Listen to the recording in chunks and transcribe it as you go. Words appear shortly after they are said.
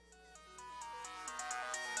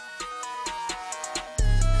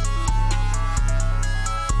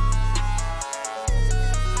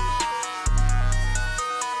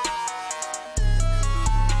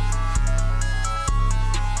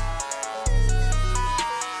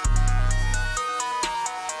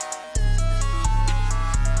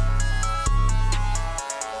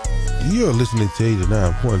You're listening to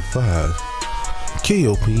 89.5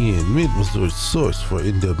 KOPN, Mid-Missouri source for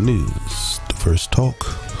in-depth news. The First Talk.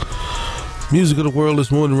 Music of the world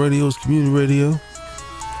is more than radio, it's community radio.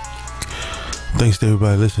 Thanks to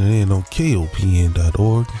everybody listening in on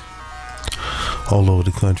KOPN.org. All over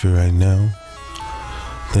the country right now.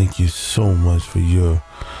 Thank you so much for your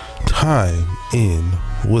time in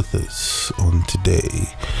with us on today.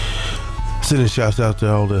 Sending shouts out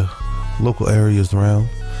to all the local areas around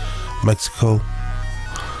Mexico,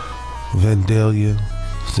 Vandalia,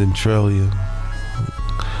 Centralia,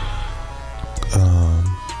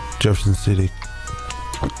 Jefferson City,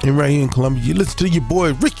 and right here in Columbia. You listen to your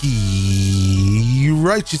boy Ricky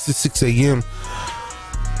Righteous at 6 a.m.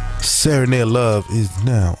 Saturday Love is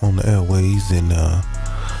now on the airways, and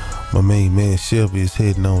my main man Shelby is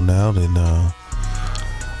heading on out, and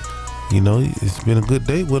it's been a good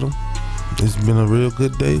day with him. It's been a real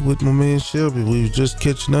good day with my man Shelby. We were just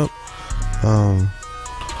catching up,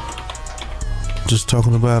 just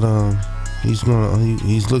talking about he's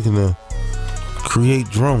looking to create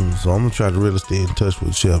drones. So I'm gonna try to really stay in touch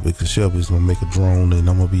with Shelby, because Shelby's gonna make a drone, and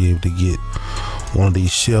I'm gonna be able to get one of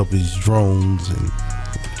these Shelby's drones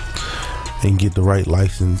and get the right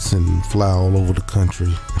license and fly all over the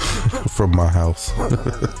country from my house.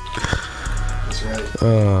 That's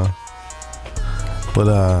right.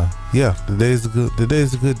 Yeah, today's a good day.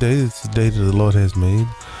 It's the day that the Lord has made.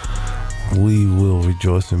 We will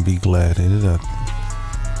rejoice and be glad in it.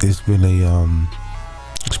 It's been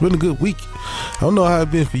a good week. I don't know how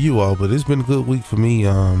it's been for you all, but it's been a good week for me.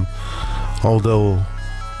 Although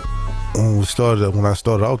when I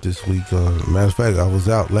started out this week, matter of fact, I was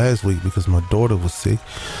out last week because my daughter was sick,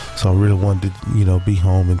 so I really wanted to, be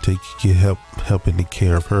home and get helping to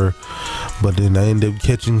care of her. But then I ended up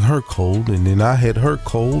catching her cold, and then I had her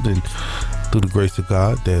cold, and through the grace of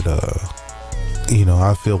God, that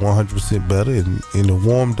I feel 100% better, and it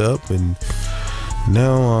warmed up, and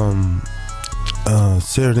now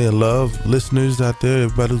Saturday Love listeners out there,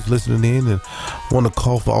 everybody who's listening in, and want to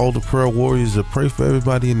call for all the prayer warriors to pray for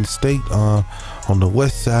everybody in the state on the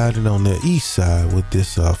west side and on the east side with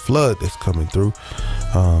this flood that's coming through.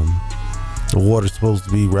 The water's supposed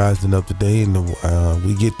to be rising up today, and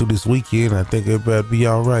we get through this weekend, I think everybody be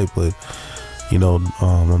all right. But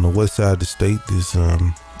on the west side of the state, there's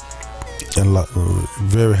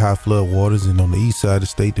very high flood waters, and on the east side of the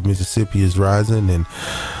state, the Mississippi is rising, and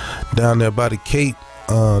down there by the Cape,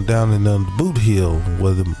 down in the Boot Hill,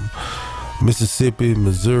 where the Mississippi,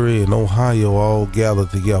 Missouri, and Ohio all gather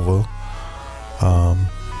together,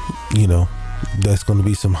 that's going to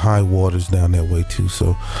be some high waters down that way too.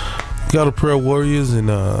 So got a prayer warriors, and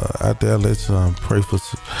out there, let's pray for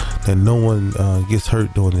that no one gets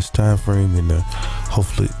hurt during this time frame, and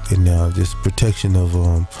hopefully just protection of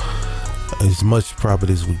as much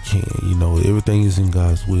property as we can. Everything is in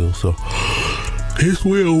God's will, so His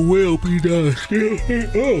will be done.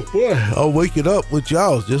 Oh boy, I'll wake it up with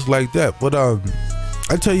y'all just like that. But I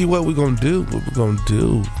tell you what we're gonna do.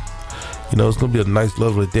 It's gonna be a nice,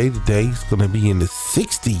 lovely day today. It's gonna be in the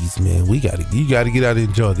 60s, man. You gotta get out and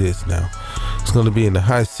enjoy this now. It's gonna be in the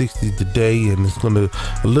high 60s today, and it's gonna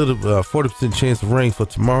a little 40% chance of rain for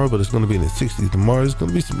tomorrow, but it's gonna be in the 60s tomorrow. It's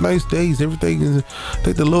gonna be some nice days. Everything is. I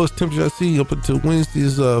think the lowest temperature I see up until Wednesday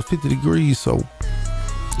is 50 degrees. So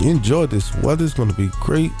enjoy this weather. It's gonna be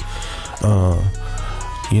great.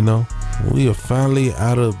 We are finally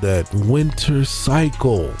out of that winter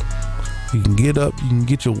cycle. You can get up, you can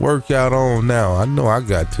get your workout on now. I know I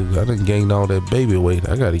got to. I done gained all that baby weight.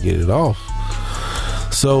 I got to get it off.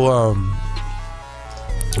 So, I'm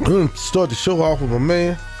going to start the show off with my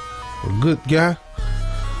man, a good guy,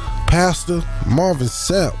 Pastor Marvin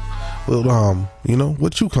Sapp. Well,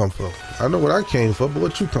 what you come for? I know what I came for, but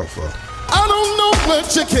what you come for? I don't know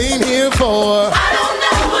what you came here for. I don't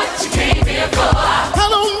know what you came here for. I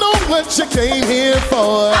don't know what you came here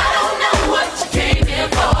for. I don't know what you came here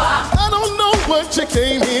for. I don't know what you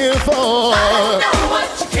came here for. I don't know what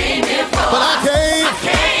you came here for. But I came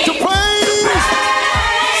to praise.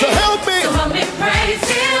 So help me. So help me praise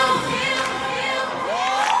Him.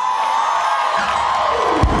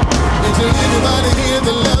 Is there anybody here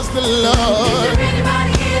that loves the Lord? Is there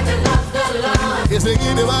anybody here that loves the Lord? Is there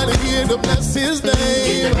anybody here to bless His name?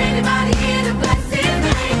 Is there anybody here to bless His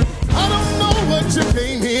name? I don't know what you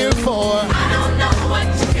came here for. I don't know what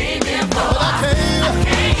you came here for. But I came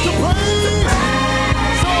to praise.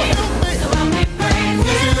 So help me. So help me praise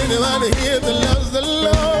Is Him. there anybody here that loves the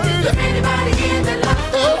Lord? Is there anybody here that loves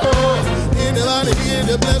the Lord? Anybody here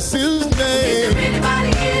to bless His Is name? there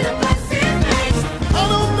anybody here to bless His name? I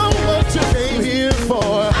don't know what you came here for.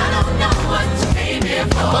 I don't know what you came here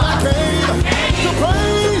for. But I came to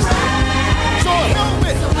praise.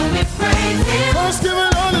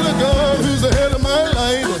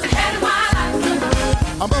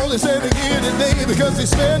 I'm only standing here today because he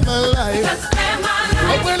spared my life.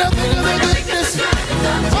 Oh, when I think of the goodness,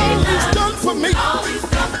 all he's done for me,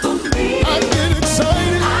 I get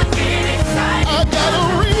excited. I got a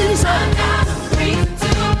reason.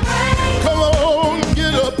 Come on,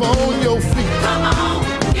 get up on your feet.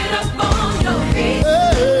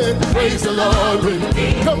 Hey, praise the Lord with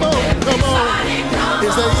me. Come on, come on.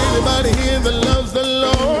 Is there anybody here that loves the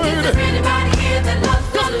Lord?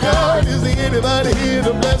 God, is there anybody here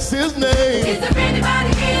to bless his name? Is there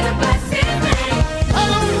anybody here to bless his name? I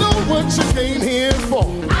don't know what you came here for,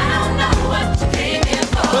 I don't know what you came here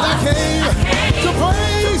for, but I came to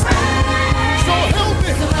praise. So help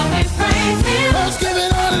me. So help me praise him. Let's give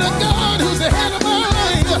it all to the God who's the head of my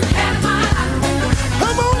life.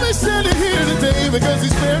 I'm only standing here today because he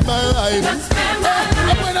spared my life.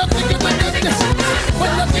 And when I think of the goodness, when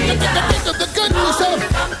I think of the goodness of,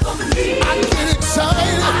 I get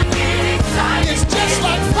excited. It's just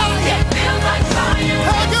like fire.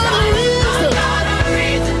 I got a reason.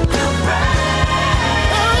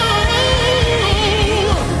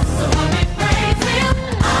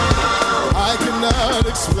 I cannot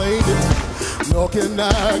explain it, nor can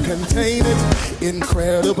I contain it.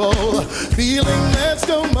 Incredible feeling that's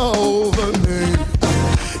come over me.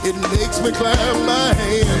 It makes me clap my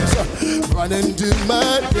hands, run and do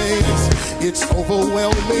my dance. It's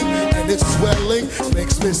overwhelming and it's swelling,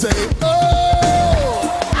 makes me say, oh!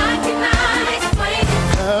 I cannot explain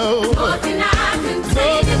it, Oh, nor can I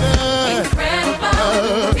contain it.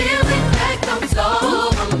 Incredible feeling that comes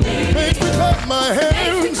over me. makes me clap my Makes me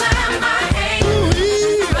hands. clap my hands,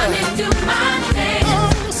 Ooh-wee. run into my dance. Oh,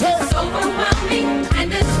 say, It's overwhelming and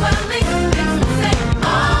it's swelling, makes me say, oh,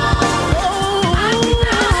 I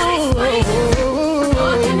cannot explain it,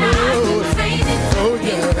 nor can I contain it. Oh,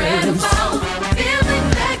 yes. Incredible feeling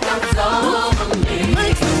that comes over me.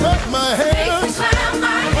 makes me clap my Makes me hands, clap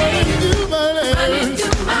my hands, do my run dance. into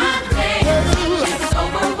my dance. It's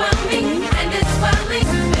overwhelming and it's swelling,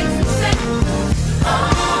 makes me say,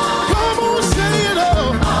 Come on, say it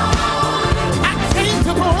all. I came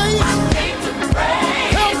to praise. came to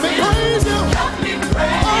praise Help me him, praise him. help me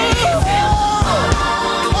praise him.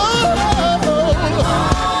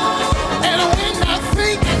 And when I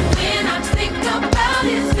think, When I think about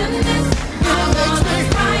his goodness, I makes wanna me-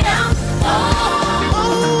 cry out,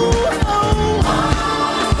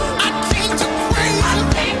 I came to praise him.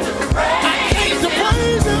 came to I praise came to him,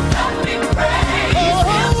 praise him. help me praise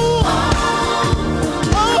him.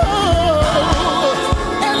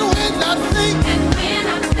 And when I think, And when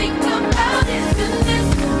I think about his goodness,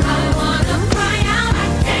 I wanna cry out, I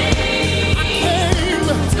came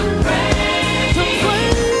to praise. to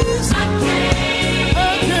praise, I came I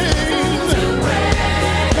came to praise.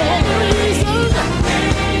 for the reason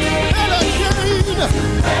that I came.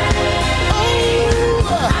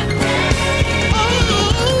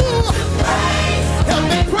 Help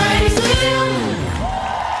me praise him.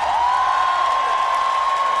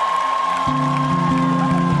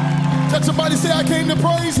 Tell somebody, say, I came to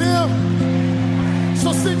praise him.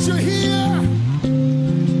 So since you're here,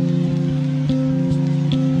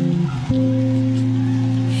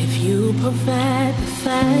 If you provide the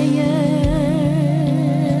fire,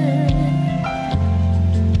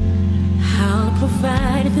 I'll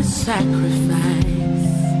provide the sacrifice.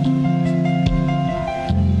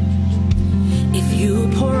 If you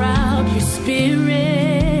pour out your spirit,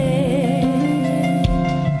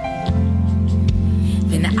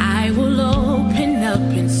 then I will open up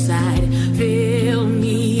inside. Fill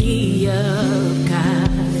me up, God.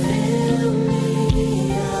 Fill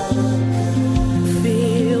me up.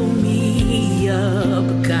 Fill me up,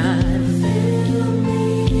 God. Fill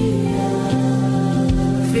me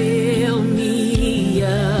up. Fill me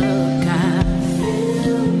up, God.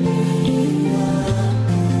 Fill me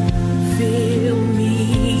up. Fill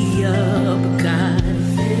me up, God.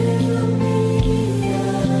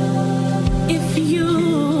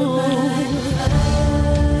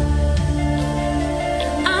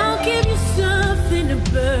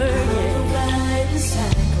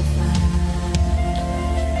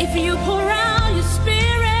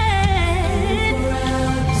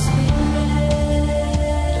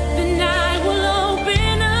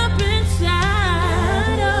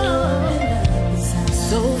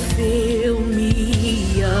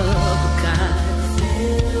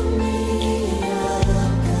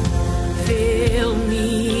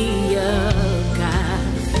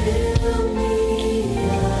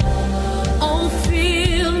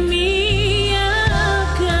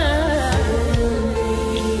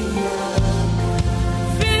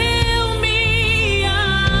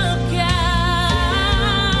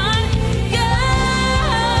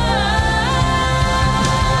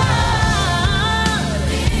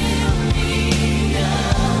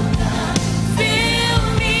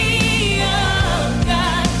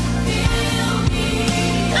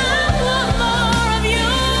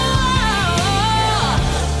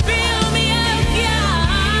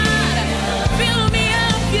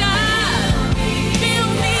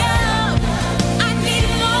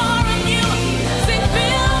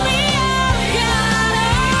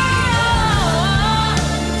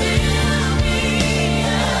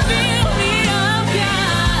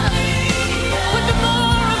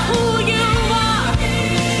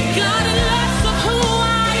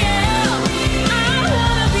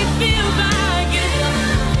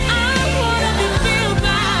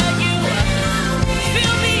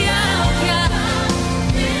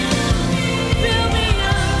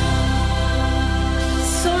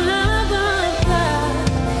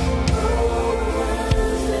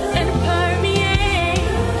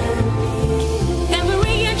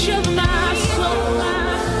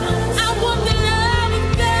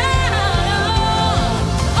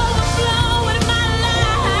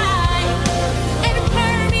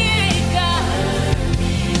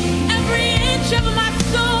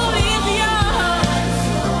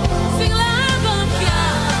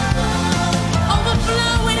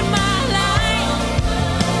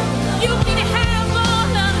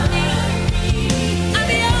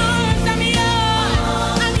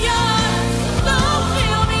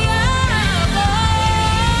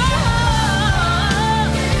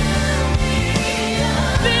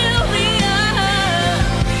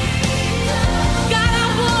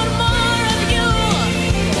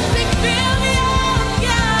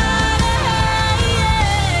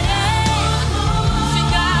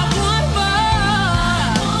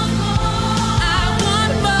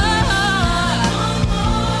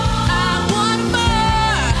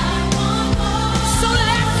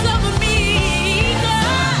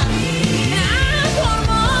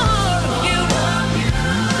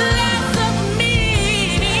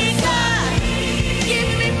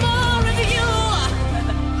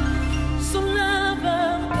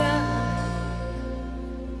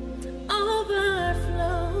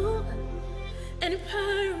 and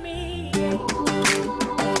per me.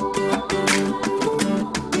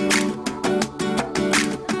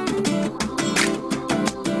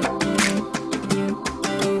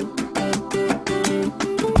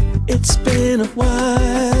 It's been a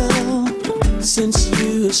while since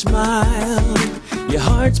you smiled. Your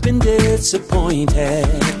heart's been disappointed.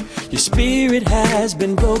 Your spirit has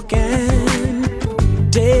been broken.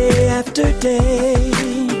 Day after day,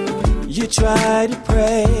 you try to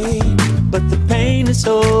pray, but the pain is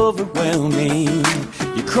overwhelming.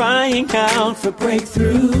 You're crying out for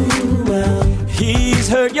breakthrough. Well, he's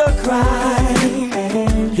heard your cry.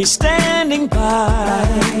 He's standing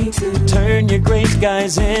by to turn your gray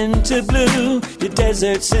skies into blue, your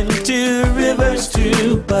deserts into rivers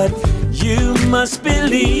too. But you must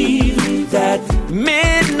believe that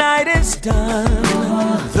midnight is done.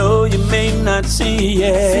 Though you may not see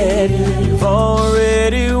it, you've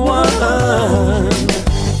already won.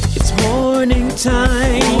 It's morning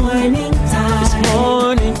time. It's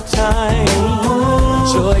morning time.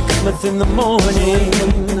 Joy cometh in the morning.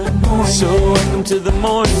 So welcome to the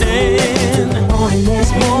morning.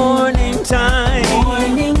 It's morning time.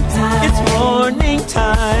 It's morning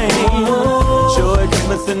time. Joy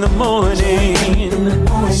cometh in the morning.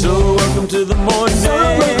 So welcome to the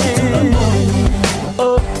morning.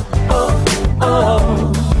 Oh, oh,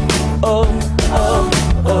 oh, oh, oh,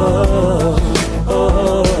 oh,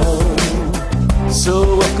 oh.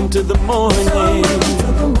 So welcome to the morning.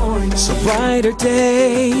 So brighter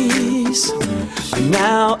days are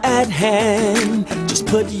now at hand. Just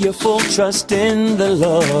put your full trust in the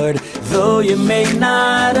Lord. Though you may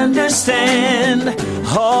not understand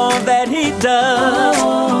all that He does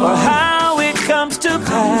or how it comes to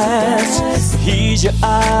pass, He's your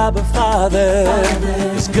Abba Father.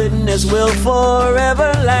 His goodness will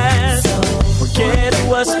forever last. Forget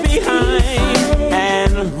what's behind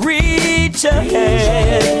and reach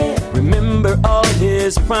ahead. Remember all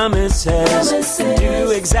His promises.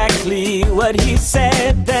 Do exactly what He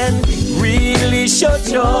said. Then release your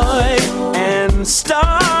joy and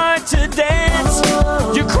start to dance.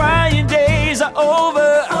 Your crying days are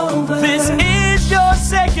over. This is your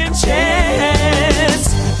second chance.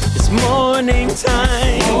 It's morning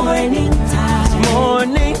time. It's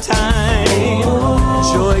morning time.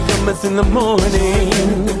 Joy cometh in the morning.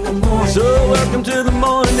 So welcome to the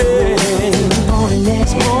morning.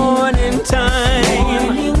 It's morning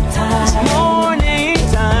time. It's morning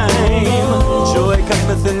time. Joy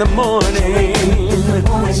cometh in the morning.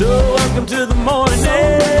 So welcome to the morning.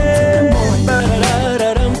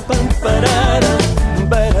 Ba-da-da-da-dum, bum-ba-da-dum.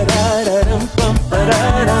 Ba-da-da-da-dum,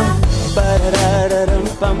 bum-ba-da-dum. Ba-da-da-da-dum,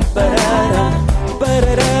 bum-ba-da-dum.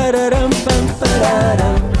 Ba-da-da-da-dum,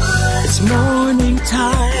 bum-ba-da-dum. It's morning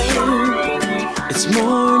time. It's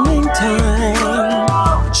morning time.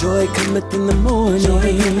 Joy cometh in the morning.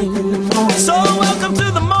 So welcome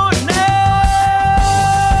to the morning.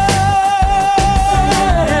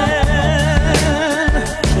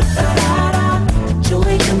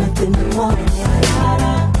 Joy cometh in the morning.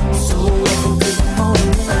 So welcome to the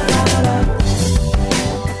morning.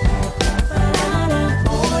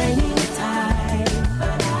 Morning time.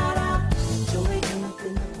 Joy cometh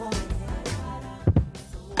in the morning.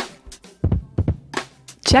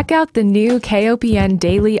 Check out the new KOPN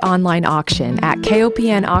daily online auction at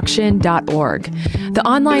kopnauction.org. The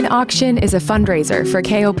online auction is a fundraiser for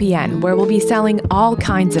KOPN where we'll be selling all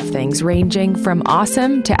kinds of things ranging from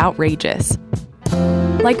awesome to outrageous.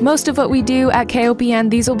 Like most of what we do at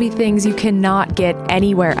KOPN, these will be things you cannot get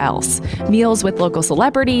anywhere else. Meals with local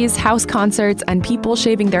celebrities, house concerts, and people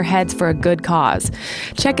shaving their heads for a good cause.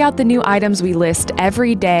 Check out the new items we list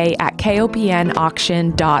every day at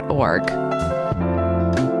kopnauction.org.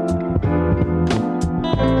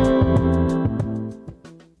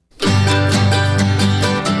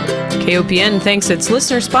 KOPN thanks its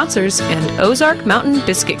listener sponsors and Ozark Mountain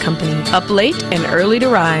Biscuit Company, up late and early to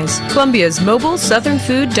rise. Columbia's mobile southern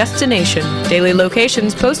food destination. Daily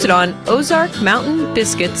locations posted on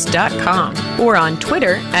ozarkmountainbiscuits.com or on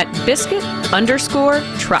Twitter at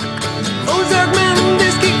biscuit_truck. Ozark Mountain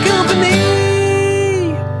Biscuit Company.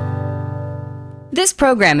 This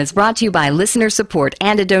program is brought to you by listener support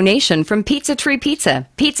and a donation from Pizza Tree Pizza.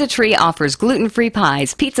 Pizza Tree offers gluten-free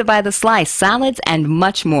pies, pizza by the slice, salads, and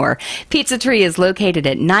much more. Pizza Tree is located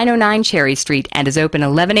at 909 Cherry Street and is open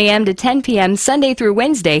 11 a.m. to 10 p.m. Sunday through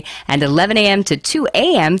Wednesday and 11 a.m. to 2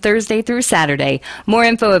 a.m. Thursday through Saturday. More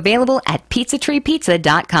info available at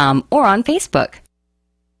pizzatreepizza.com or on Facebook.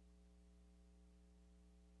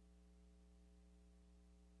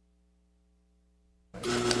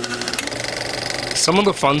 Some of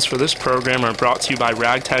the funds for this program are brought to you by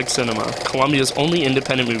Ragtag Cinema, Columbia's only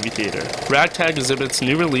independent movie theater. Ragtag exhibits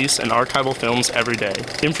new release and archival films every day.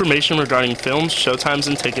 Information regarding films, showtimes,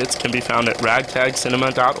 and tickets can be found at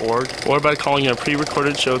ragtagcinema.org or by calling a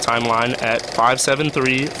pre-recorded showtime line at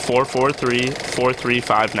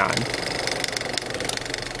 573-443-4359.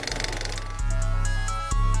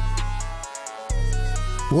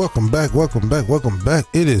 Welcome back.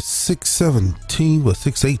 It is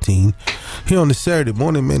 6:18 here on this Saturday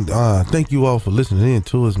morning, man. Thank you all for listening in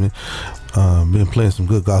to us, man. Been playing some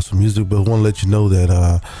good gospel music, but I want to let you know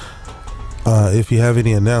that if you have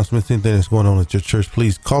any announcements, anything that's going on at your church,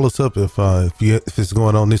 please call us up if it's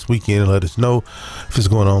going on this weekend, and let us know. If it's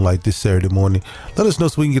going on like this Saturday morning, let us know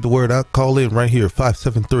so we can get the word out. Call in right here,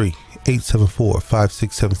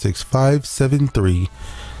 573-874-5676,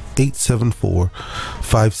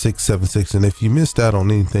 573-874-5676. And if you missed out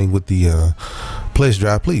on anything with the pledge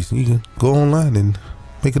drive, please, you can go online and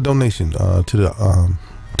make a donation to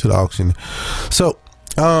the auction. So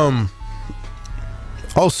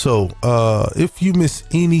also, if you miss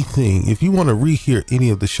anything, if you want to rehear any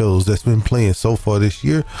of the shows that's been playing so far this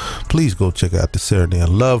year, please go check out the Saturday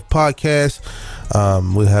in Love podcast.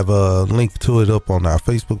 We'll have a link to it up on our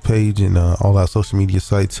Facebook page and all our social media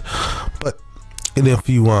sites. And if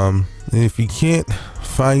you can't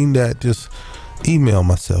find that, just email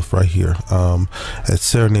myself right here at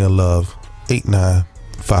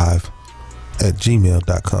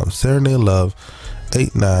serenadlove895@gmail.com.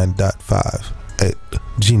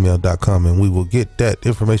 serenadlove89.5@gmail.com, and we will get that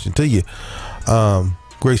information to you.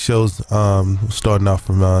 Great shows starting off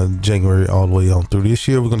from January all the way on through this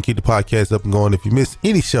year. We're going to keep the podcast up and going. If you missed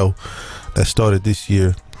any show that started this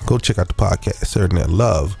year, go check out the podcast, Saturday Night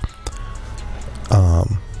Love.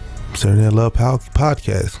 Saturday Night Love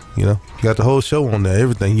podcast. You know, you got the whole show on there,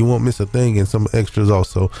 everything. You won't miss a thing, and some extras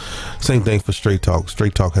also. Same thing for Straight Talk.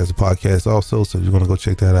 Straight Talk has a podcast also, so if you're gonna go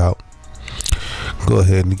check that out, go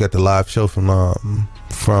ahead. And you got the live show from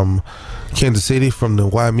Kansas City, from the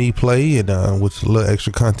Why Me Play, and with a little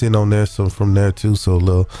extra content on there, so from there too, so a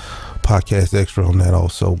little podcast extra on that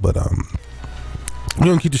also. But we're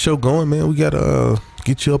gonna keep the show going, man. We gotta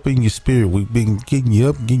get you up in your spirit. We've been getting you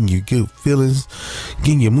up, getting you good feelings,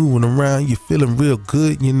 getting you moving around. You're feeling real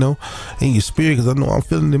good, you know, in your spirit, because I know I'm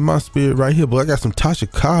feeling in my spirit right here. But I got some Tasha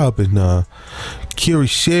Cobb and Kiri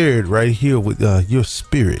Shared right here with Your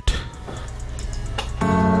Spirit.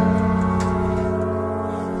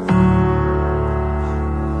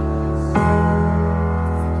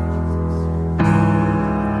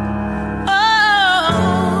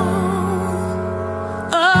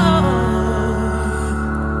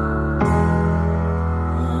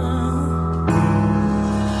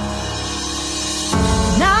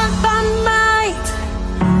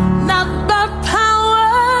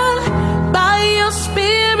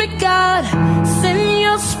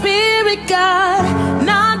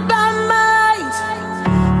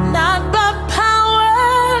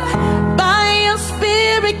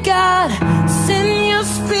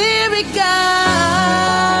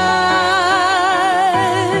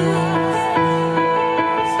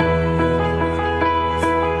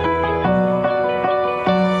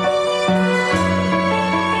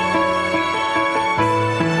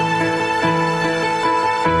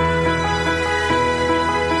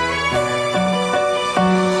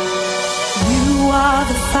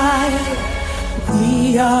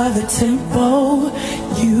 Tempo,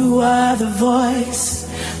 you are the voice,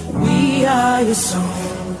 we are your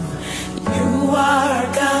song, you are our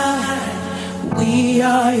God, we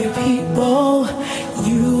are your people,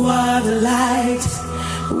 you are the light,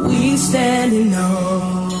 we stand in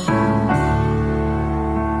awe,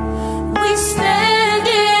 we stand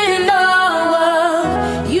in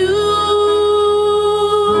awe of you.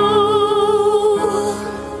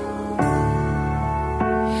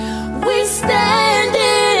 We stand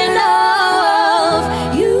in awe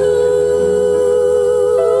of you.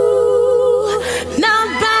 Not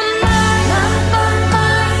by might, not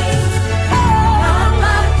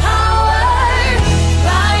by power,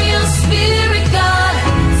 by your spirit, God.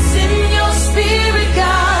 Send your spirit,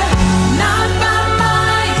 God. Not by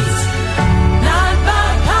might, not by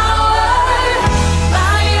power,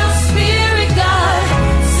 by your spirit, God.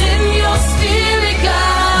 Send your spirit, God.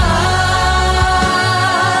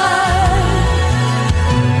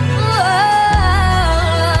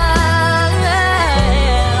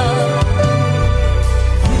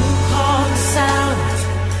 You call us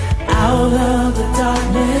out of the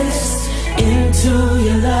darkness, into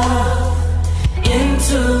your love,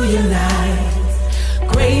 into your light.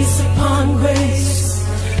 Grace upon grace,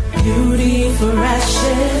 beauty for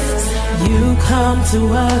ashes. You come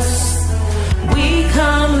to us, we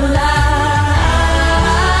come alive.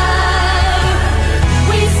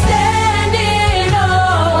 We stand in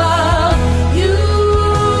awe of you.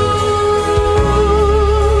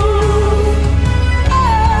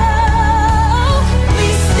 Oh, we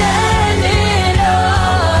stand in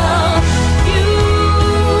awe of you.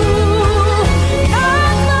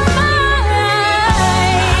 Not for might,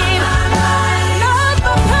 not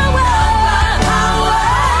for power,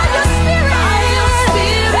 your spirit,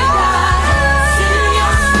 God. Send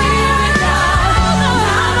your spirit, God.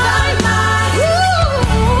 Not by might,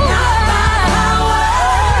 not by power,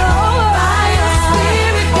 by your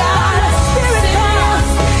spirit, God. Send your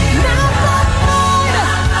spirit, not by might,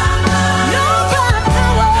 not by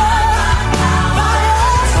power, by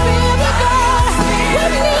your spirit, God. We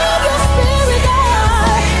need your spirit,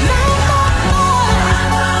 God. Not by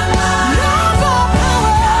might, not by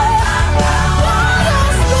power, by your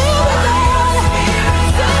spirit, God.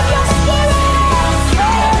 Send your spirit,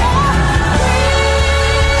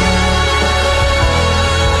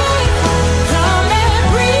 come and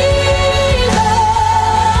breathe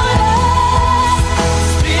on us.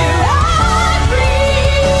 Spirit,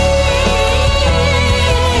 breathe.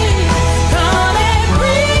 Come and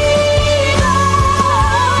breathe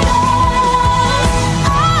on us.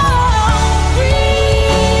 Oh,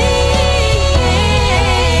 breathe.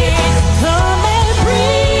 Come and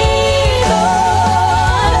breathe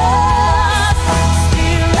on us.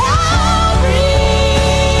 Spirit,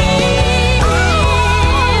 breathe.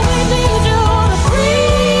 We need you to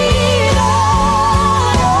breathe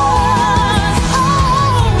on us. Oh,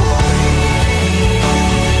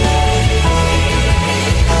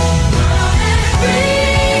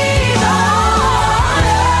 breathe on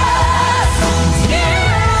us.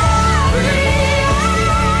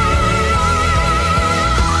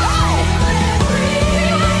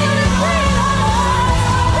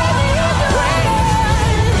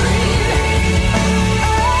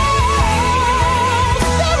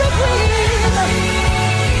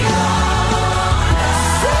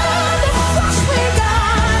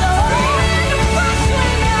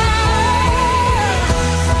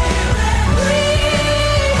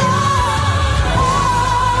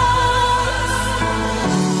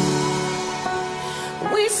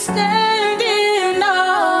 We stand in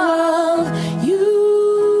awe of you.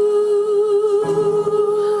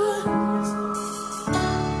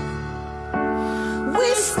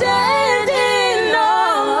 We stand in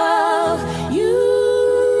awe of you.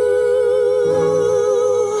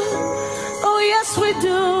 Oh, yes, we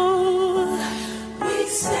do. We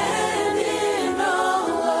stand in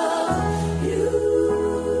awe of you.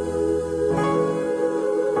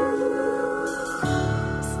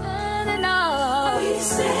 Stand in awe. We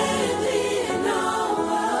stand in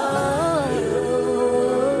awe of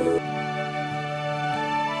you.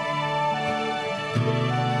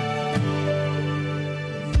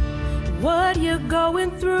 What you're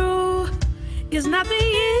going through is not the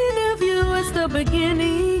end of you, it's the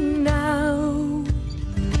beginning now.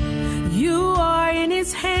 You are in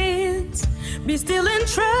his hands. Be still and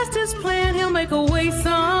trust his plan. He'll make a way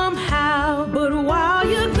somehow. But while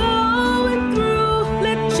you're going through,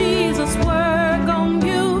 let Jesus work on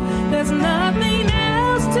you. There's nothing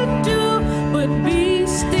else to do but be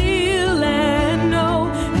still and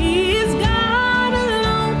know he is God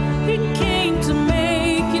alone. He came to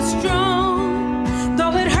make you strong.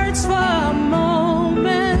 Though it hurts for a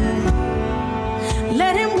moment,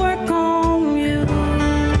 let him work on you.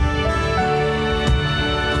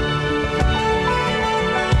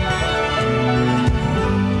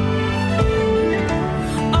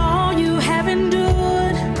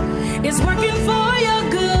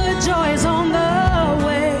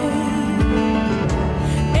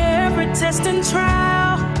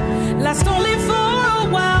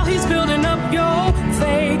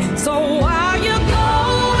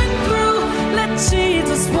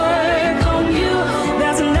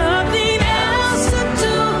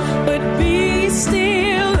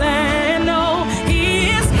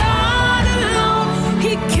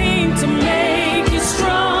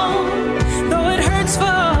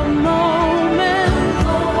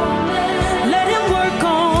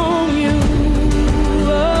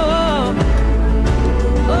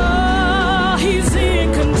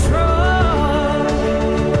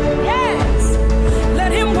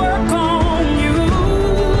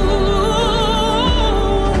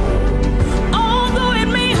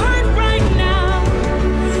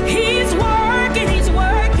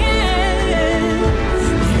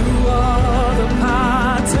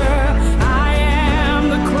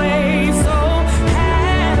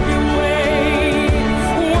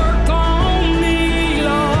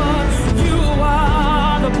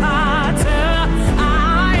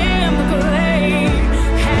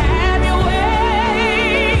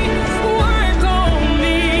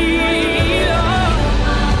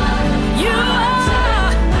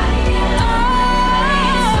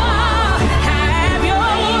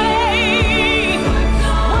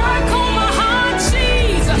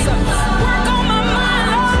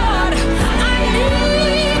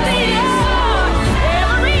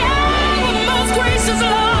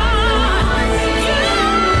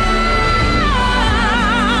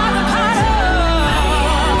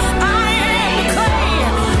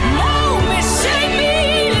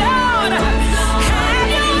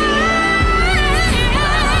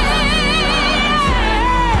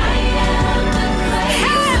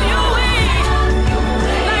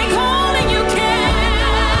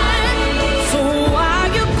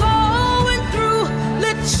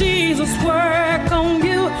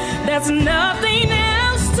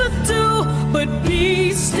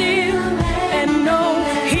 be still and know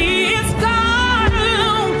He is God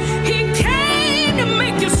alone. He came to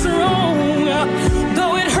make you strong,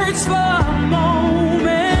 though it hurts for a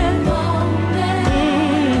moment.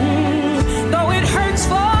 Though it hurts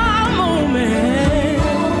for a moment.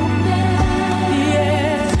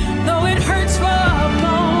 Yeah, though it hurts for a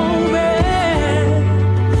moment.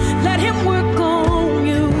 Let Him work on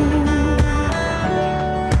you.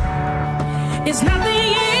 It's not the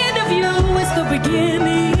end of you, it's the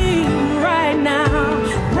beginning. Right now,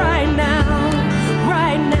 right now,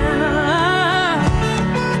 right now.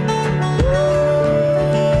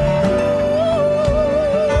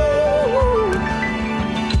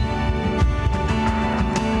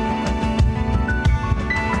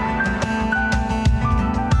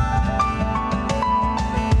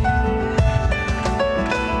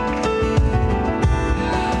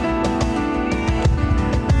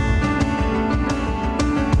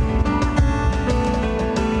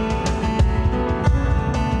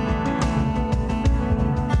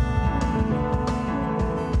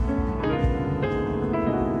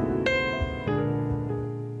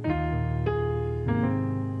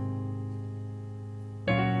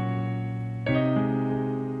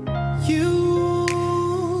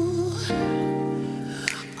 You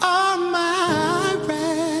are my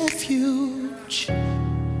refuge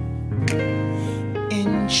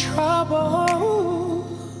in trouble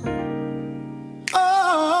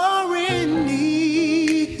or in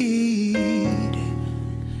need,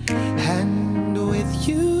 and with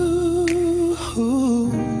you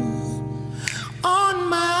on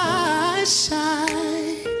my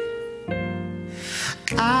side,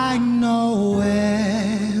 I know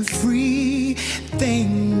everything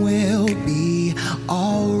will be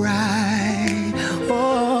alright.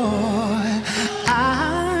 Oh,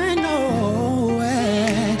 I know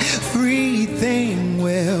everything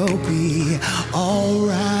will be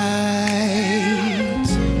alright.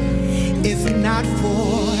 If not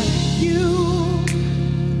for you,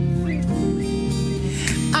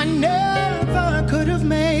 I never could have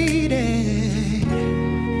made it.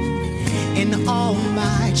 In all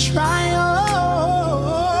my trials,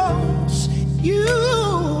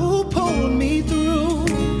 you pulled me through.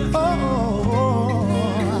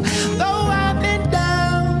 Oh, though I've been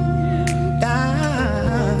down,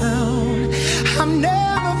 I'm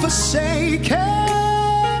never forsaken.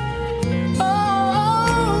 Oh,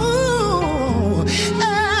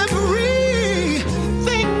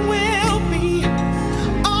 everything will be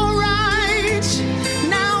alright.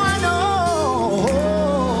 Now I know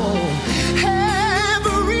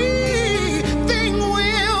everything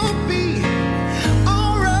will be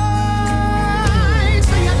alright.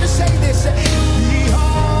 So you have to say this: be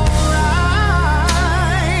alright,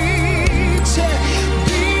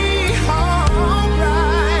 be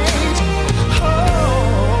alright. Oh,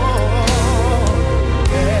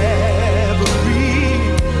 everything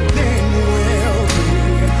will be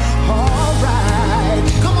alright.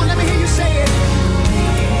 Come on, let me hear you say it.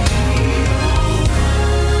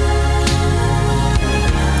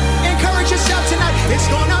 Encourage yourself tonight. It's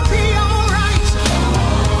gonna be alright.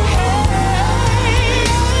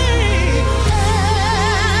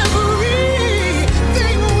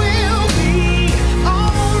 Everything will be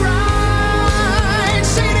alright.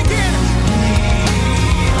 Say it again.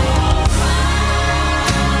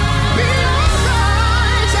 Be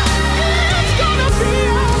alright. It's gonna be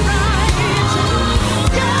alright.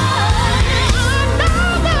 Yeah, I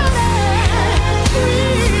know that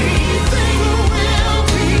everything will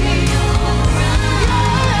be alright.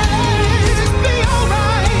 Yes, be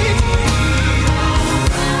alright.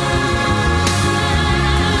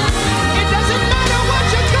 It doesn't matter what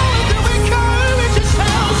you're going through. Encourage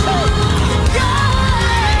yourself. Yes,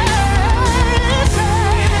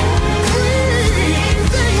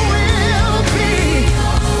 everything will be.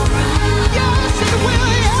 Yes, it will.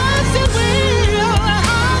 Yes, it will.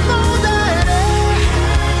 I know that.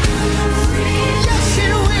 Yes,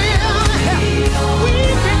 it will.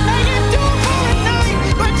 We've been making do for a night,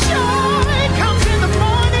 but joy comes in the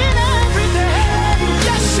morning every day.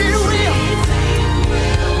 Yes, it will.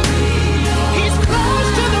 He's close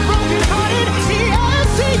to the brokenhearted.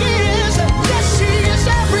 Yes, He is. Yes, He is.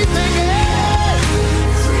 Everything is.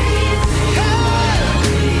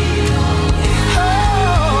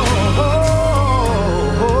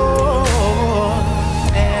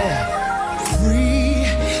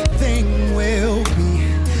 Everything will be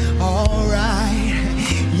alright.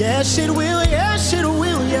 Yes, it will. Yes, it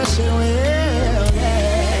will. Yes, it will.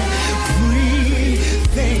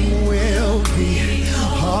 Everything will be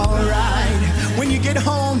alright. When you get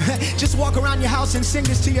home, just walk around your house and sing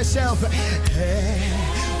this to yourself. Everything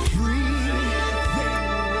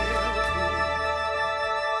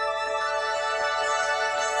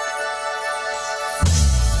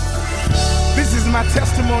my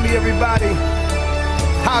testimony, everybody.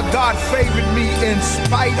 How God favored me in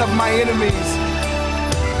spite of my enemies.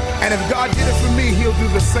 And if God did it for me, he'll do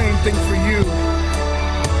the same thing for you.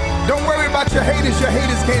 Don't worry about your haters. Your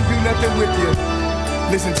haters can't do nothing with you.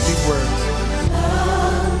 Listen to these words.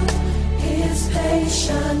 Love is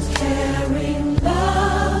patient, caring.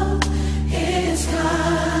 Love is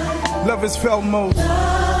kind. Love is felt most.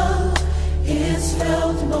 Love is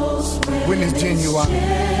felt most when it's genuine.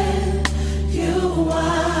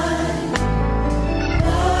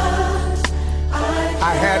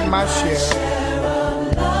 I had my share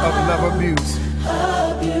of love abuse,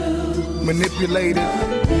 manipulated,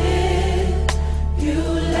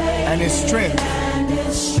 and its strength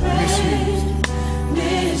misused.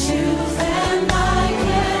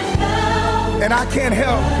 And I can't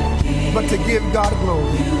help but to give God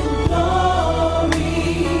glory.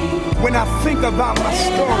 When I think about my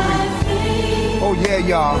story, oh yeah,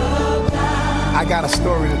 y'all, I got a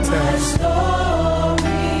story to tell.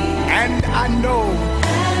 And I know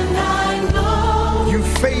you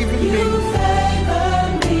favored me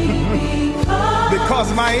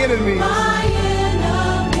because my enemies,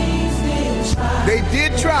 they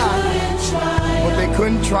did try, but they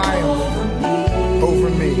couldn't triumph over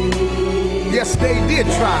me. Yes, they did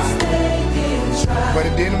try, but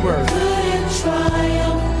it didn't work.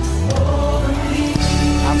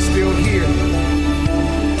 I'm still here.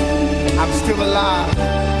 I'm still alive.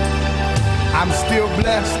 I'm still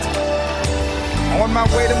blessed. On my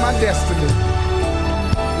way to my destiny.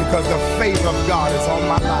 Because the favor of God is on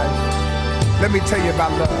my life. Let me tell you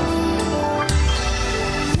about love.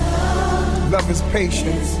 Love is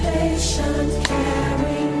patient.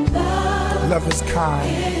 Love is kind.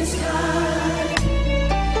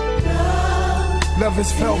 Love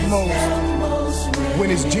is felt most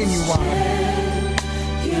when it's genuine.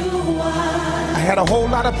 I had a whole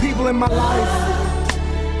lot of people in my life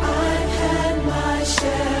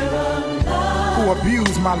who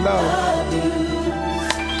abused my love.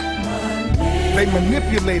 They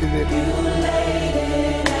manipulated it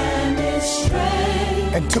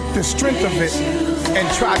and took the strength of it and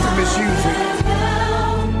tried to misuse it.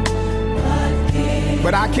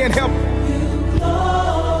 But I can't help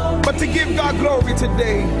but to give God glory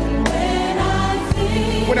today.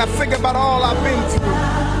 When I think about all I've been through,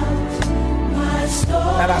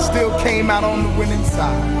 and I still came out on the winning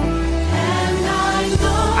side.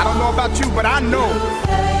 I don't know about you, but I know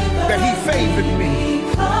that he favored me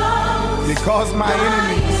because my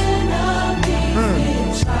enemies,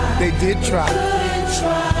 they did try.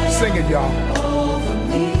 Sing it, y'all.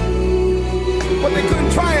 But they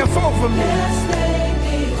couldn't triumph over me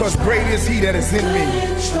because great is he that is in me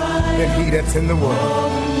than he that's in the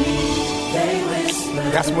world.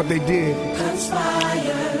 That's what they did.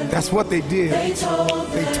 That's what they did. They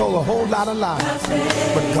told a whole lot of lies.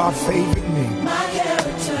 But God favored me.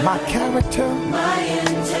 My character,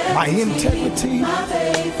 my integrity.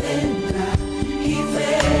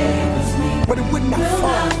 But it would not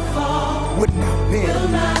fall, would not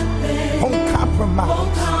bend, won't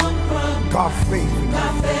compromise. God favored me.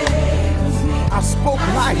 I spoke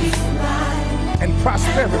life and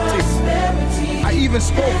prosperity. I even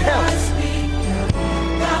spoke health.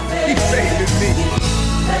 He favored me.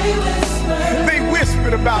 They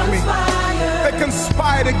whispered about me. They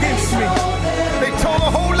conspired against me. They told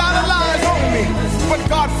a whole lot of lies on me. But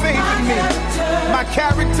God favored me. My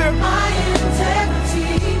character, my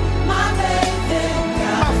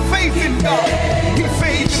faith in God, he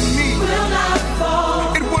favored me.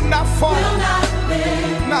 It will not fall,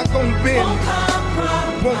 not gonna bend,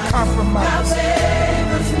 won't compromise.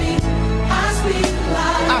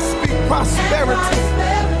 I speak prosperity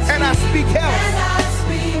and I speak health.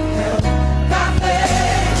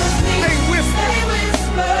 They whispered,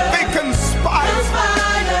 they conspired,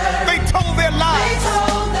 they told their lies.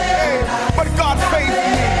 But God favored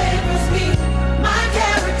me.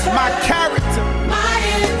 My character,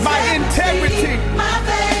 my integrity,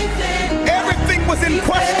 everything was in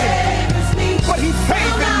question. But he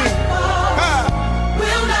favored me.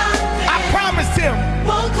 I promised him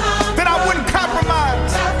that I wouldn't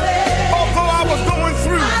compromise. Although I was going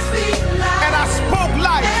through, and I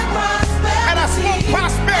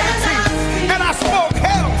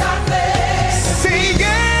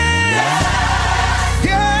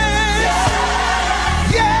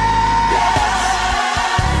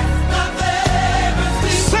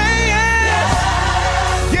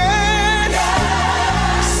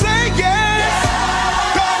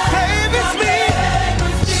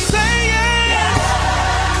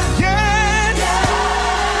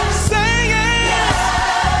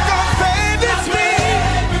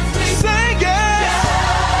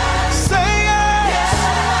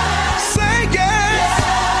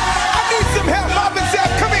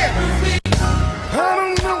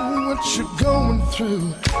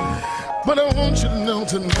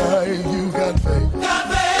tonight. You got faith. God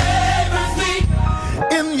favors me.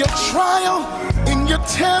 In your trial, in your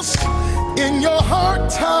test, in your hard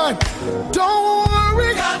time, don't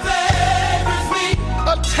worry. God favors me.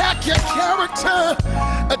 Attack your character,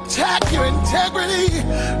 attack your integrity.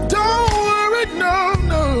 Don't worry, no,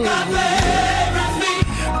 no. God favors me.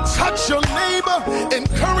 Touch your neighbor,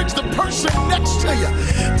 encourage the person next to you.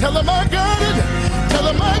 Tell them I got it, tell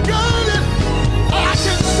them I got it. I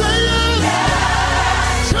can say it,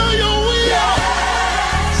 till you will.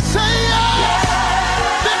 Say it,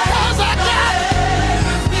 because I got it.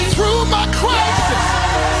 Through my crisis,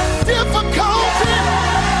 difficulty,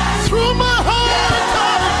 through my hard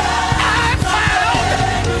time, I found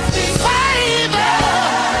favor,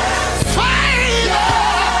 favor.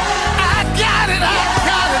 I got it, I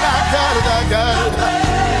got it, I got it, I got it.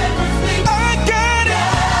 I got it,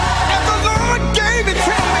 and the Lord gave it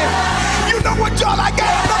to me. You know what, y'all? I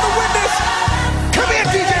got another witness. Come here,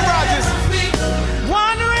 DJ Rogers.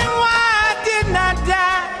 Wondering why I did not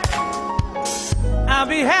die. I'll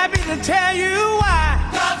be happy to tell you why.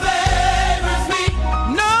 God favors me.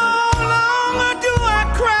 No longer do I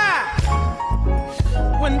cry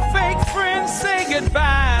when fake friends say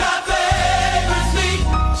goodbye. God favors me.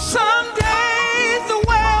 Some days the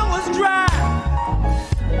well was dry,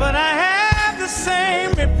 but I have the same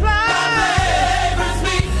reply. God favors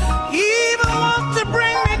me. Evil wants to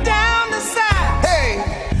bring me down the side. Hey,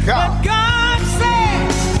 But God. God said,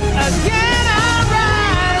 again I'll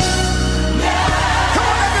rise. Come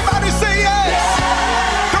on, everybody say yes.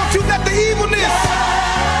 Don't you let the evilness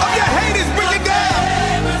of your haters bring you down.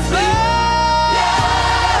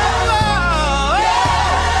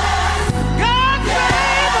 God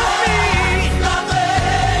favors me. God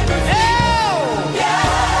favors me.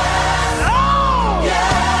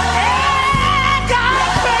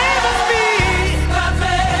 God favors me. God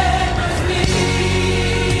favors me.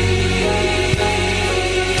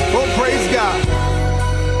 Oh, praise God.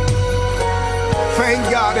 Thank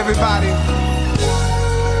God, everybody.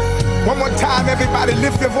 One more time, everybody,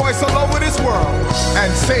 lift your voice all over this world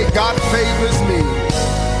and say, God favors me.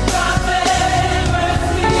 God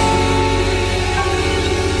favors me.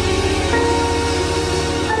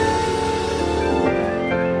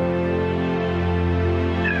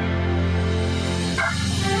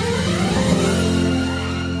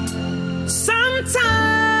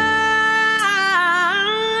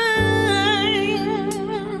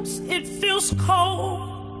 Sometimes it feels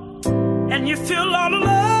cold and you feel all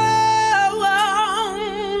alone.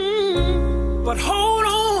 But hold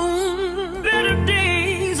on, better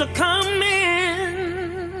days are coming.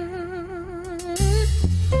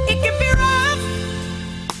 It can be rough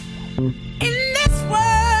in this world.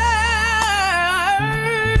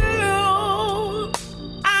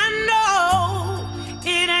 I know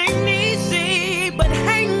it ain't easy, but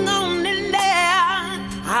hang on in there.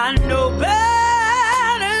 I know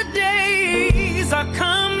better days are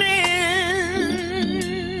coming.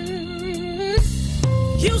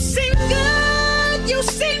 You seem good, you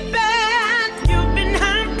seem bad, you've been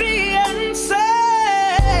happy and sad.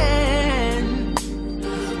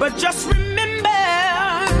 But just remember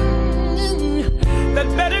that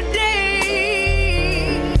better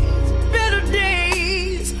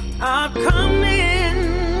days are coming.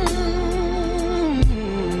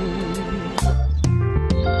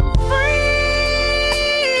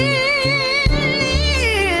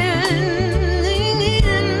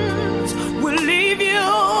 Friends will leave you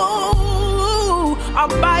all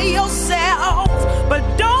by yourself, but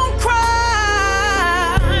don't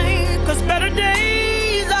cry, 'cause better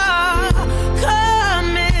days are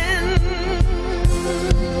coming.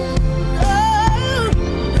 Oh,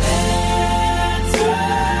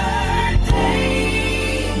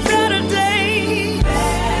 better days,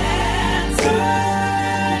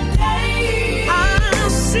 I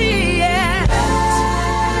see it.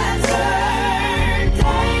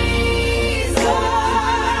 Days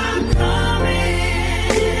are coming.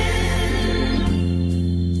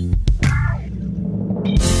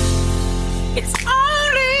 It's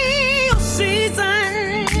only a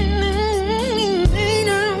season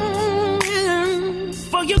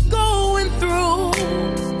for you going through,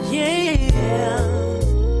 yeah.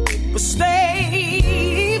 But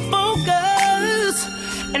stay focused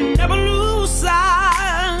and never lose sight.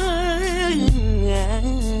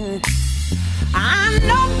 I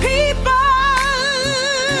know people,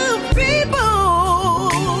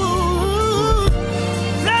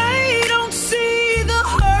 they don't see the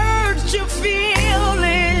hurt you feel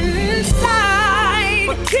inside.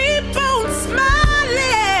 But keep on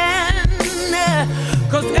smiling,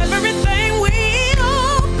 'cause everything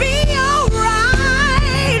will be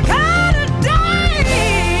alright. Better days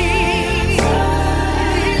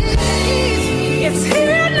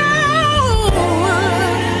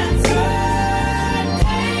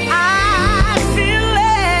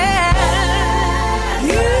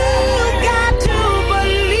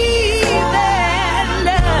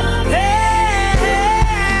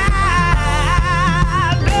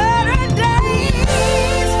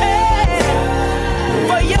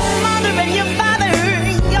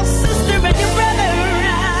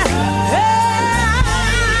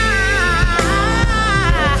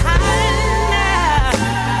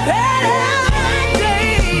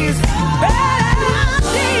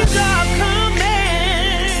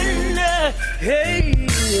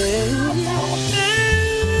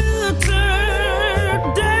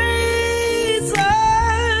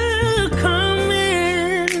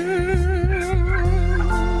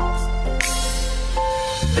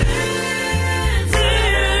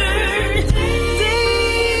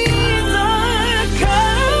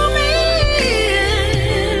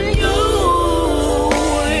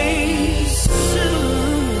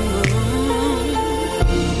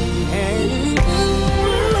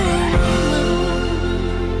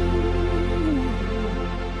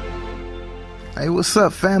What's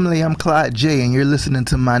up, family? I'm Clyde J, and you're listening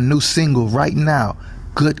to my new single right now,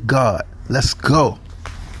 Good God. Let's go.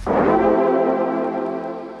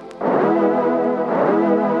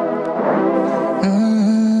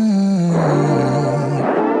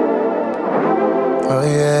 Oh,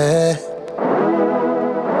 yeah.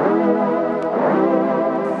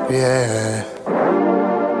 Yeah.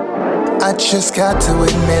 I just got to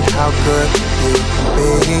admit how good you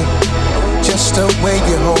be. Just the way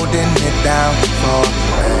you're holding it down for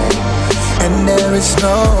me. And there is no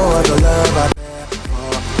other love out there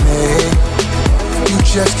for me. You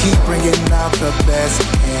just keep bringing out the best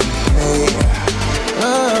in me.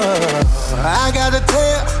 Oh, I gotta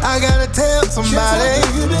tell somebody.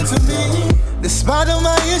 You've been to me. Despite all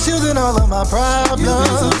my issues and all of my problems.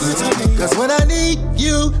 Cause when I need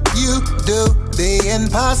you, you do the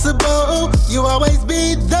impossible. You always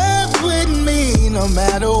be there with me, no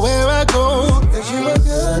matter where I go. Cause you're a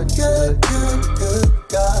good, good, good, good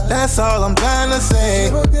God. That's all I'm trying to say.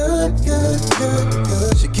 You're a good, good, good,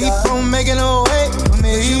 good. She keep on making a way for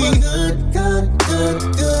me. You're a good, good, good,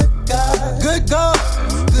 good God. Good God,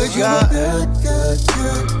 good God. Good, good,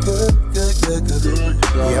 good, good, good, good, good, good.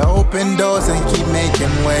 You open doors and keep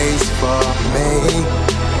making ways for me.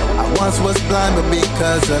 I once was blind, but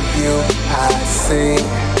because of you, I see.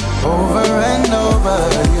 Over and over,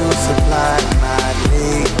 you supply my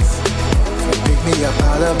needs. You pick me up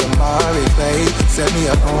out of the miry clay, set me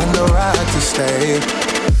up on the ride to stay.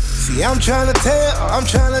 See, I'm trying to tell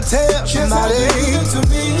somebody. To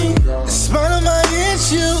me, despite of my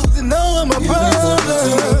issues and all of my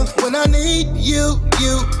problems, when I need you,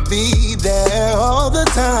 you be there all the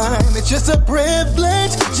time. It's just a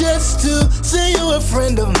privilege just to say you're a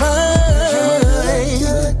friend of mine.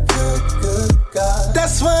 Good, good, good God.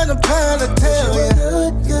 That's what I'm trying to tell you.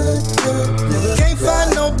 Good, good, good, good. Can't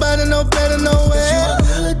find nobody no better nowhere.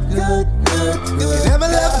 Good, good, good, good. You never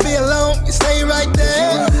left me alone. You stay right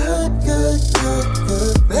there. Good, good, good,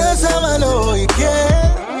 good. That's how I know you care.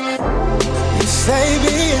 You stay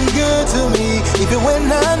being good to me, even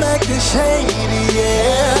when I'm acting shady.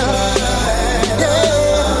 Yeah,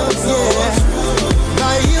 yeah, yeah.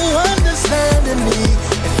 Now you understanding me.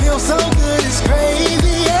 It feels so good, it's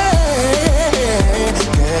crazy. Yeah,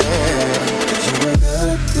 yeah. You were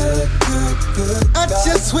good, good, good, good. I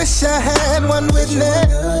just wish I had one witness.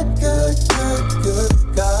 Good, good, good, good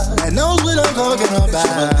God. That knows what I'm talking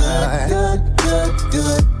about. Good, good,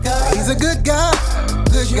 good God. He's a good God,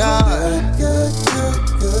 good God. Good, good,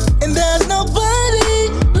 good. And there's nobody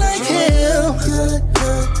like him. Good,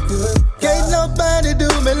 good, good. Can't nobody do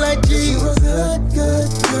me like Jesus. Good, good,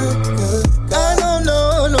 good, good. I don't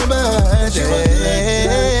know nobody. Good,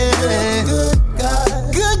 good God.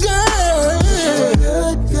 Good God.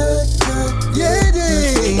 Good, good, good. Yeah,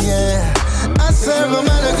 yeah. I serve a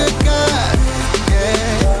mighty good God.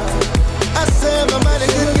 Yeah. I serve a mighty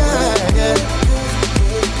good God. Yeah.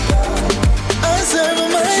 I serve a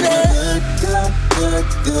mighty good, good,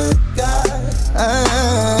 good God.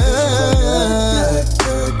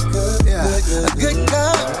 Yeah. A good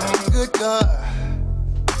God, good God.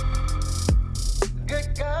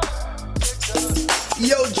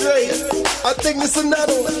 Yo, Dre, I think it's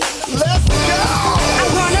another one. Let's go! I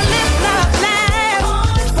wanna live love loud,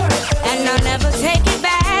 and I'll never take it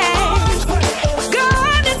back.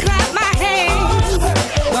 Gonna clap my hands,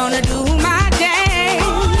 gonna do my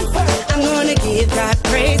dance. I'm gonna give God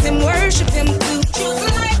praise and worship Him through choose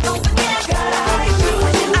life over death.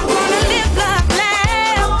 I'm gonna live love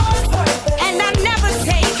loud, and I'll never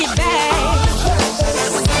take it back.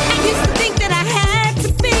 I used to think that I had to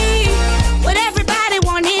be what everybody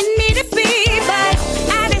wanted me to be, but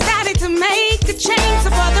I decided to make a change. So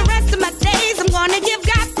for the rest of my days, I'm gonna give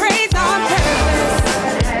God praise on purpose.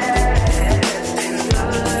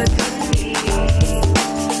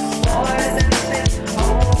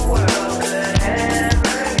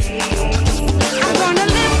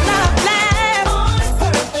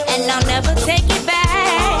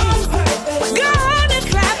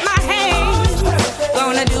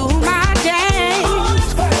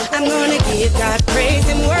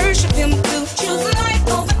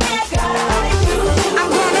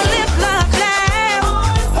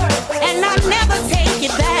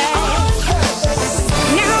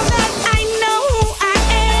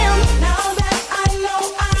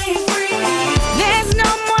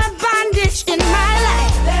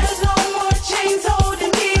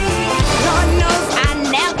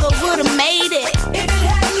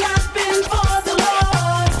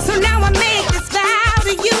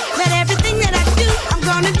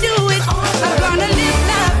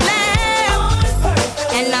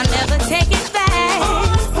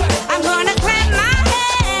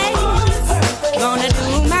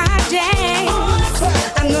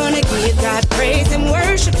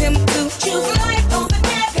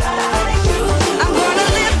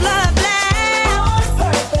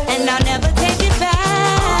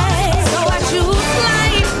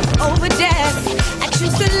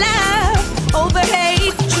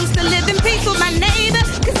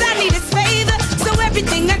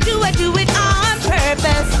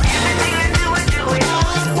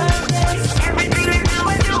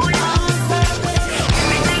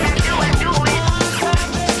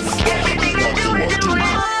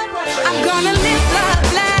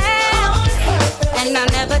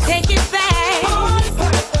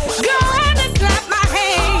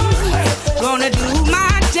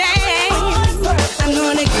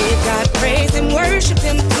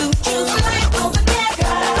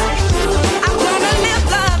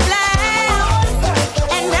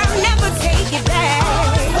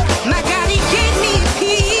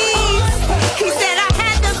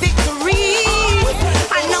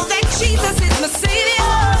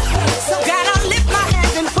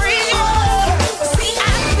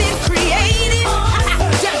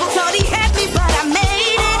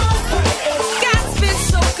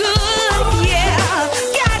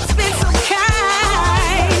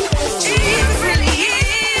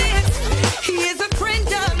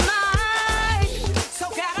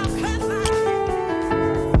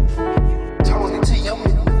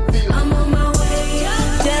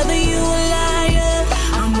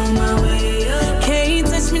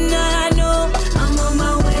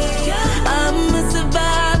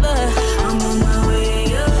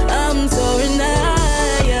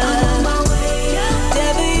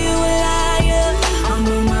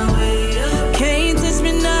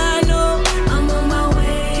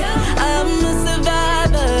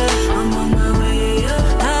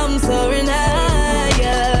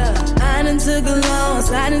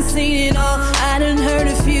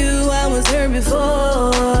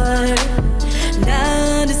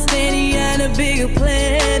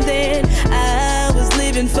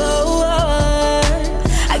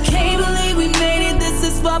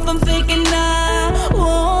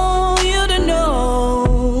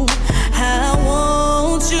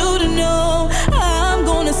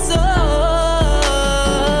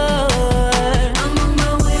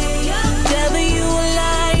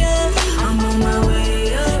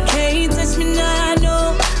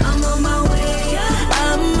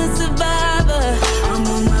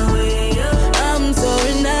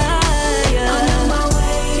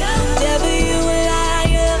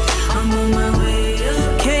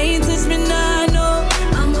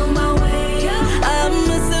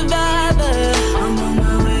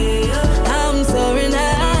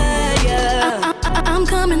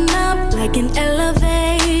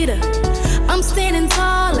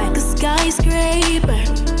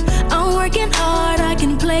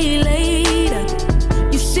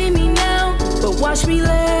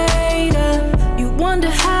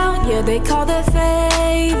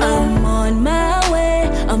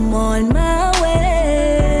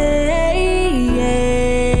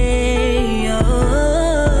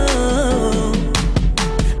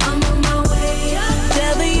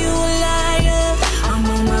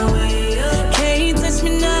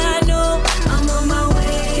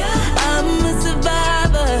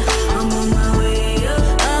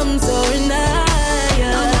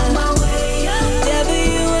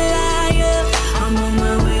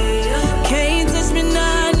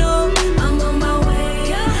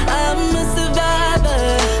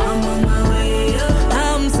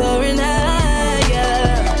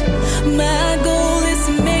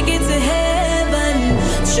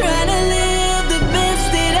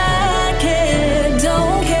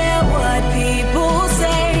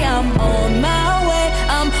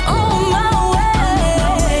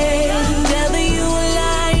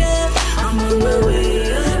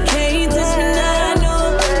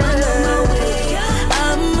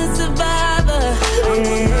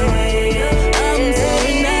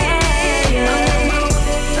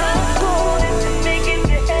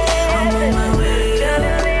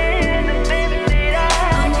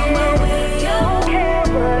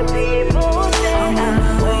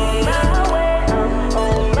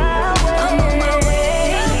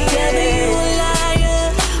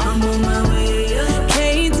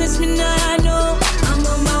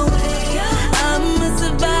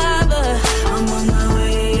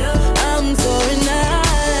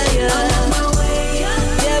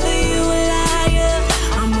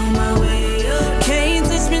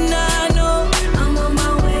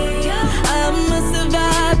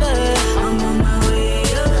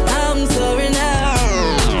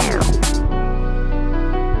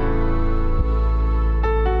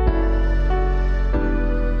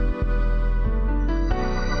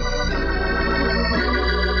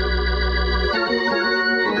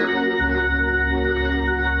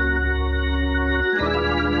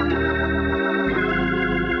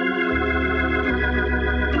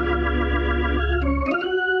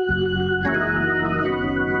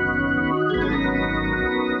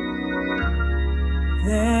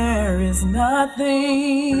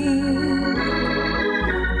 nothing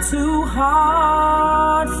too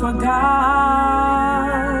hard for God.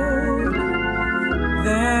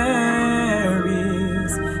 There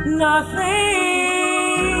is nothing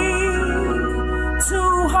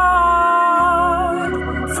too hard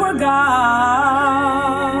for God.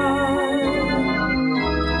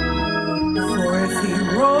 For if He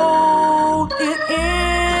wrote it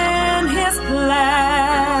in His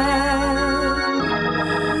plan,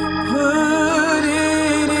 put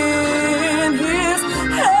it in His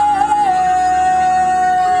hand,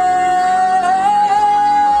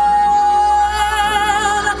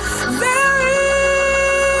 there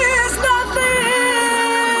is nothing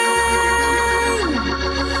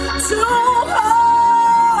too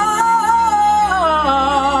hard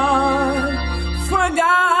for God.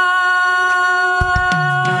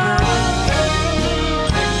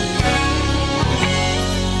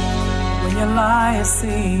 When your life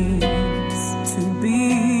seems to be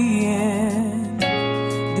in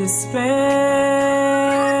despair,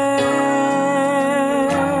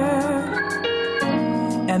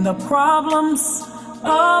 and the problems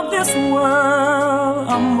of this world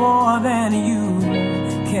are more than you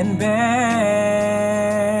can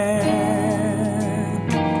bear,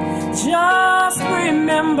 just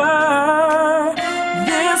remember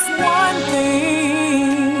this one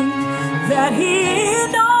thing, that He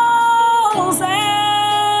knows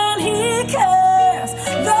and He cares.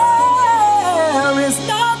 There is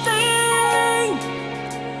nothing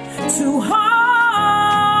too hard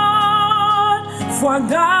for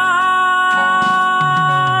God.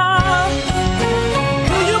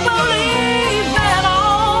 Do you believe that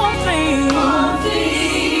all things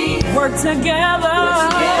work together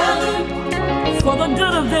for the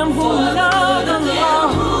good of them who love the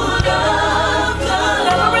Lord?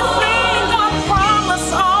 Everything God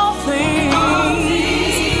promised, all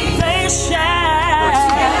things they shall.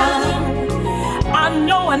 I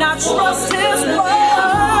know and I trust His word.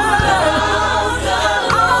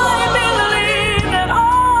 I believe that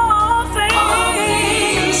all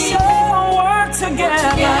things shall work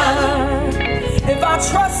together if I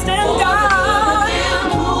trust in God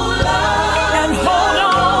and hold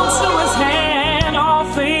on to His hand. All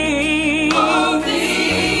things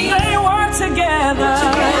they work together.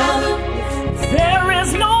 There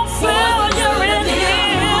is no failure in Him.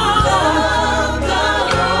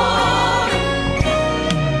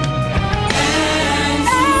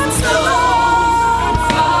 And to those who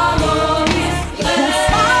follow His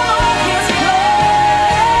plan,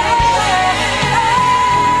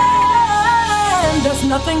 there's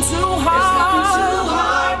nothing too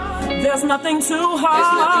hard. There's nothing too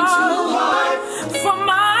hard for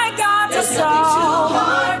my God to solve.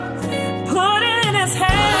 Put it in His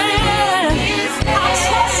hand. I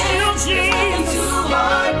trust you, Jesus.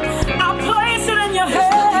 I place it in your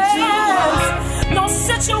hands. No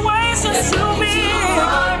situation's too big.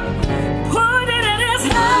 Put it in His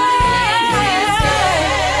hands.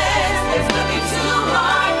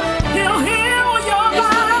 He'll heal your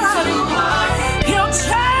body. He'll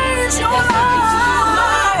change your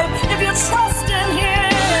life if you trust in Him.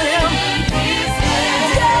 Yes,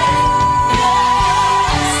 yes,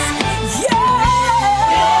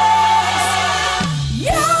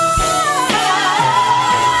 yes.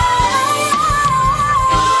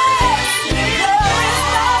 There is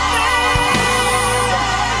nothing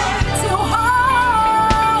too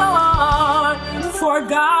hard for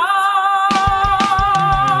God.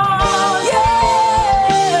 Yeah.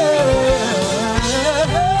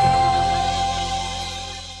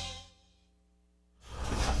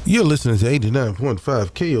 You're listening to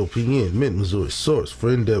 89.5 KOPN, Mint, Missouri source for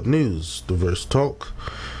in-depth news, diverse talk.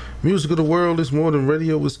 Music of the world is more than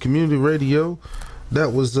radio, it's community radio.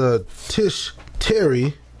 That was Tish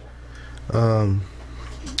Terry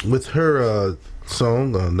with her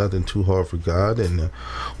song, Nothing Too Hard for God. And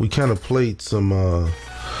we kind of played some of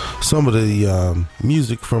the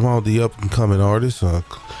music from all the up-and-coming artists,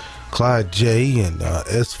 Clyde J and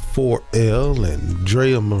S4L and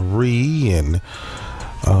Drea Marie and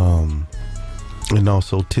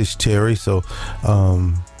also Tish Terry. So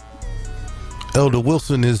Elder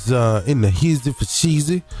Wilson is in the Heezy for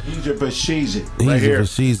Sheezy. Heezy for Sheezy. Right here.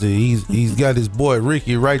 He's got his boy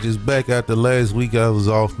Ricky Righteous back after last week. I was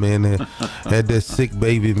off, man. Had that sick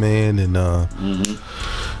baby, man, and I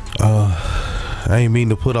ain't mean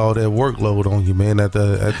to put all that workload on you, man.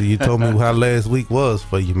 After you told me how last week was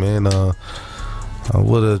for you, man. I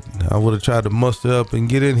would have tried to muster up and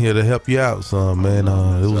get in here to help you out some, man.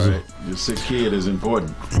 It was right. Your sick kid is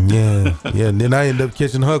important. Yeah. And then I ended up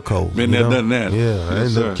catching her cold. Been there, done that. Yeah, I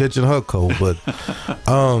ended up catching her cold. But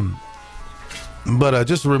But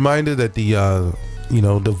just a reminder that the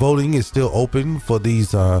the voting is still open for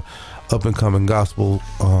these up and coming gospel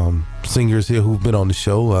singers here who've been on the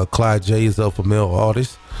show. Clyde J is up for male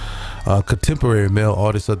artist, contemporary male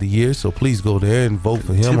artist of the year. So please go there and vote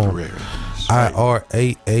for him on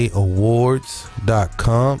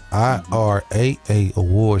IRAAawards.com,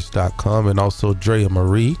 IRAAawards.com, and also Drea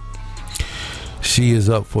Marie. She is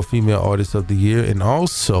up for female artist of the year, and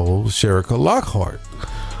also Sherika Lockhart,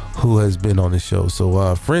 who has been on the show.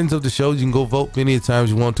 So friends of the show, you can go vote many times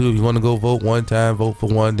you want to. If you want to go vote one time, vote for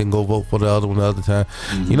one, then go vote for the other one the other time.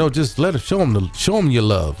 Just let us show them your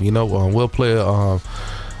love. We'll play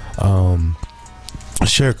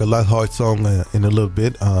Sherika Lockhart song in a little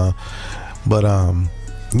bit.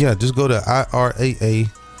 Just go to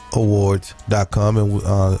IRAAawards.com,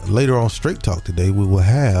 and later on Straight Talk today, we will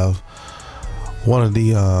have one of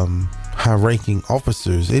the high-ranking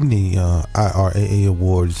officers in the IRAA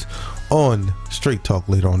Awards on Straight Talk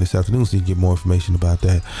later on this afternoon, so you can get more information about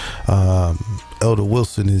that. Elder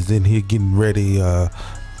Wilson is in here getting ready,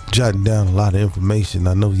 jotting down a lot of information.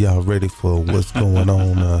 I know y'all ready for what's going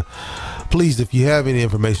on. Please, if you have any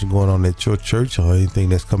information going on at your church or anything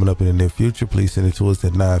that's coming up in the near future, please send it to us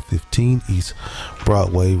at 915 East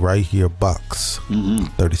Broadway, right here, Box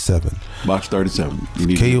 37. Box 37. You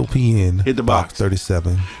need KOPN. Hit the box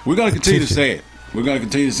 37. We're going to continue to say it. We're going to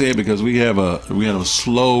continue to say it because we have a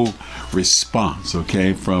slow response,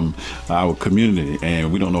 okay, from our community,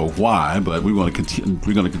 and we don't know why, but we want to continue.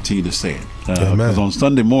 We're going to continue to say it because on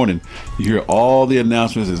Sunday morning you hear all the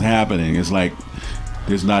announcements is happening. It's like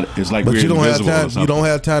it's like but we're you don't have invisible or time. You something. don't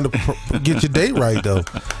have time to get your date right though,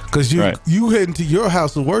 because you heading to your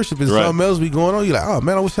house of worship and something else be going on. You're like, oh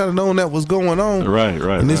man, I wish I'd have known that was going on. Right.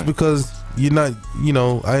 And it's because you're not.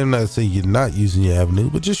 I am not saying you're not using your avenue,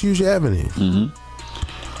 but just use your avenue.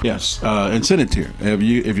 Yes, and send it here. If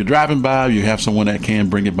you're driving by, you have someone that can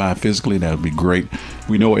bring it by physically, that would be great.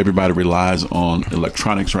 We know everybody relies on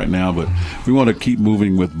electronics right now, but we want to keep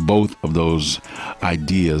moving with both of those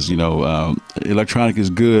ideas. Electronic is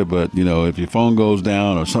good, but if your phone goes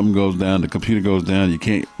down or something goes down, the computer goes down, you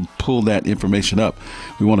can't pull that information up.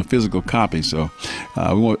 We want a physical copy, so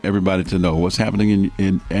we want everybody to know what's happening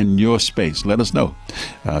in your space. Let us know.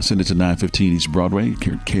 Send it to 915 East Broadway,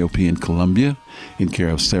 KOP in Columbia, in care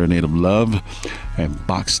of Serenade of Love, and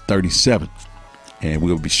Box 37. And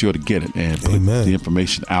we'll be sure to get it and put the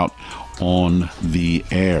information out on the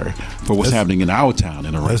air for what's happening in our town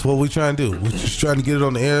and around. That's what we're trying to do. We're just trying to get it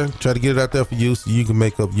on the air, try to get it out there for you so you can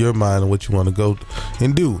make up your mind on what you want to go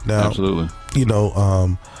and do. Now, absolutely.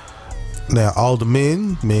 Now all the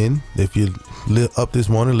men, if you up this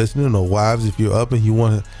morning listening, or wives, if you're up and you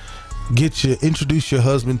want to introduce your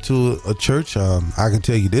husband to a church, I can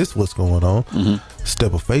tell you this, what's going on.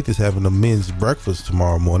 Step of Faith is having a men's breakfast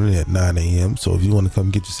tomorrow morning at 9 a.m. So if you want to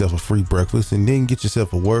come get yourself a free breakfast and then get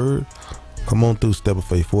yourself a word, come on through Step of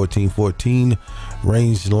Faith, 1414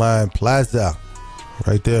 Range Line Plaza,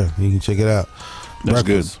 right there. You can check it out. That's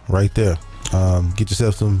breakfast, good. Right there. Get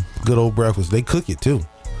yourself some good old breakfast. They cook it too.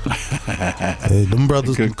 Hey, them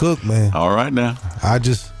brothers can cook, man. All right now.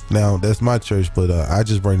 Now that's my church, but I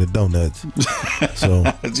just bring the donuts. So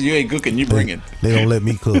you ain't cooking, you bring it. They don't let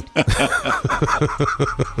me cook.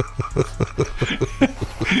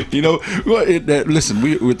 Listen,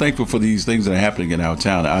 we're thankful for these things that are happening in our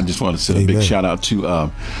town. I just want to send a big shout out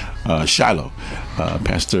to Shiloh,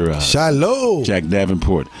 Pastor Shiloh, Jack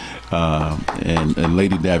Davenport, and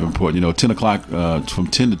Lady Davenport. 10 o'clock from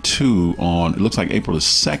 10 to 2 on, it looks like April the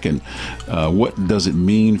 2nd. What does it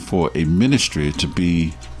mean for a ministry to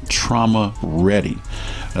be trauma ready?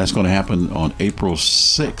 That's going to happen on April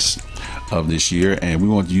 6th of this year, and we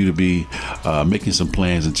want you to be making some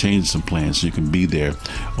plans and changing some plans so you can be there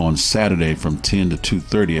on Saturday from 10 to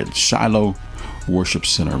 2:30 at Shiloh Worship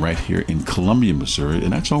Center right here in Columbia, Missouri,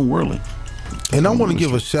 and that's on Worley. And I want to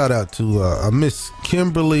give a shout out to Miss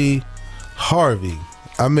Kimberly Harvey.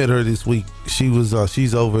 I met her this week.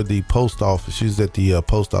 She's over at the post office. She's at the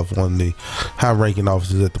post office, one of the high-ranking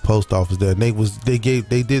officers at the post office there. And they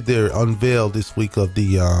did their unveil this week of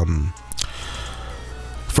the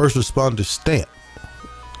first responder stamp.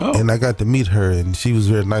 Oh. And I got to meet her, and she was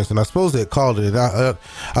very nice. And I suppose they called her. And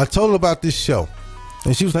I told her about this show.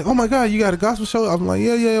 And she was like, oh my God, you got a gospel show? I'm like,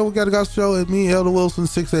 yeah, we got a gospel show at me, Elder Wilson,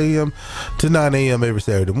 6 a.m. to 9 a.m. every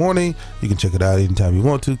Saturday morning. You can check it out anytime you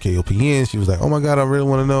want to, KOPN. She was like, oh my God, I really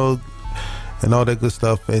want to know, and all that good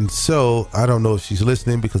stuff. And so I don't know if she's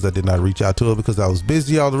listening because I did not reach out to her because I was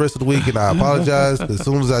busy all the rest of the week, and I apologize. As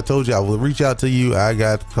soon as I told you I would reach out to you, I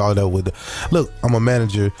got called up with look, I'm a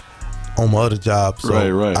manager on my other job.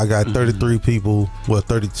 So Right. I got 32 people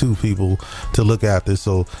to look after.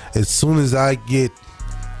 So as soon as I get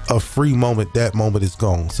a free moment, that moment is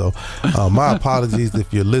gone. So my apologies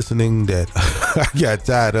if you're listening that I got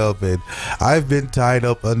tied up, and I've been tied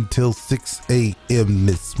up until 6 a.m.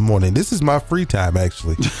 this morning. This is my free time,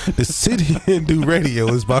 actually. To sit here and do radio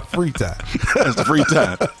is my free time. That's the free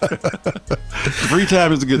time. Free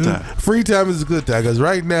time is a good time. Free time is a good time, because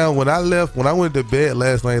right now, when I went to bed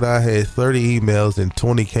last night, I had 30 emails and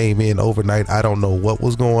 20 came in overnight. I don't know what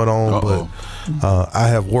was going on, but I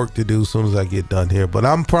have work to do as soon as I get done here. But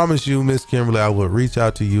I promise you, Miss Kimberly, I will reach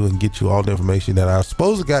out to you and get you all the information that I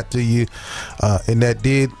supposed to got to you, and that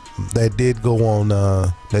did go on.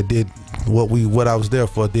 That did what I was there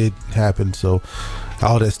for did happen. So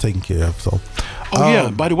all that's taken care of. So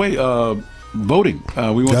by the way, voting.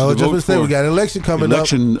 We want to vote for. We got an election coming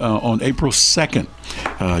up. On April 2nd.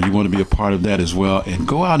 You want to be a part of that as well, and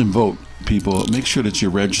go out and vote. People, make sure that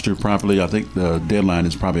you're registered properly. I think the deadline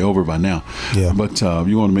is probably over by now. Yeah. But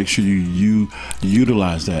you want to make sure you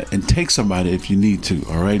utilize that and take somebody if you need to.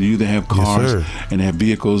 All right. You either have cars and have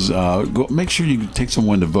vehicles. Go make sure you take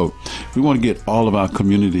someone to vote. We want to get all of our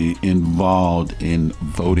community involved in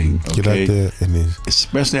voting. Okay? Get out there and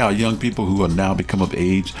especially our young people who are now become of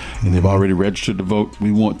age and they've already registered to vote.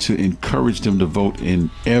 We want to encourage them to vote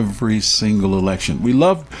in every single election. We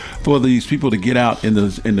love for these people to get out in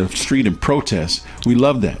the street and protest. We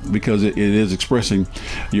love that because it is expressing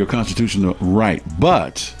your constitutional right.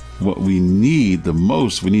 But what we need the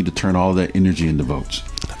most, we need to turn all that energy into votes.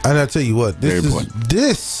 And I tell you what,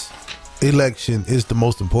 this election is the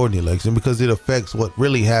most important election because it affects what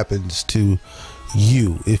really happens to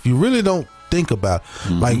you. If you really don't think about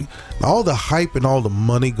like all the hype and all the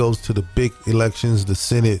money goes to the big elections, the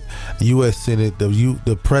Senate, U.S. Senate,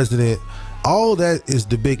 the president. All that is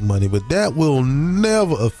the big money, but that will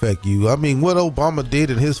never affect you. I mean, what Obama did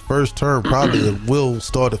in his first term probably will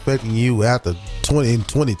start affecting you after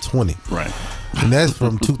 2020. Right. And that's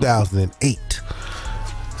from 2008.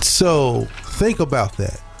 So think about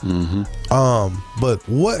that. But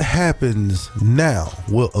what happens now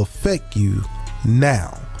will affect you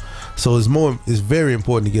now. So it's very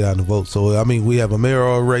important to get out and vote. So I mean, we have a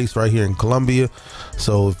mayoral race right here in Columbia.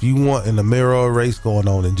 So if you want a mayoral race going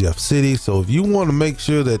on in Jeff City, so if you want to make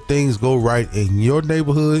sure that things go right in your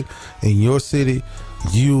neighborhood, in your city,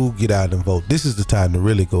 you get out and vote. This is the time to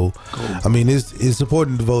really go. I mean, it's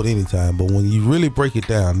important to vote anytime, but when you really break it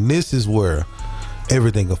down, this is where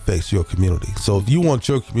everything affects your community. So if you want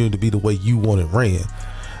your community to be the way you want it ran,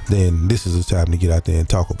 then this is the time to get out there and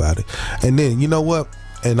talk about it. And then, you know what?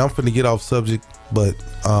 And I'm finna get off subject, but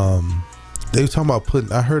they were talking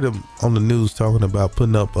about I heard them on the news talking about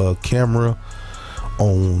putting up a camera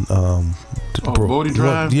on voting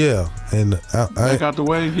drive. Yeah, and back out the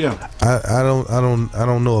way. Yeah, I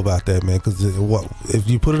don't know about that, man. Because if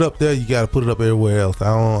you put it up there, you got to put it up everywhere else.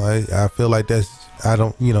 I feel like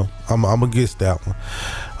I'm against that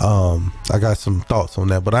one. I got some thoughts on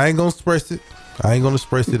that, but I ain't gonna express it. I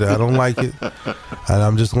don't like it, and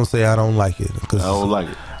I'm just gonna say I don't like it. I don't like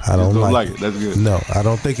it. I don't like it. That's good. No, I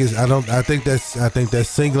don't think it's. I think that's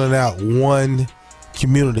singling out one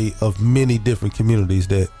community of many different communities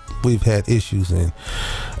that we've had issues in,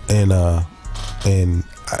 and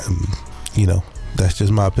that's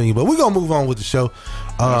just my opinion. But we're gonna move on with the show.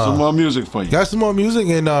 Got some more music for you. Got some more music,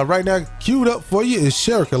 and right now queued up for you is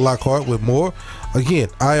Sherika Lockhart with more. Again,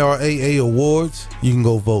 IRAA Awards. You can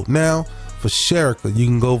go vote now for Sherika. You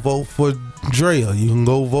can go vote for Drea. You can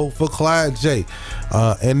go vote for Clyde J.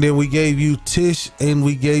 And then we gave you Tish and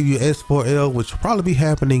we gave you S4L, which will probably be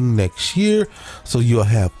happening next year. So you'll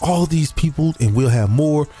have all these people, and we'll have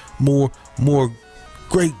more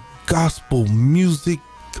great gospel music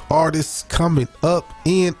artists coming up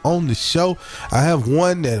in on the show. I have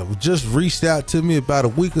one that just reached out to me about a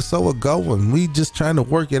week or so ago, and we just trying to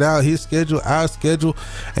work it out, his schedule, our schedule,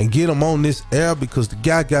 and get him on this air because the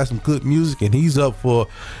guy got some good music, and he's up for,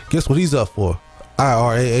 guess what he's up for?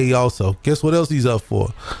 IRAA also. Guess what else he's up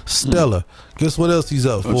for? Stella. Guess what else he's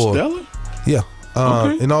up for? Stella? Yeah.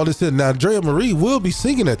 And all this. Now, Drea Marie will be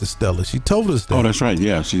singing at the Stella. She told us that. Oh, that's right.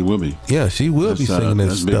 Yeah, she will be. Yeah, she will be singing at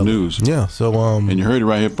the Stella. That's big news. Yeah, so and you heard it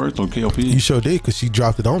right here first on KOP. You sure did, because she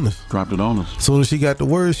dropped it on us. As soon as she got the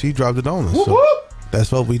word, she dropped it on us. Whoop, so whoop.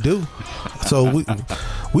 That's what we do. So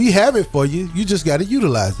we have it for you. You just got to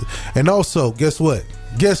utilize it. And also, guess what?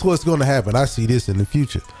 Guess what's going to happen? I see this in the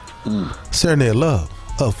future. Serenade Love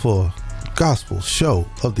up for Gospel Show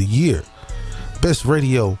of the Year. Best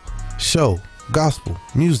radio show. Gospel,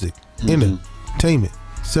 music, entertainment,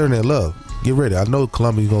 Serenade Love. get ready. I know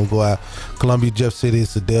Columbia's gonna go out. Columbia, Jeff City,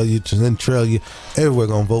 Sedalia, Centralia, everywhere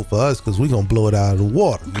gonna vote for us because we gonna blow it out of the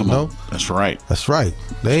water. You know? That's right. That's right.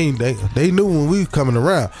 They knew when we was coming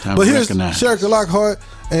around. Time but to here's recognize. Sherika Lockhart,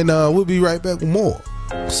 and we'll be right back with more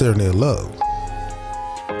Serenade of Love.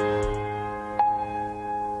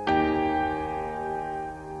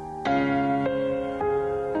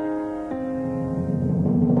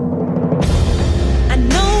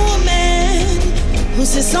 Who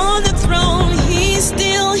sits on the throne, he's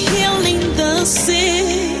still healing the sick.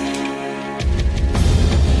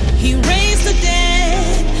 He raised the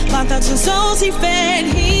dead, 5,000 souls he fed.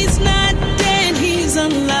 He's not dead, he's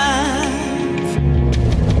alive.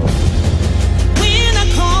 When I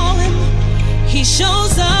call him, he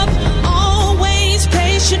shows up, always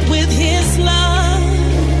patient with his love.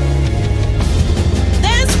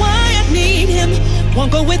 That's why I need him,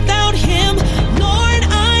 won't go without him. Lord,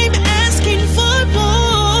 I'm asking for more.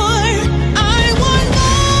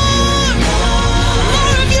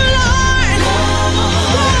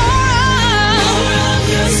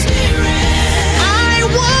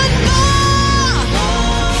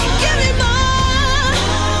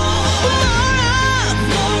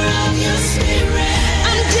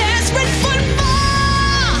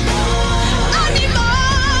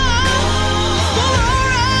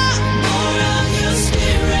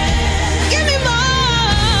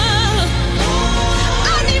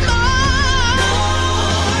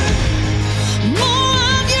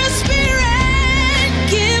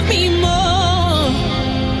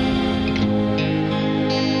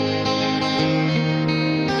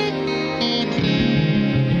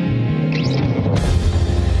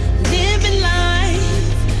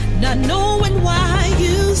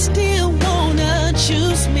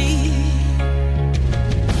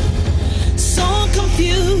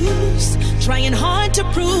 Trying hard to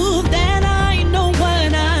prove that I know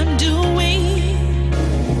what I'm doing.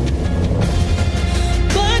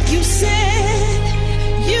 But you said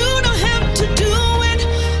you don't have to do it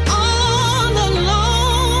all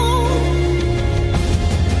alone.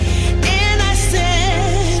 And I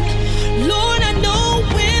said, Lord, I know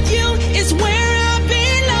with you is where I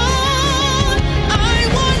belong. I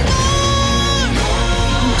want more.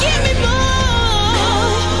 Give me more.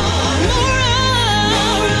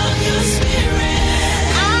 More of your spirit.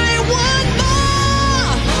 I want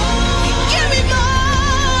more. Give me more.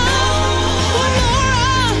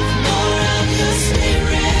 More of your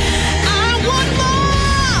spirit. I want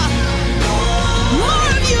more. More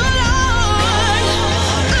of you, Lord.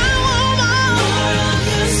 I want more of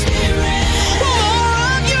your spirit. More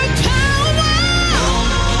of your power.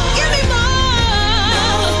 Give me more.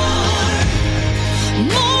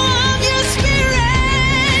 More of your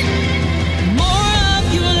spirit. More of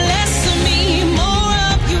you, less of me. More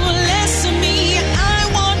of you, less of me. I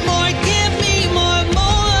want more. Give me more.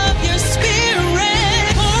 More of your spirit.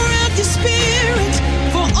 More of your spirit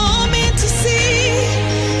for all men to see.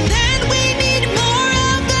 Then we need more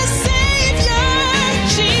of the Savior.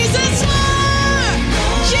 Jesus, more.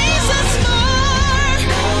 Jesus, more.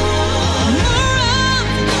 More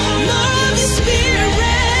of your spirit.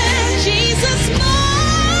 Jesus, more.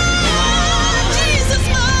 Jesus,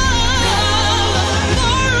 more.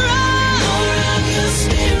 More of your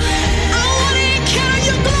spirit. I want to encounter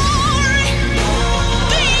your glory.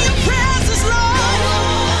 Be in your presence, Lord.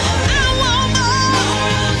 I want more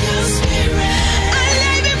of your spirit. I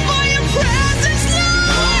lay before your presence,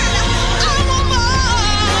 Lord. I want more.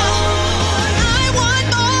 I want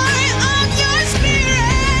more of your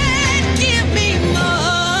spirit. Give me more.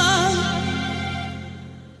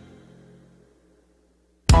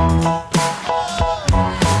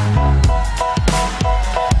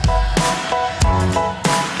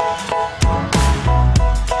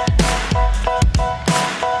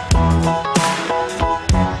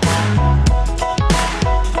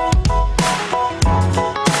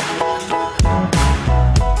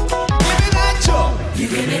 You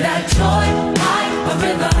give me that joy like a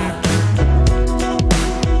river.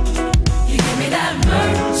 You give me that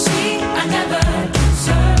mercy I never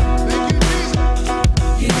deserve.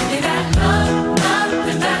 You give me that love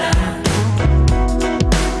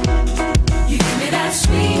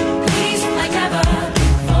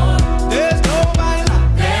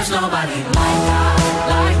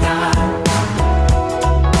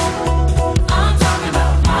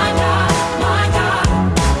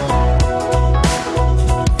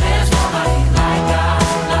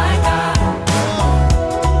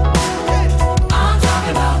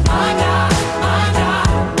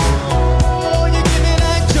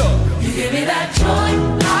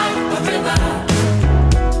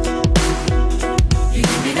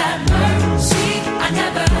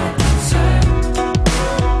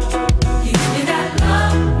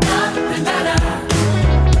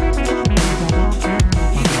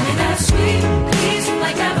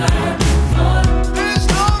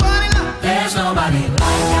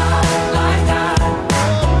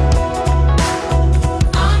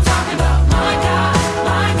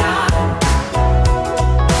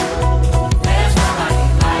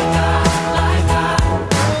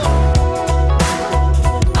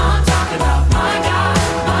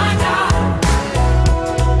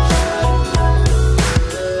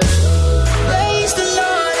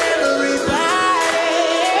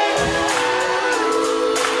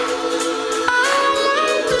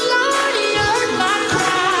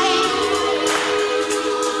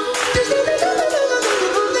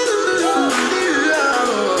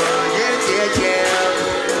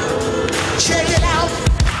Check it out.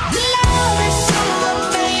 Your love is so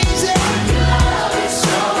amazing. Your love is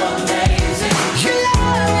so amazing. Your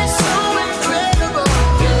love is so incredible.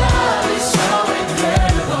 Your love is so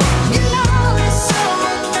incredible. Your love is so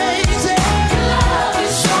amazing. Your love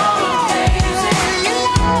is so amazing. Your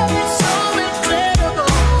love is so incredible.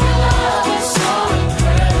 Your love is so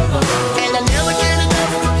incredible. And I never get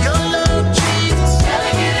enough of your love, Jesus.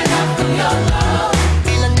 Never get enough of your love.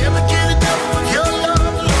 And I never get enough of your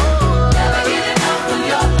love, Lord. Never get enough of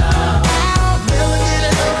your love. I'll never get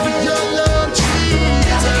enough of your love,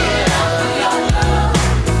 Jesus. Never get enough of your love.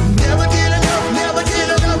 Never get enough, never get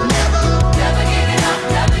enough, never. Never get enough,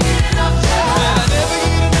 never get enough, never. And I never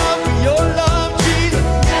get enough of your love, Jesus.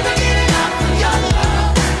 Never get enough of your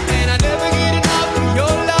love. And I never get enough of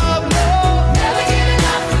your love, Lord. Never get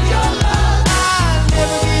enough of your love. I'll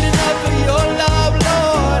never get enough of your love,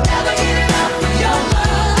 Lord. Never get enough of your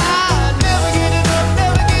love. I'll never get enough,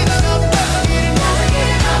 never get enough, never get enough, never get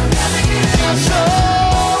enough, never get enough. So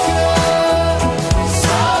good,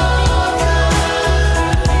 so good,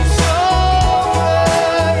 so good,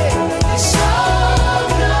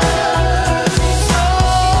 so good,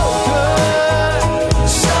 so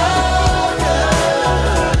good, so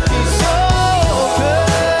good, so good, so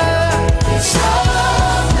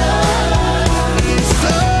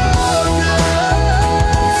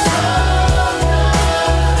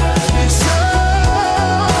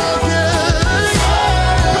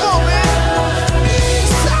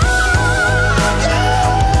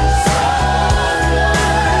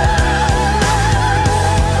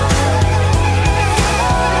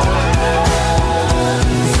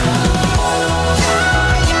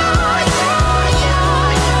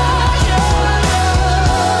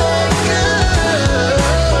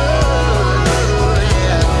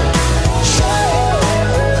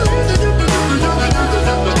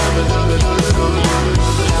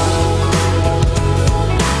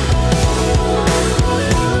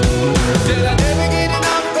Did I never get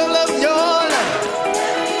enough of your love?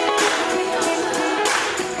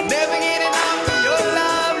 Never get enough of your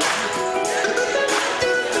love.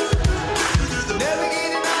 Never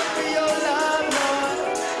get enough of your love, Lord.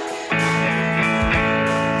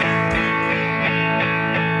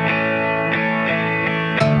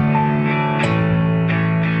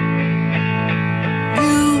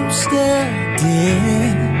 You stepped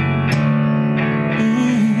in.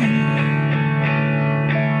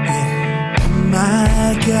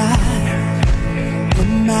 My God,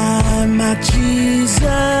 my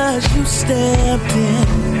Jesus, you stepped in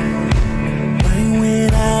right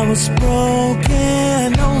when I was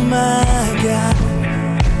broken. Oh my God,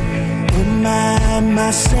 oh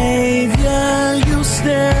my Savior, you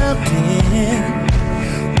stepped in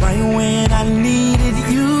right when I needed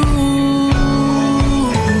you.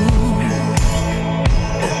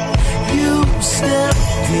 You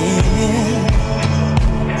stepped in.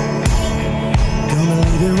 Gonna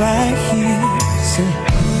leave it right here. Say,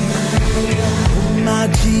 oh my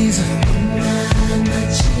Jesus, my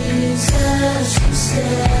Jesus, you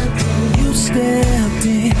stepped in. You stepped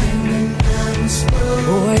in.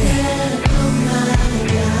 Oh yeah.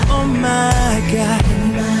 Oh my God.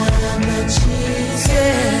 My Jesus,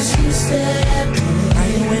 yeah. You stepped in.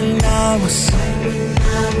 Right when I was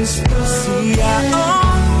broken. See, I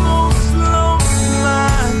almost lost my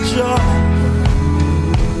joy.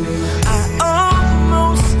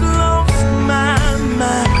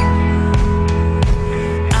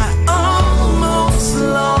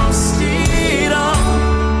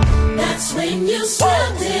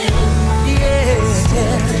 Stepped in,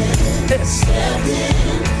 stepped in,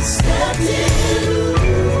 stepped in.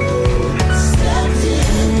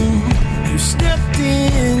 You stepped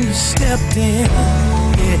in, you stepped in,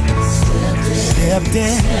 yeah. Stepped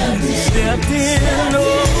in, stepped in, oh.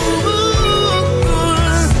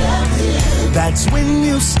 That's when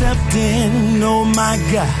you stepped in, oh my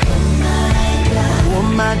God, oh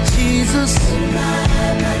my Jesus.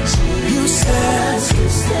 You stepped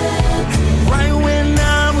in, right when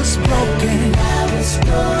I was broken.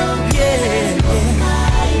 Yeah, yeah.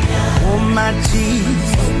 Oh my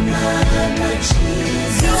Jesus,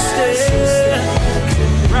 you stepped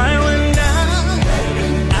right when I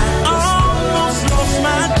almost lost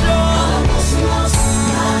my joy,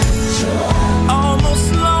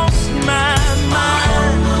 almost lost my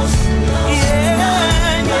mind.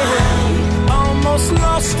 Yeah, yeah. Almost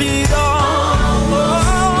lost it all.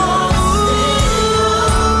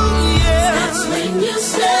 Yeah. That's when you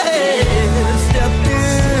stepped in.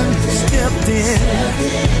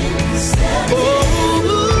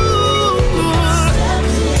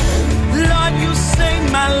 Lord, you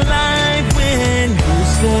saved my life when you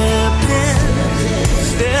stepped in.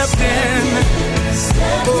 Stepped in.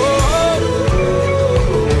 Oh,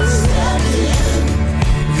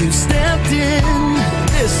 you stepped in.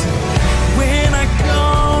 Listen, when I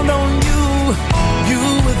called on you, you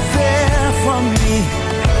were there for me.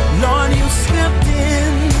 Lord, you stepped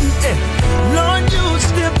in. Lord, you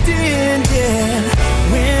stepped in, yeah.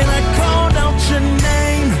 When I called out your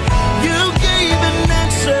name, you gave an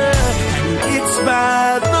answer. And it's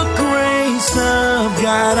by the grace of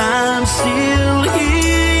God I'm still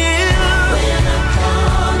here. When I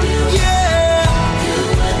called you, yeah, you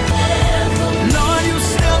were there for me. Lord, you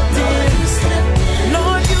stepped in.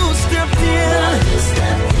 Lord, you stepped in.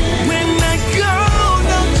 When I called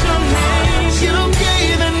out your name, you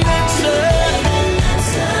gave an answer.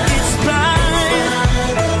 It's by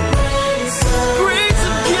the grace of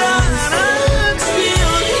God I'm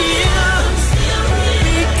still here.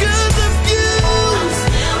 Because of you.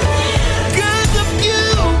 Because of you,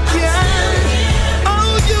 God.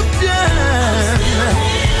 Oh, you've done.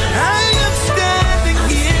 I am standing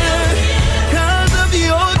here. Because of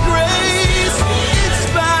your grace. It's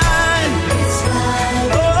fine.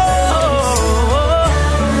 Oh,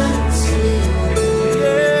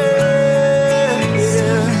 yeah.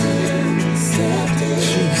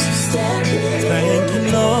 Jesus. Thank you,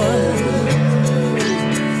 Lord.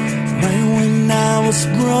 Right when I was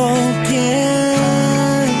broken.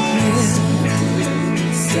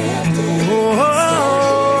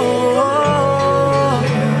 Oh,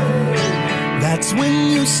 that's when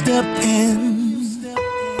you stepped in.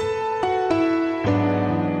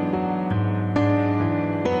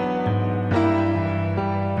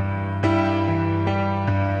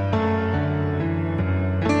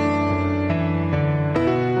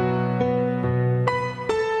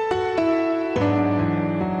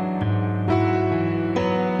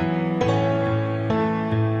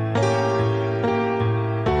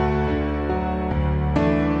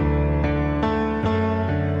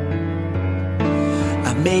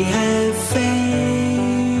 I may have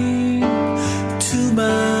fame to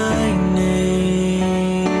my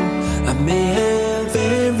name. I may have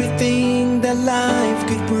everything that life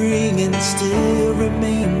could bring and still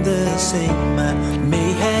remain the same. I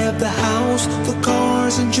may have the house, the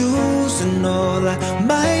cars and jewels and all. I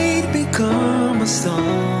might become a star,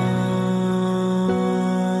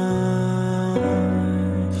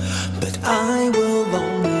 but I will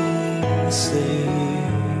only say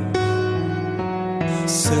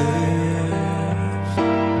serve,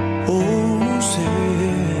 oh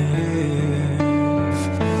serve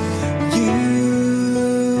you.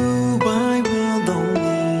 I will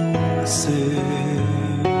only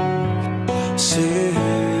serve, serve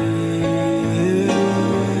you,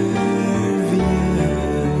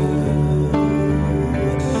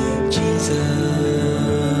 Jesus.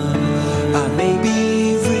 I may be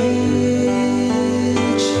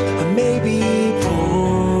rich, I may be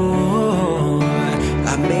poor,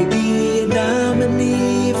 I may be a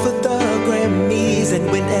nominee for the Grammys and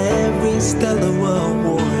win every stellar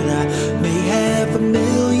award. I may have a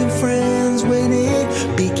million friends when it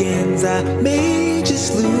begins. I may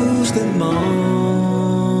just lose them all,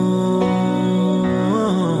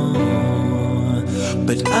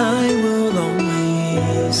 but I will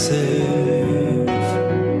only serve,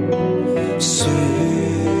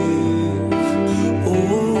 serve,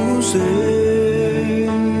 oh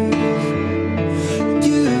serve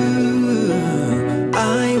you.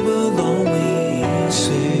 I will always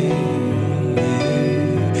serve,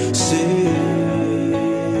 serve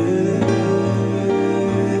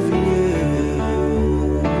you,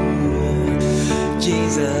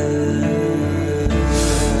 Jesus.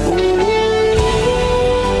 Oh,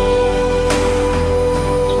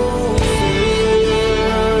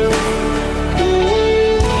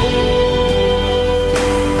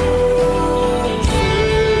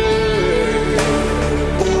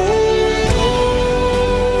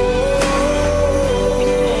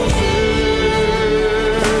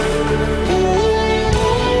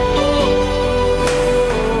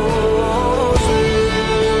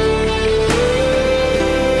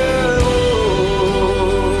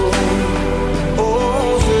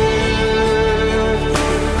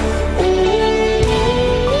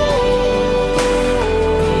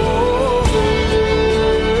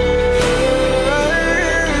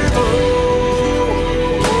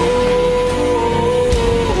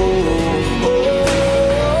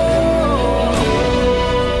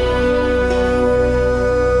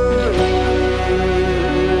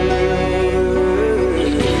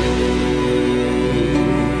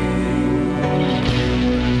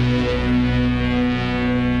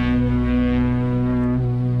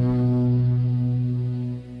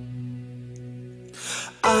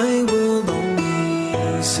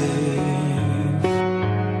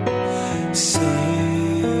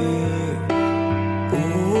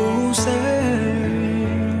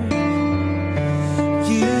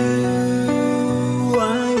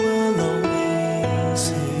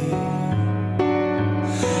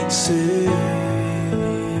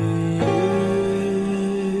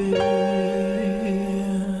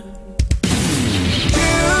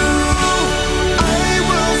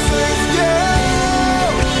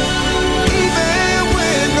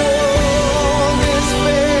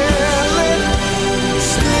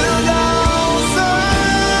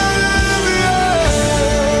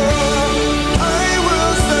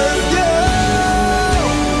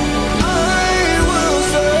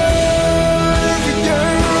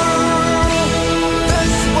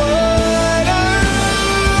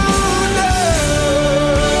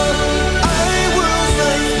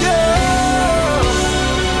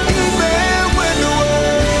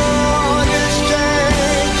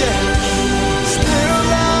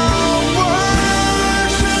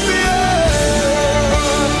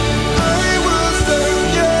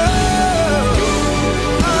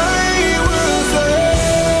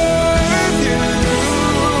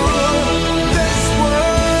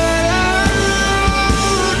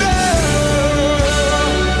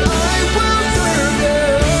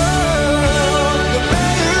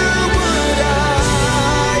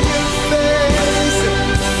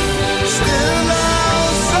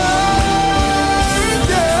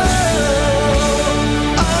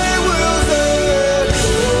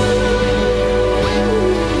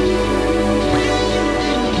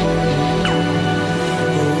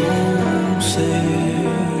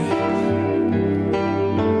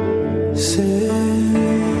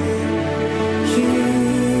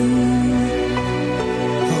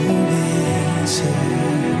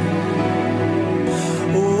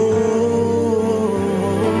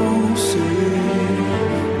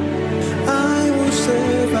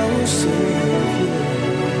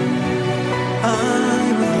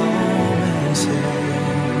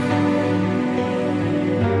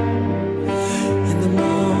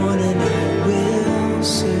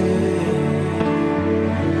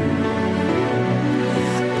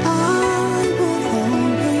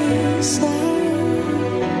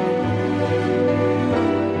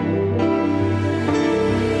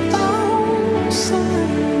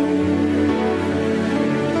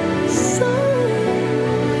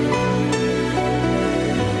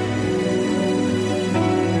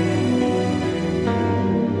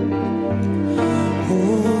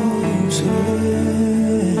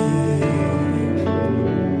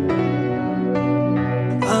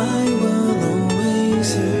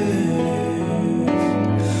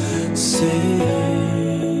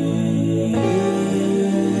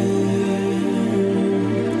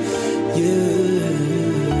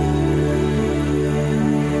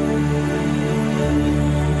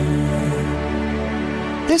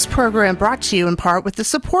 This program brought to you in part with the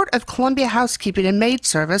support of Columbia Housekeeping and Maid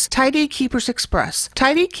Service, Tidy Keepers Express.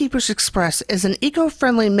 Tidy Keepers Express is an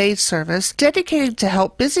eco-friendly maid service dedicated to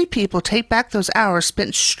help busy people take back those hours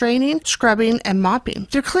spent straining, scrubbing, and mopping.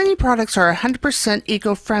 Their cleaning products are 100%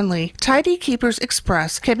 eco-friendly. Tidy Keepers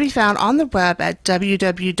Express can be found on the web at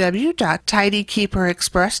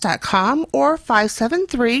www.tidykeeperexpress.com or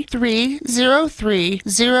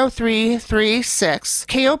 573-303-0336.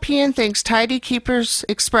 KOPN thanks Tidy Keepers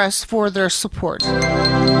Express for their support.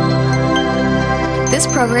 This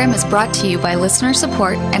program is brought to you by listener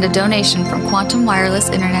support and a donation from Quantum Wireless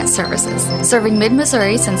Internet Services. Serving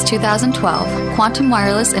mid-Missouri since 2012, Quantum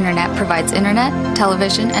Wireless Internet provides internet,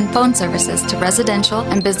 television, and phone services to residential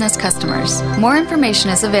and business customers. More information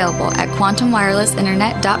is available at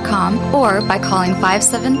quantumwirelessinternet.com or by calling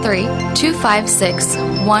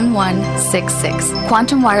 573-256-1166.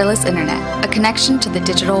 Quantum Wireless Internet, a connection to the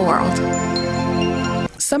digital world.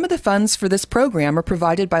 Some of the funds for this program are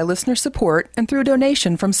provided by listener support and through a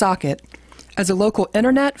donation from Socket. As a local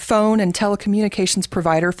internet, phone, and telecommunications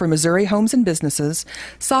provider for Missouri homes and businesses,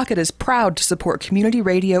 Socket is proud to support community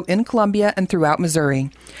radio in Columbia and throughout Missouri.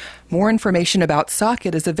 More information about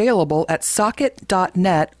Socket is available at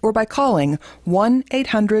socket.net or by calling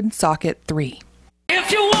 1-800-SOCKET-3. If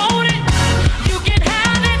you want it, you can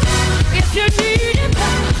have it. If you need it,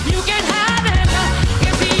 you can have it.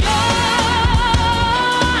 It's yours.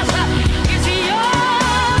 It's yours.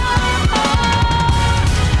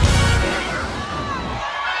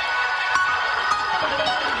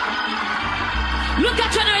 Look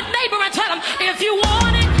at your neighbor and tell him, if you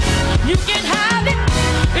want it, you can have it.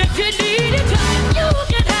 If you need it, you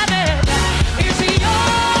can have it. It's yours.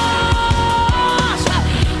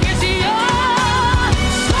 It's yours.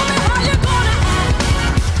 Show me how you're gonna act.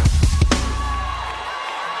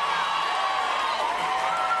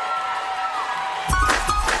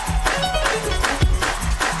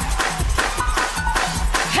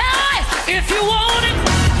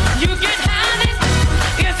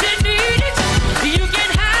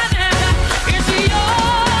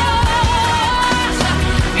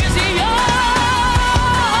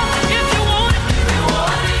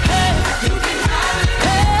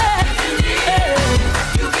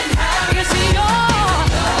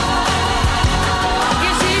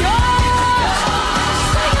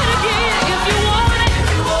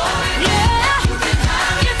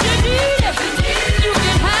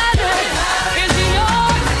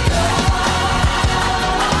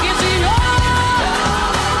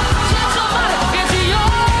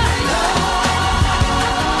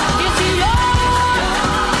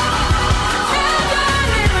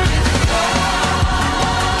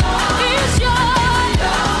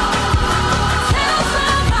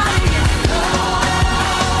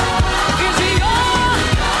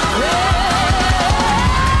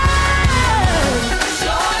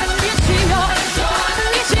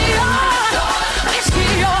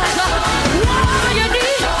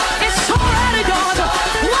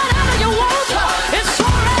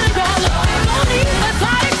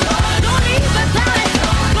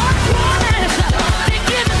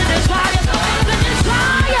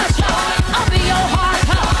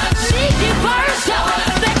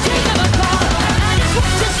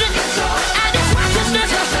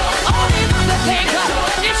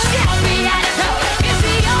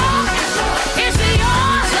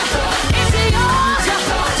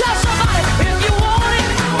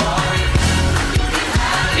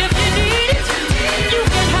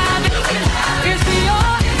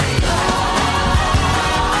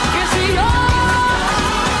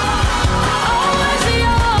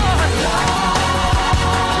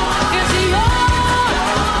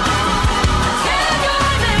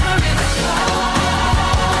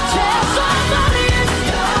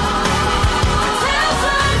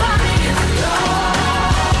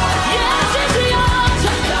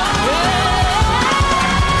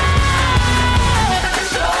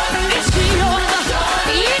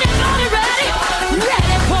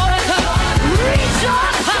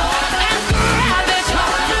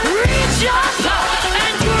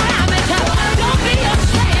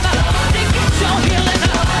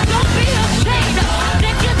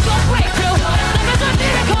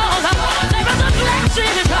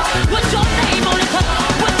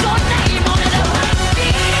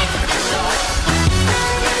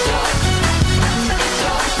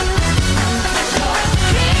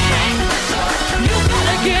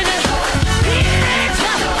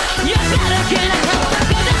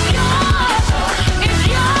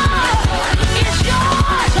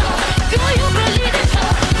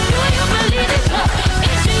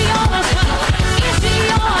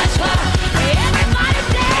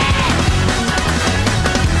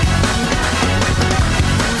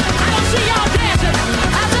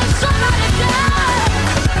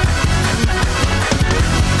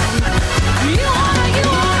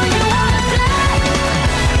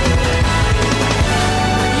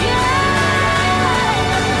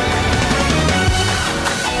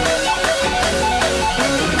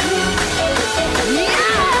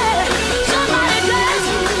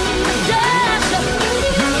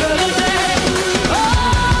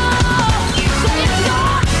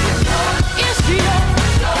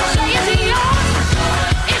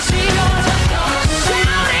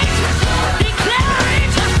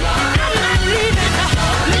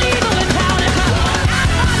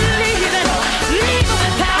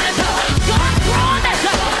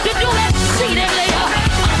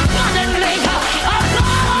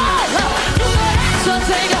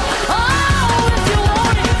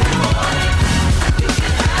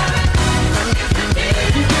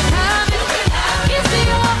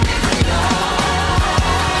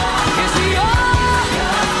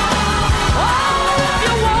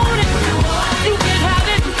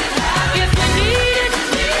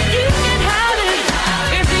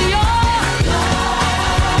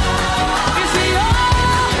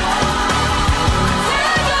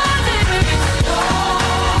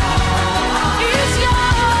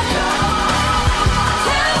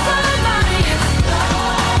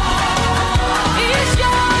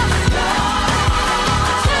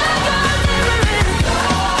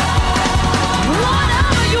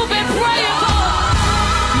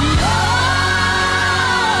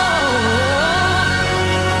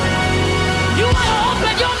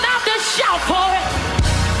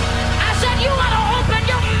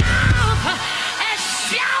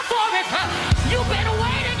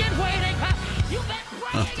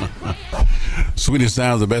 sweetest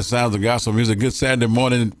sounds, the best sounds of gospel music. Good Saturday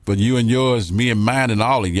morning for you and yours, me and mine, and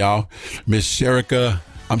all of y'all. Miss Sherika,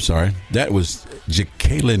 I'm sorry, that was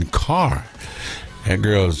Jacqueline Carr. That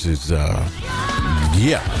girl is, she said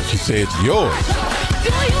it's yours.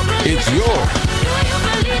 It's yours.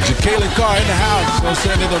 Jacqueline Carr in the house on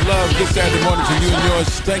Sunday of Love. Good Saturday morning to you and yours.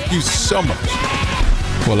 Thank you so much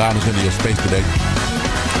for allowing us into your space today.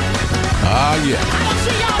 Yeah.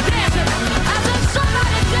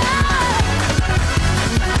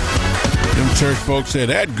 Them church folks said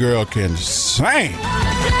that girl can sing.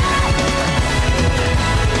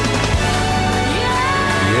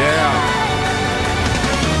 Yeah.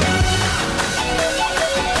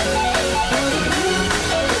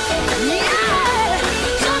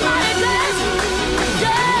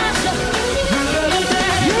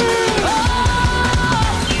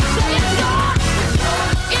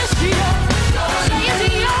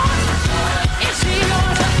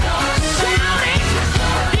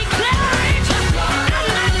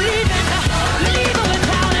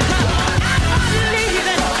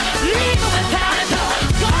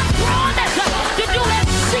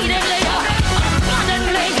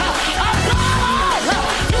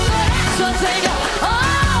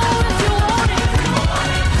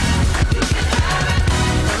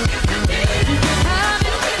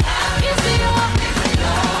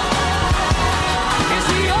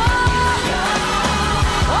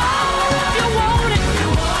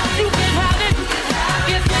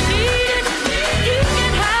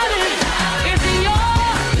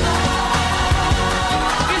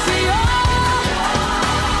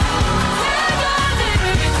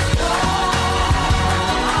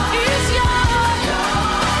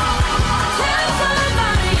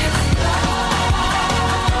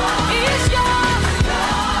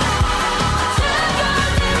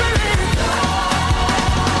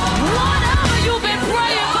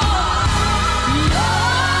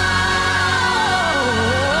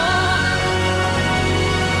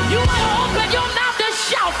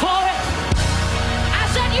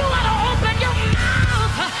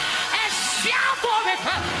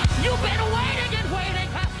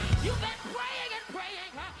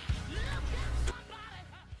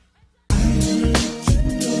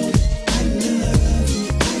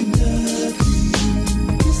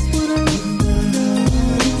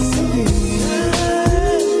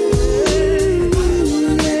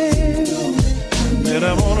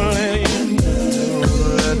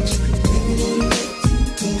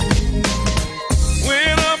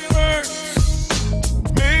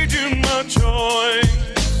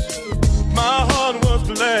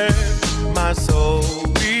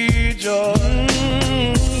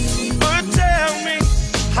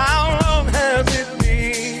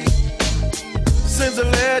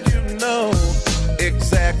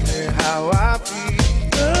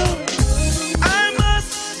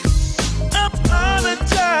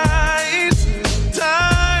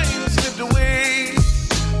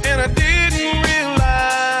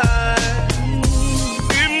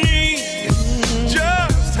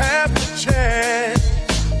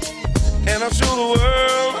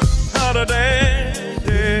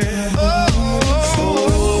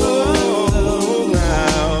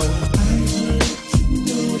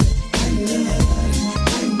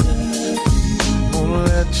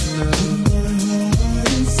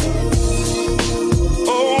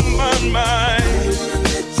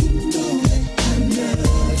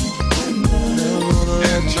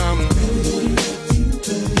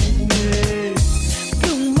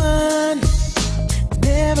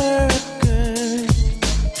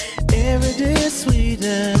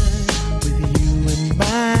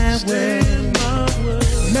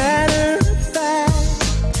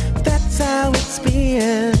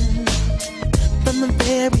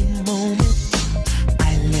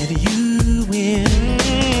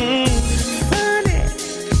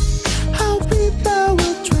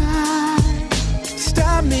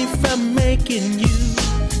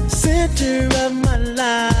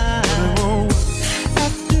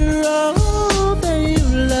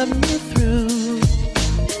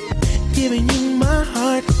 Giving you my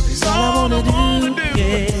heart is all I want.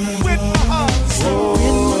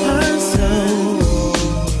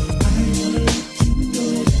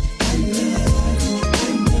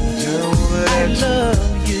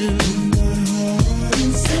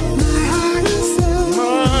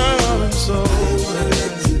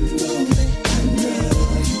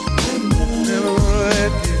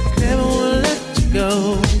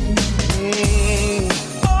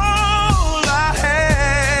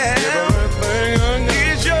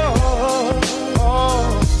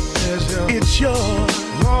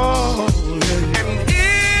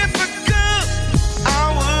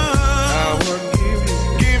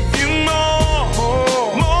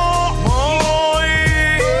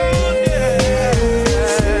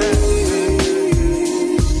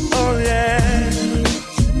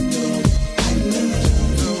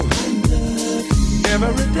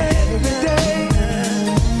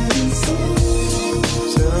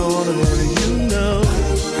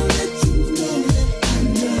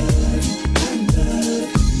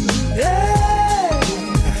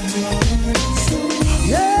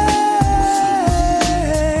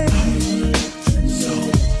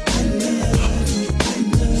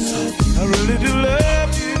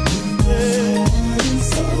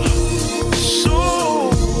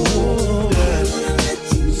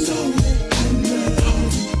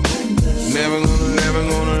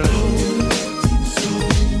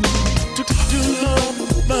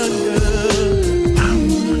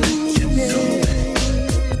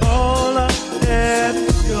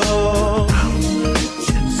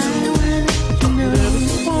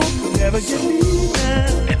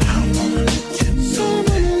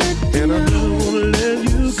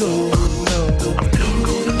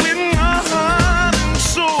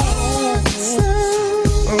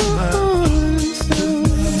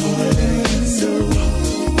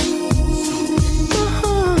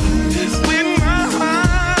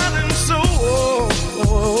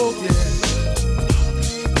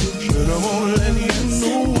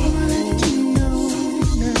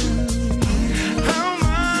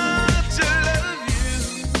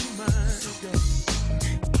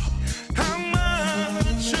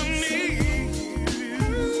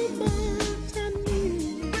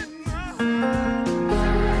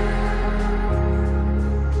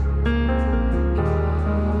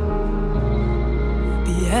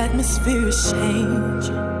 atmosphere is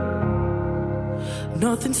changing.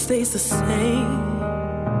 Nothing stays the same.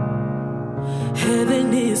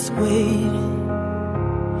 Heaven is waiting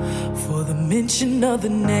for the mention of the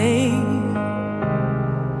name.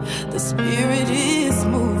 The Spirit is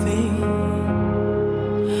moving,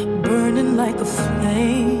 burning like a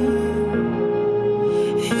flame,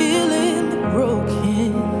 healing the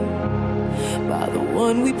broken by the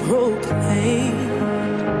one we proclaim.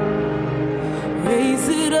 Raise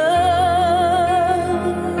it up,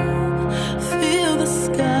 feel the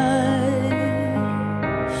sky.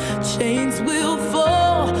 Chains will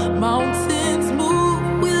fall, mountains move,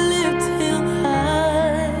 we lift him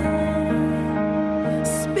high.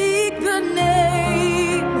 Speak the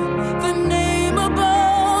name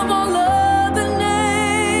above all other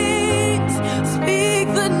names. Speak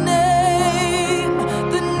the name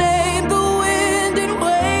the wind and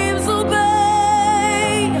waves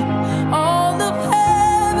obey. All of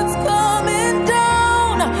heaven's coming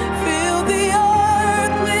down, fill the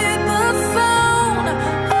earth with the sound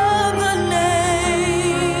of the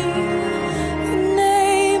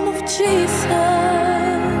name of Jesus.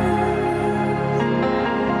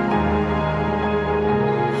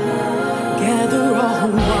 Gather all who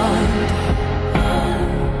wander,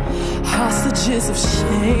 hostages of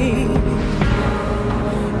shame,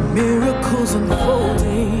 miracles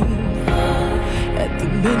unfolding at the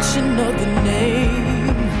mention of the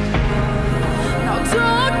name. Now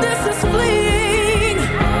darkness is fleeing,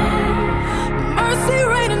 mercy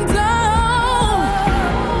raining down,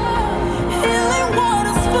 healing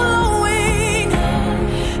waters flowing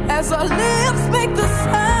as our lips make the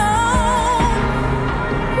sound.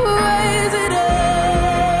 Raise it up,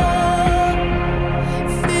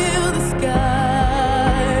 feel the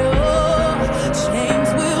sky. Oh, chains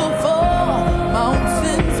will fall,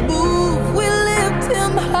 mountains move, we lift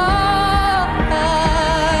him high.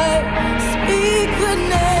 Speak the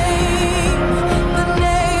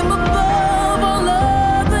name above all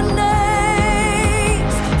other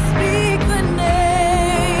names. Speak the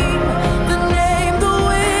name the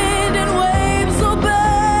wind and waves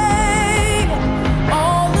obey.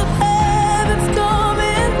 All of heaven's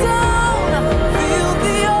coming down, fill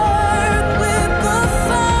the earth with the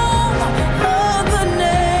sound of the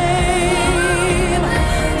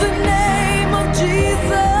name of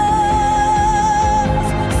Jesus.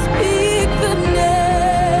 Speak the name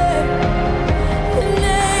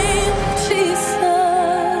of Jesus.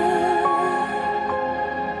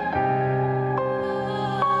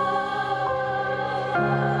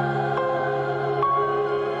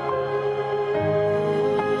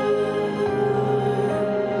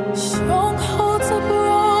 Strongholds are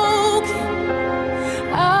broken,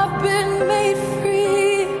 I've been made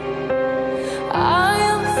free. I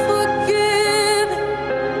am forgiven,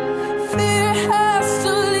 fear has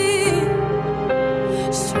to leave.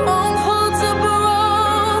 Strongholds are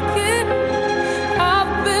broken,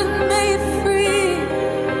 I've been made free.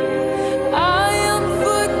 I am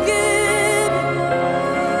forgiven,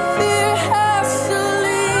 fear has to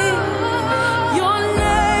leave. Your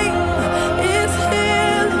name is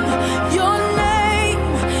healing, your name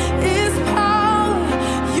is power,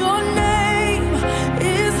 your name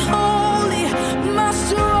is holy, my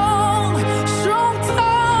strong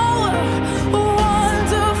tower.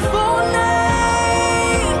 Wonderful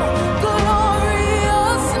name,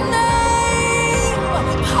 glorious name,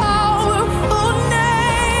 powerful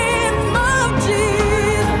name of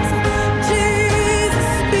Jesus. Jesus,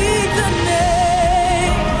 speak the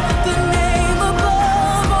name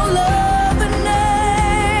above all other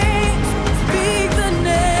names. Speak the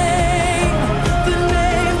name the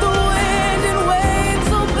wind and waves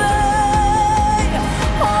obey.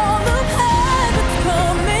 All of heaven's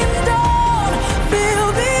coming down, fill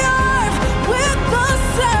the earth with the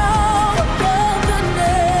sound of the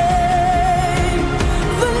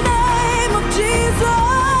name of Jesus.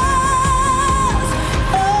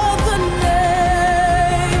 Of the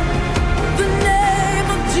name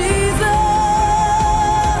of Jesus.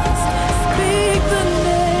 Speak the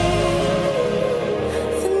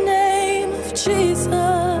name of Jesus.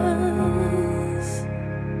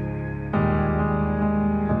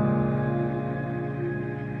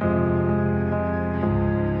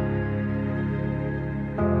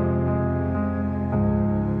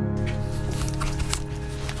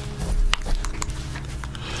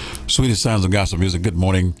 Sweetest sounds of gospel music. Good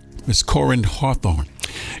morning, Miss Corinne Hawthorne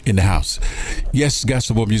in the house. Yes, got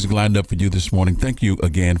some more music lined up for you this morning. Thank you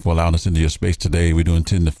again for allowing us into your space today. We do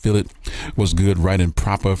intend to feel it was good, right, and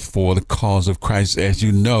proper for the cause of Christ. As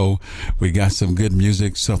you know, we got some good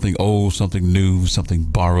music, something old, something new, something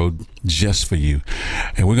borrowed just for you.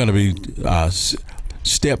 And we're going to be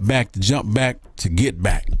step back to jump back to get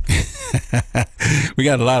back. We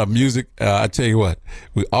got a lot of music. I tell you what,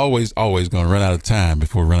 we always going to run out of time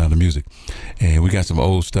before we run out of music. And we got some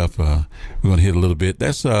old stuff we're going to hit a little bit.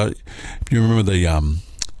 That's if you remember the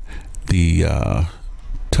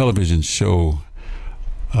television show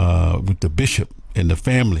with the bishop and the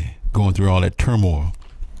family going through all that turmoil.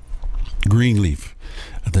 Greenleaf,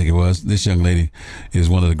 I think it was. This young lady is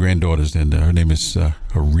one of the granddaughters, and her name is her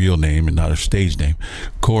real name and not her stage name,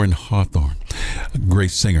 Corin Hawthorne, a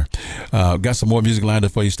great singer. Got some more music lined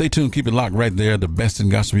up for you. Stay tuned. Keep it locked right there. The best in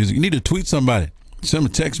gospel music. You need to tweet somebody. Send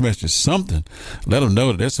them a text message, something. Let them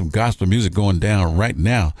know that there's some gospel music going down right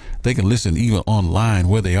now. They can listen even online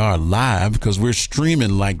where they are live, because we're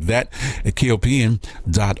streaming like that at KOPN.org.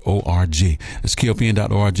 It's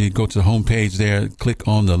KOPN.org. Go to the homepage there, click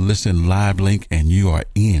on the Listen Live link, and you are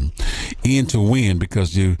in. In to win,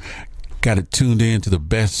 because you got it tuned in to the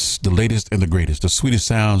best, the latest, and the greatest, the sweetest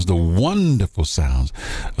sounds, the wonderful sounds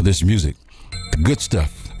of this music, the good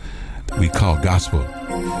stuff that we call gospel.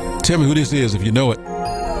 Tell me who this is if you know it.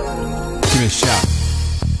 Give me a shout.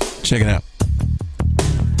 Check it out.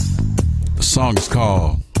 The song is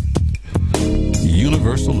called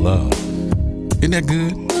Universal Love. Isn't that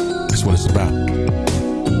good? That's what it's about.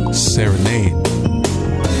 Serenade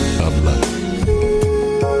of Love.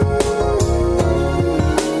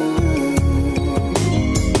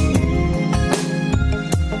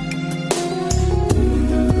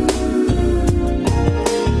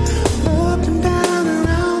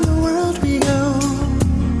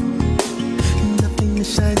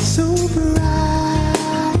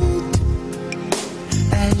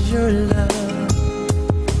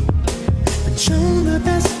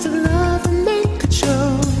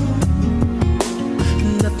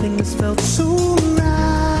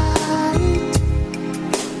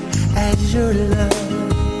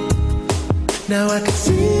 Now I can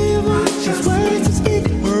see what these words to speak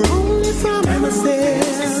were only from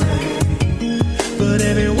myself. But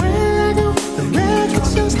everywhere I go, the record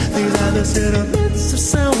shows these are the sentiments of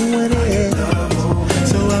someone else.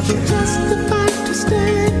 So I feel justified to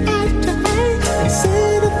stand eye to eye and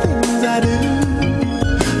say the things I do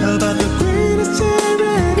about the greatest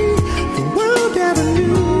charity the world ever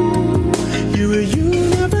knew. You're a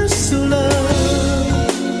universal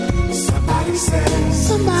love. Somebody said,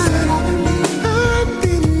 somebody.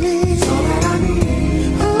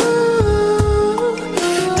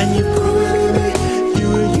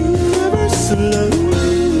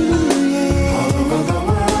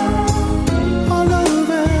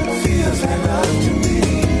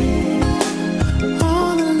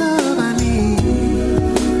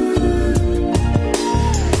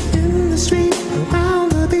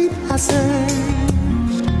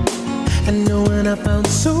 I found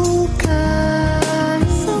so kind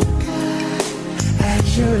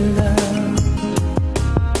as your love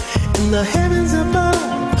in the heavens above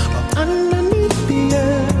or underneath the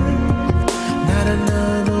earth. Not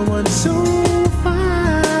another one so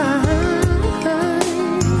fine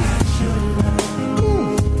as your love.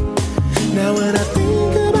 Now when I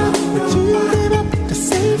think about what you gave up to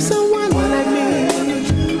save someone like me,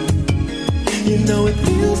 you know it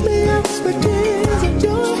fills me up with tears of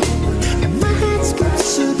joy.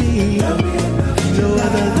 To be, no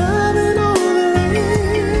other love in all the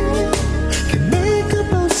land can make a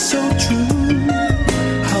both so true.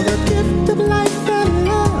 How the gift of life and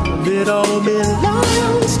love, it all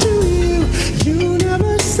belongs to you.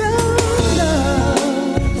 Universal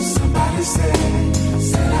love. Somebody said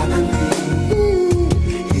I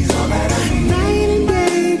believe he's all that I need. Night and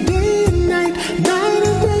day, day and night, night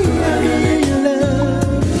and day, I need your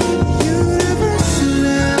love. Universal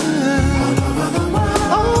love.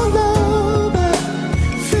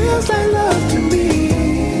 Feels like love to me.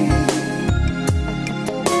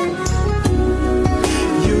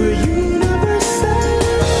 You're a universal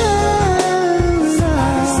love.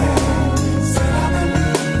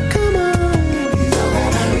 Come on, all I need, all I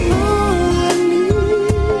need.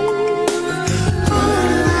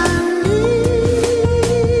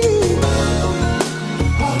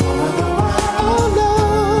 All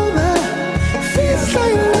over, feels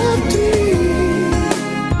like love to me.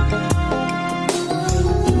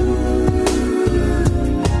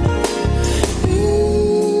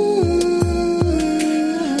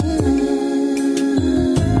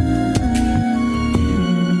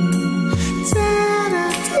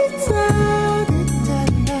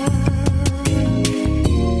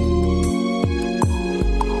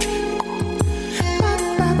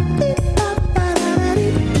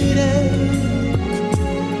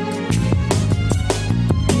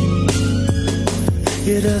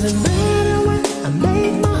 It doesn't matter when I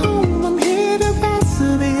make my home, I'm here to pass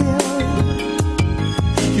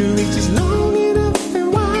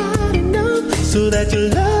But your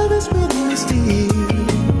love is with me still.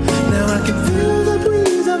 Now I can feel the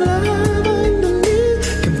breeze of love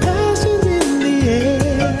underneath, compassion in the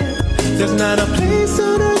air. There's not a place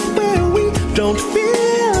on earth where we don't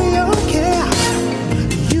feel your care.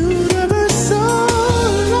 Universal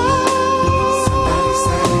love.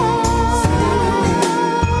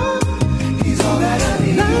 He's all that I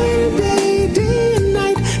need. Night and day and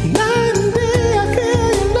night, night and day I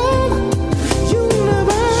feel your love.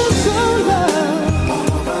 Universal love. All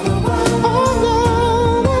over the world, all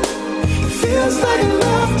over. Feels like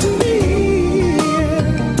love to me.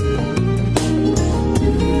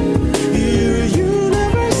 You're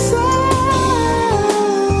universal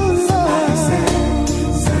love.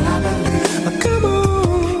 Come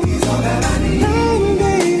on. He's all that I need. Night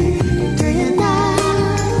and day and night.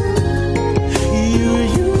 You're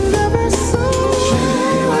universal.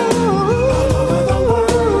 All over the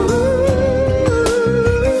world.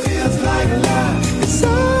 It feels like love. It's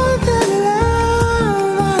all that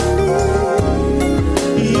love I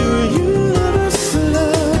need. You're universal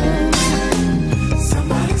love.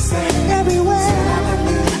 Somebody say everywhere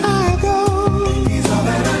I go. He's all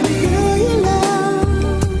that I need. Feel your love.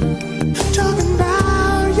 Talking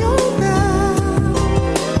about your love.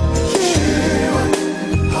 Yeah.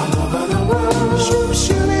 All over the world. Shoot,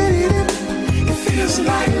 shoot it. It feels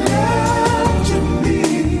like love to me.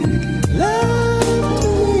 Love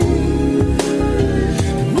to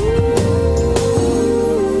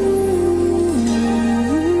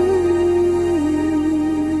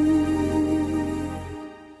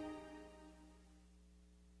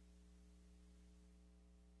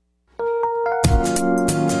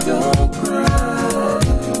Don't cry.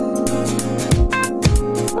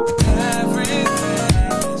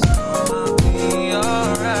 Everything's gonna be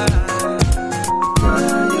alright.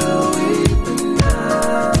 Cry your weeping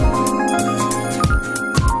now.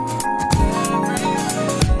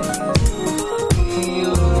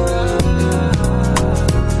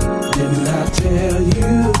 Didn't I tell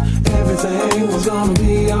you everything was gonna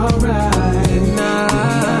be alright? Didn't I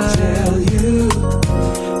tell you?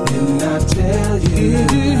 Didn't I tell you?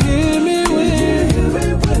 Did you hear me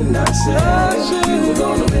when I said you were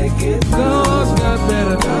gonna make it? God's got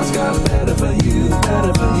better for you,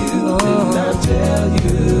 better for you. Didn't I tell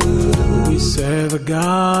you? We serve a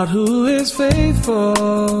God who is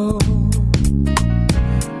faithful,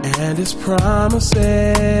 and His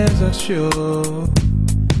promises are sure.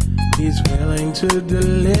 He's willing to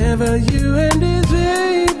deliver you and is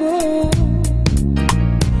able.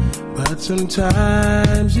 But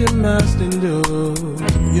sometimes you must endure.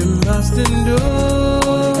 You must endure.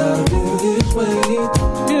 All you gotta do is wait.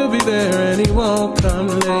 He'll be there and he won't come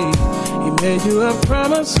late. He made you a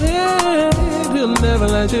promise and he'll never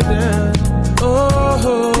let you down.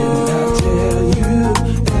 Oh, didn't I tell you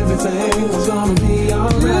everything was gonna be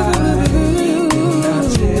alright? Didn't I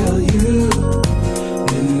tell you?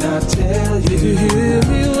 Didn't I tell you? Did you hear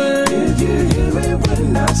me when? Did you hear me when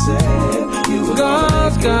I said you were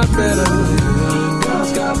God's got better for you?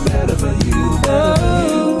 God's got better for you, better for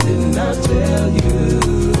you. Didn't I tell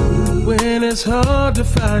you? When it's hard to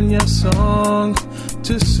find your song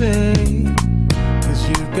to sing, 'cause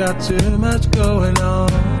you've got too much going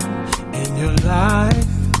on in your life,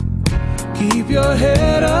 keep your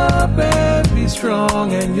head up and be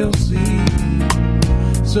strong, and you'll see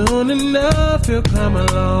soon enough he'll come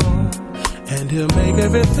along and he'll make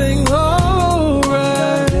everything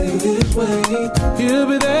alright. He'll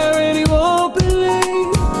be there and he won't be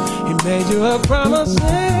late. He made you a promise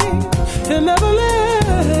and he'll never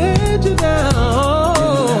let you down.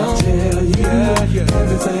 Didn't I tell you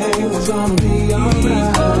everything was gonna be alright?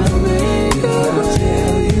 Didn't I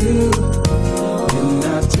tell you? Didn't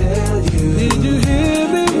I tell you? Did you hear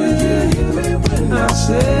me when I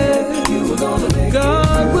said you were gonna make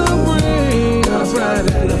God will bring God's right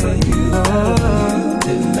better for you, better for you.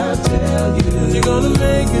 Didn't I tell you? You're gonna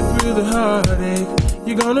make it through the heartache.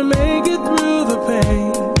 You're gonna make it through the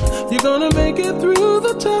pain. You're gonna make it through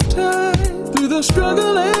the tough time, through the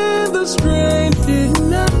struggle and the strain.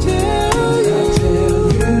 Didn't I tell you? Didn't I tell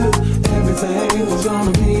you everything was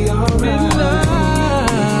gonna be alright? Didn't I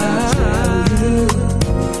tell you?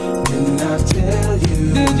 Didn't I tell you?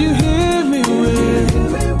 Did you hear me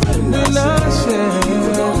when I said you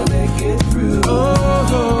were gonna make it through?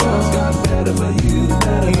 Oh, God's got better for you.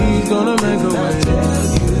 He's gonna make a way.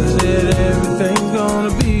 Said everything's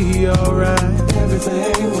gonna be alright.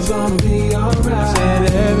 Everything was gonna be alright. Said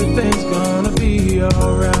everything's gonna be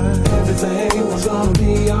alright. Everything was gonna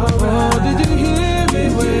be alright. Oh, did you hear me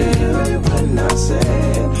when I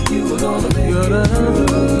said you were gonna make it?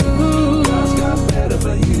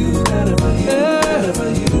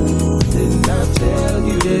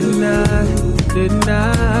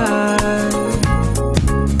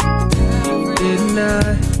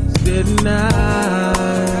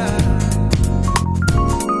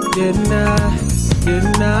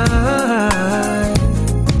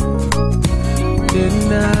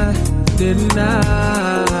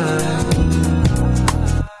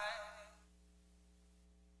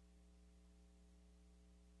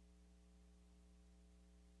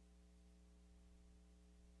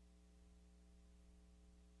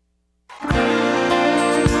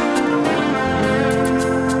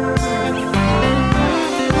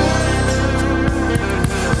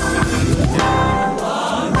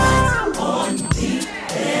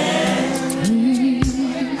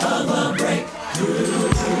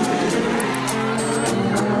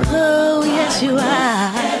 Oh, yes, you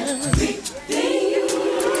are.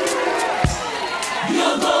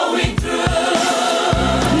 You're going through.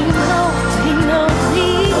 He knows.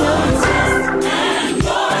 And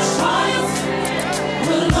your trials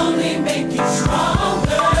will only make you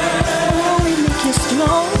stronger. Only make you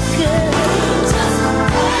stronger. Just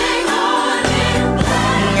hang on in there.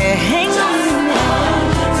 Yeah, hang on in there.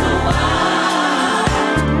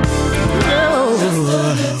 Just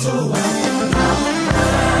a little while.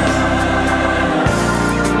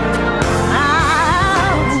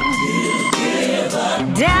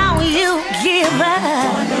 Down you give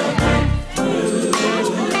up.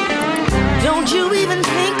 Don't you even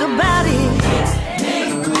think about it.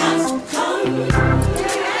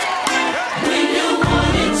 When you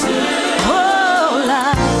want it to. Oh,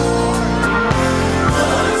 Lord.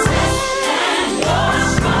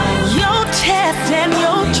 Your test and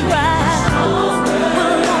your trial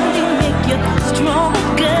will only make you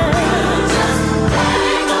stronger.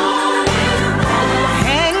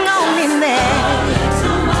 Hang on in there.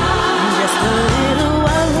 Just a little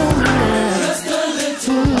while longer. Just a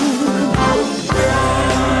little.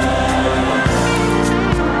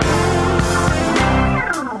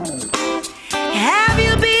 Have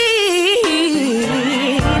you been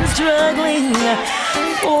struggling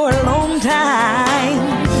for a long time?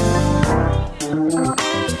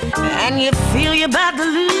 And you feel you're about to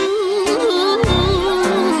lose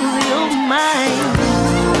your mind.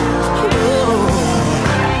 Oh.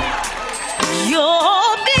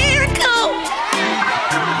 Your miracle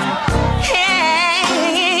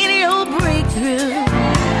and your breakthrough.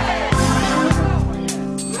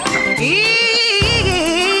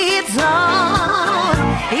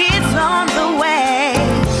 It's on the way.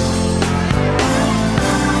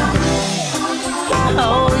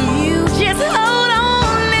 Oh, you just hold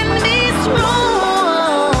on and be strong.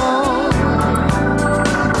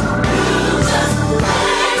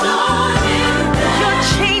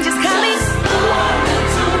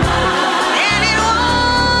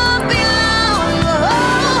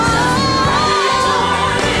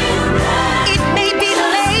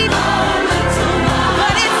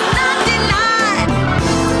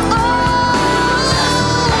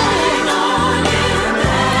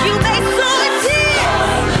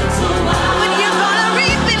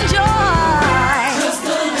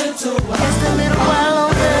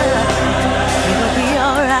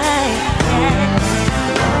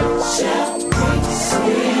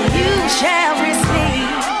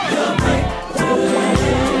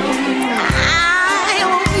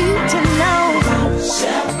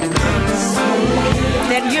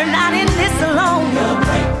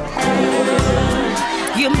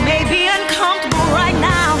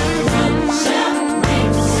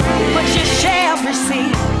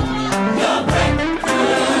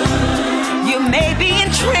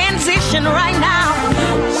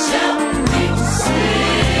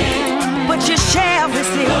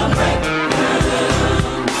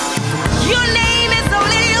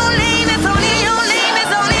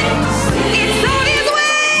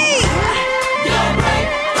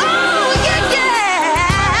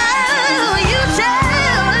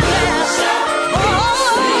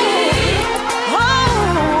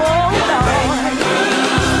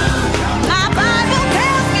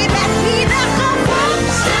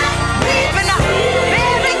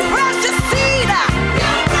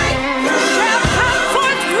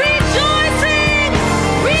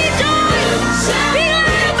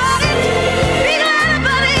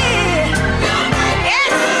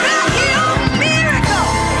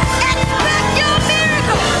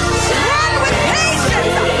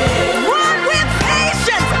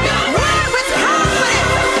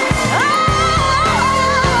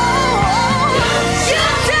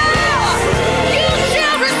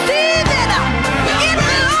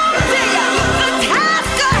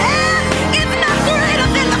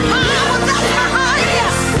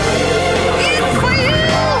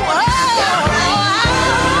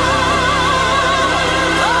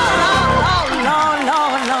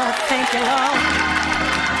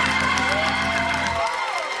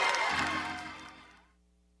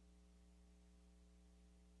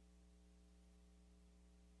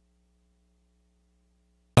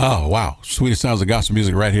 Oh, wow. Sweetest sounds of gospel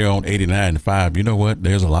music right here on 89.5. You know what?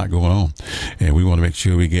 There's a lot going on. And we want to make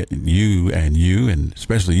sure we get you, and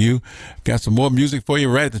especially you. Got some more music for you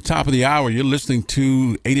right at the top of the hour. You're listening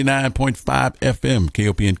to 89.5 FM,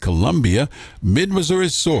 KOPN Columbia,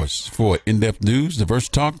 Mid-Missouri's source for in-depth news, diverse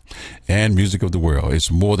talk, and music of the world.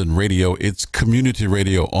 It's more than radio. It's community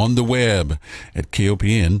radio on the web at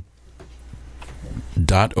KOPN.org.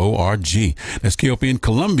 That's KOPN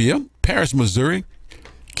Columbia, Paris, Missouri,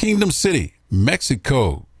 Kingdom City,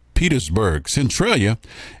 Mexico, Petersburg, Centralia,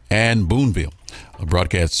 and Boonville, a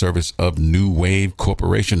broadcast service of New Wave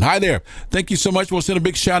Corporation. Hi there. Thank you so much. We'll send a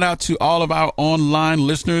big shout out to all of our online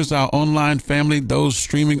listeners, our online family, those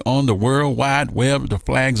streaming on the World Wide Web. The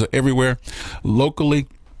flags are everywhere, locally,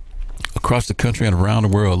 across the country and around the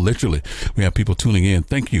world. Literally, we have people tuning in.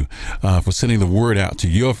 Thank you for sending the word out to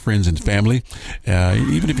your friends and family,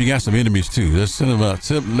 even if you got some enemies too. Let's send them out.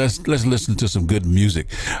 Let's listen to some good music,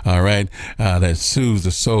 all right, that soothes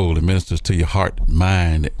the soul and ministers to your heart,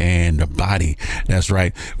 mind, and body. That's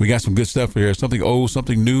right. We got some good stuff here, something old,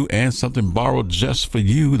 something new, and something borrowed just for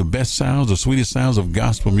you. The best sounds, the sweetest sounds of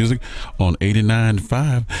gospel music on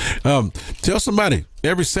 89.5. Tell somebody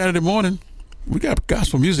every Saturday morning, we got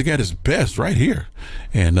gospel music at its best right here.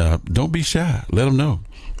 And don't be shy. Let them know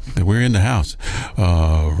that we're in the house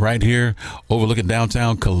right here overlooking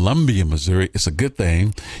downtown Columbia, Missouri. It's a good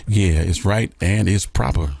thing. Yeah, it's right and it's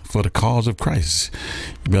proper for the cause of Christ.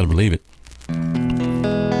 You better believe it.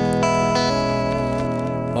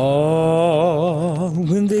 Oh,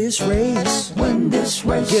 when this race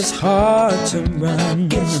gets hard to run,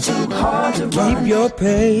 keep your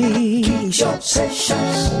patience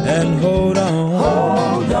and hold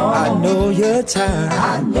on. I know you're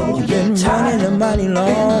tired. You've been running a mighty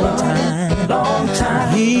long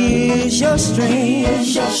time. He is your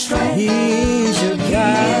strength. He is your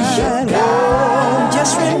guide. Oh,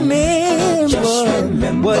 just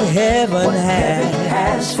remember what heaven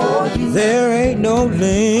has for you. There ain't no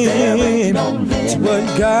limit to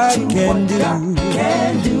what God can do.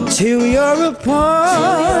 Till your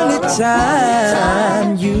appointed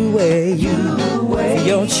time, you wait for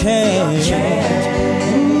your chance.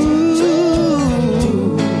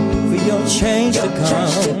 For your change to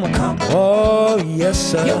come. Oh, yes,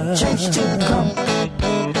 sir.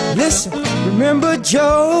 Listen, remember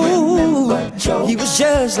Job? He was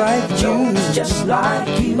just like you.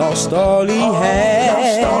 Lost all he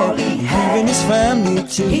had, even his family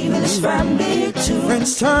too.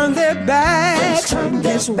 Friends turned their backs,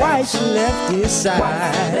 his wife left his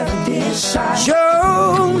side.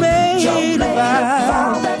 Job made a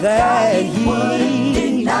vow that he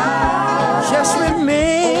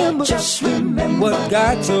just remember what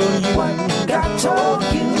God told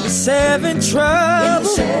you. Seven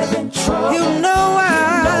troubles, you know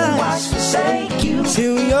I forsake you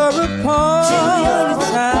till your appointed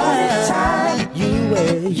time. You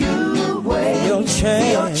wait your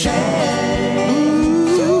chance.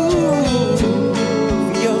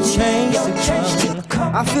 Your change to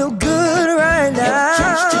come. I feel good right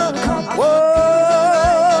now.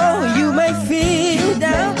 Whoa, you may feel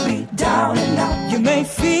down and out. You may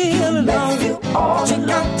feel alone. But you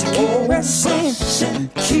got to keep pressing,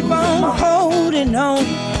 keep on holding on.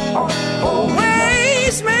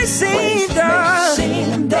 Ways may seem dark,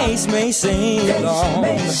 days may seem long.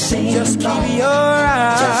 Just keep your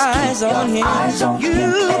eyes on Him.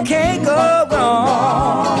 You can't go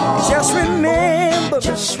wrong. Just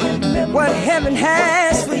remember what heaven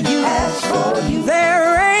has for you.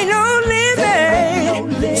 There ain't no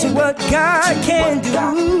limit to what God can do.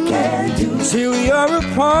 Till your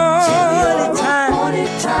appointed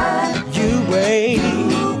time, you wait.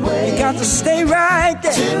 You got to stay right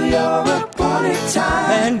there till your appointed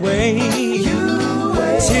time and wait.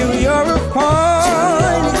 Till your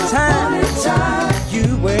appointed time,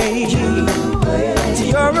 you wait. Till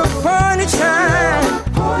your appointed time,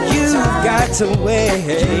 you got to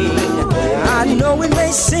wait. I know it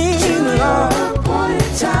may seem long,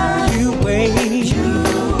 you wait.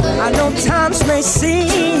 I know times may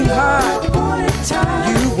seem hard,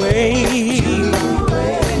 you wait.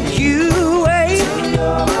 You wait.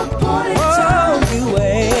 Oh, you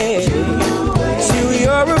wait. Till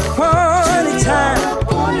your appointed time.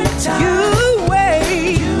 You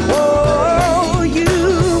wait. Oh,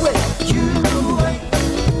 you wait.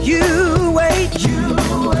 You wait.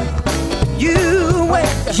 You wait.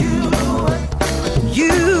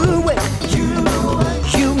 You wait.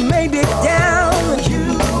 You may be down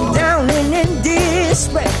in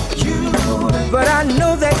despair, but I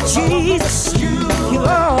know that Jesus, He'll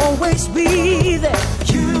always be there.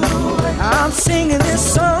 I'm singing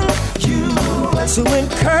this song to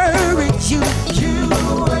encourage you.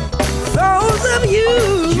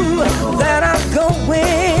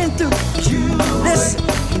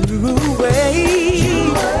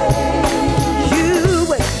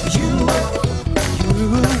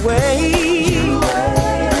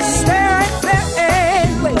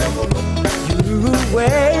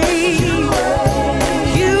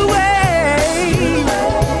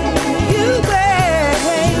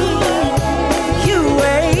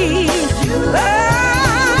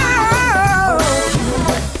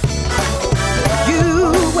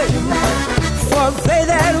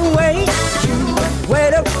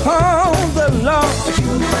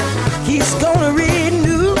 He's gonna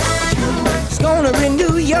renew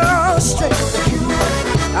your strength.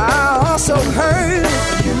 I also heard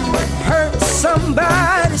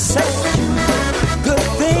somebody say, good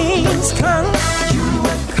things come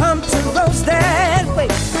to those that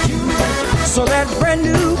wait. So that brand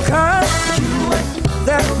new car,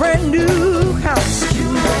 that brand new house,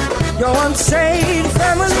 your unsaved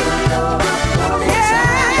family,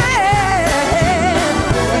 yeah,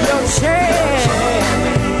 your change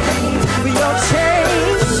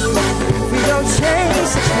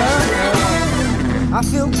to come. I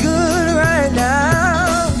feel good right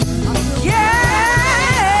now,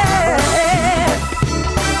 yeah.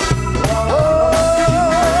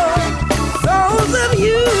 Oh, those of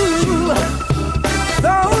you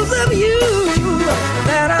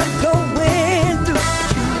that I'm going through.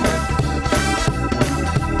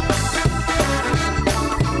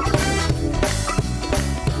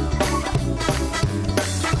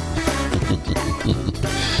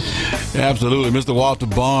 Absolutely. Mr. Walter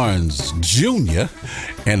Barnes Jr.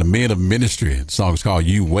 and the Men of Ministry. The song is called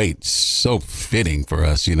You Wait. So fitting for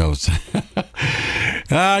us, you know.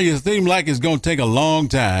 You seem like it's going to take a long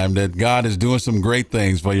time, that God is doing some great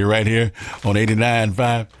things for you right here on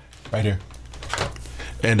 89.5. Right here.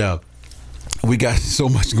 And we got so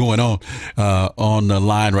much going on the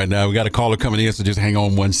line right now. We got a caller coming in, so just hang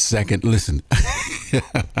on 1 second. Listen,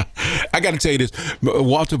 I got to tell you this.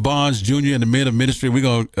 Walter Barnes Jr. and the Men of Ministry,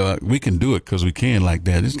 we can do it because we can like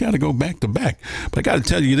that. It's got to go back to back. But I got to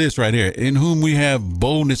tell you this right here. In whom we have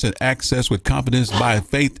boldness and access with confidence by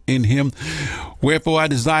faith in him. Wherefore I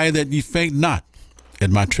desire that ye faint not at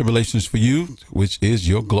my tribulations for you, which is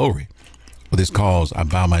your glory. For this cause I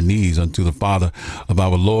bow my knees unto the Father of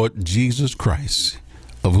our Lord Jesus Christ,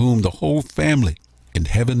 of whom the whole family in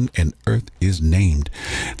heaven and earth is named,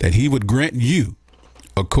 that he would grant you,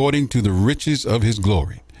 according to the riches of his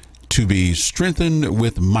glory, to be strengthened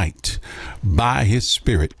with might by his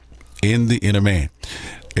Spirit in the inner man,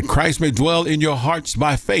 that Christ may dwell in your hearts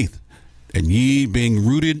by faith, and ye, being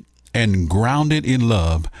rooted and grounded in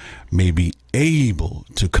love, may be able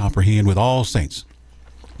to comprehend with all saints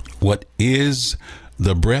what is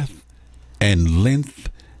the breadth and length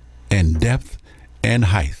and depth and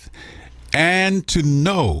height, and to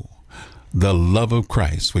know the love of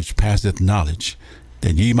Christ, which passeth knowledge,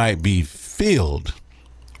 that ye might be filled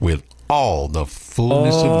with all the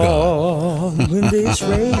fullness of God. When this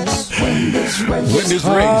race gets too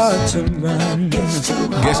hard to run,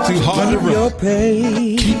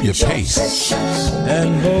 keep your pace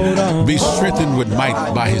and hold on. Be strengthened with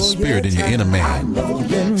might by his Spirit in your inner man.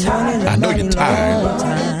 I know you're tired.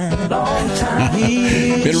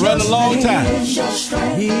 Been running a long time. He's your strength,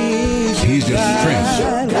 and he is your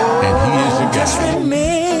God.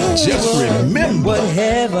 Just remember what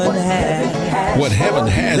heaven has. What heaven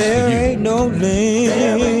has for you. There ain't no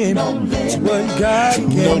limit to what God can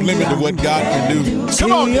do. No limit to what God can do.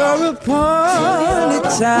 Come on, you're upon the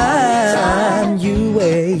time you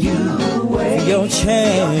wait for your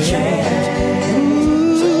chance.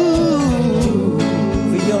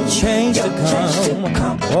 For your change to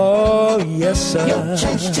come. Oh, yes, sir.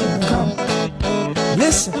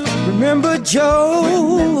 Listen, remember Job?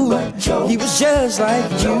 He was just like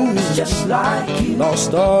you.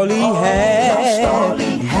 Lost all he had,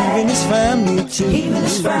 even his family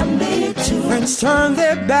too. Friends turned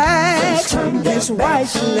their backs, his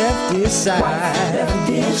wife left his side.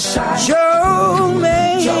 Job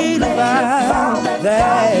made a vow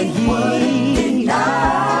that he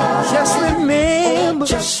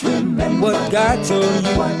just remember what God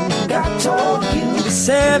told you. In the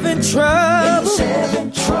seven troubles,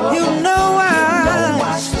 you know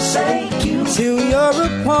I forsake you till you're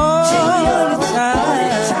upon the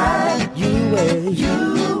time. You wait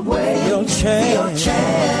your chance.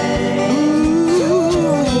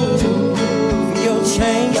 Your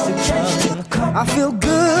change to come. I feel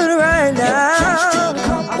good right now.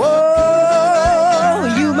 Whoa,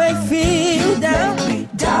 you may feel down.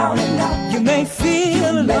 You may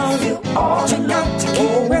feel alone. You got to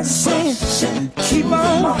keep pressing. Keep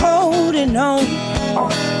on holding on.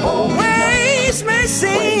 Ways may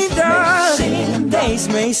seem dark, days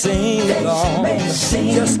may seem long.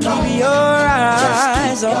 Just keep your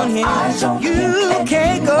eyes on him. You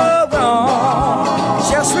can't go wrong.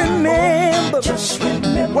 Just remember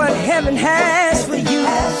what heaven has for you.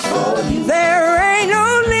 There ain't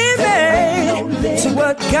no limit to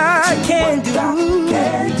what God can do.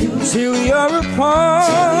 Till you're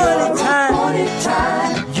upon the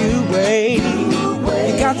time. You wait.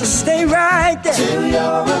 You got to stay right there till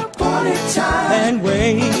you're upon the time and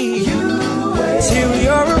wait. Till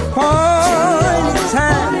you're upon the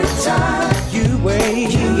time. You wait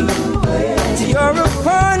till your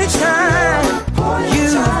appointed time.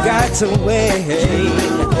 You've got to wait.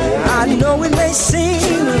 I know it may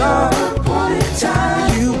seem long.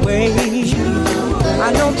 You wait.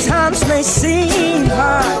 I know times may seem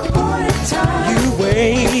hard. You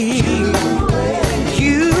wait.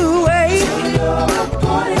 You wait.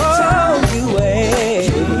 Oh, you wait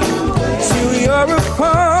till your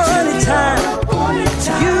appointed time.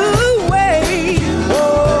 You wait.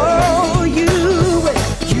 Oh, you wait.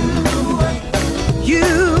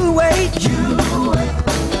 You wait.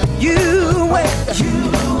 You wait.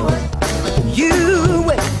 You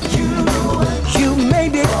wait. You may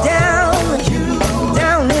be down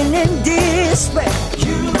in despair,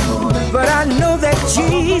 but I know that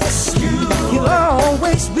Jesus, He'll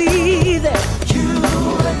always be there.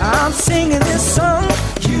 I'm singing this song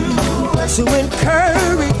to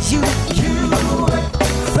encourage you.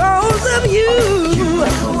 Those of you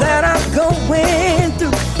that are going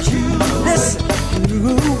through, listen,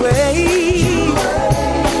 you wait.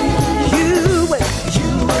 You wait.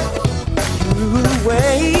 You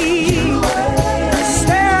wait.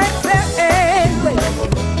 Stay right there and wait.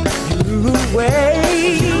 You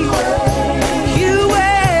wait. You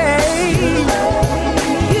wait.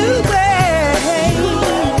 You wait.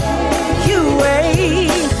 You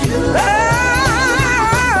wait. Oh.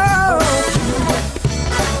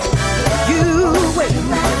 You wait.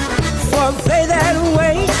 For they that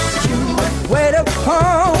wait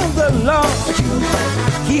upon the Lord.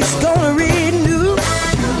 He's gonna renew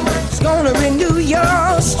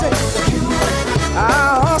your strength.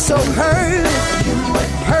 I also heard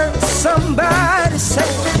somebody say,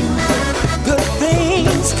 good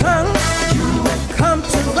things come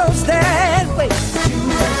to those that wait.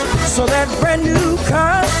 So that brand new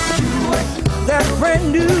car, that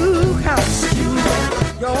brand new house,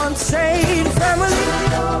 your unsaved family,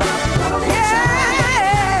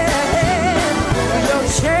 yeah, your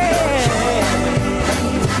change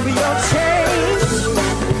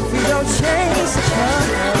to come.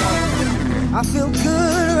 I feel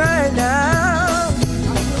good right now.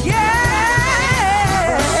 Yeah.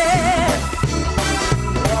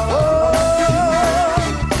 Oh,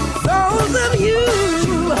 those of you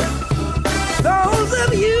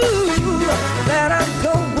that I'm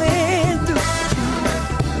going through.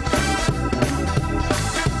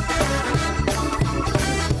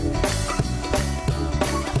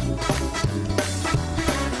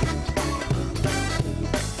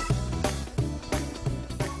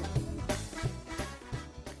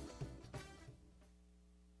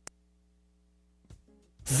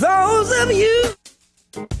 Those of you.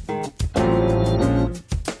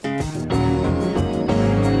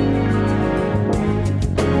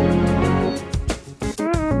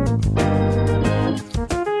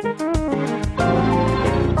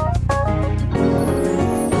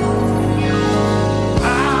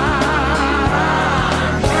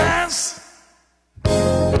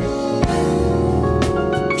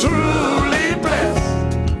 Truly blessed.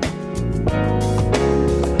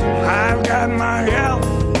 I've got my health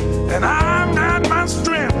and I've got my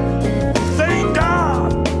strength.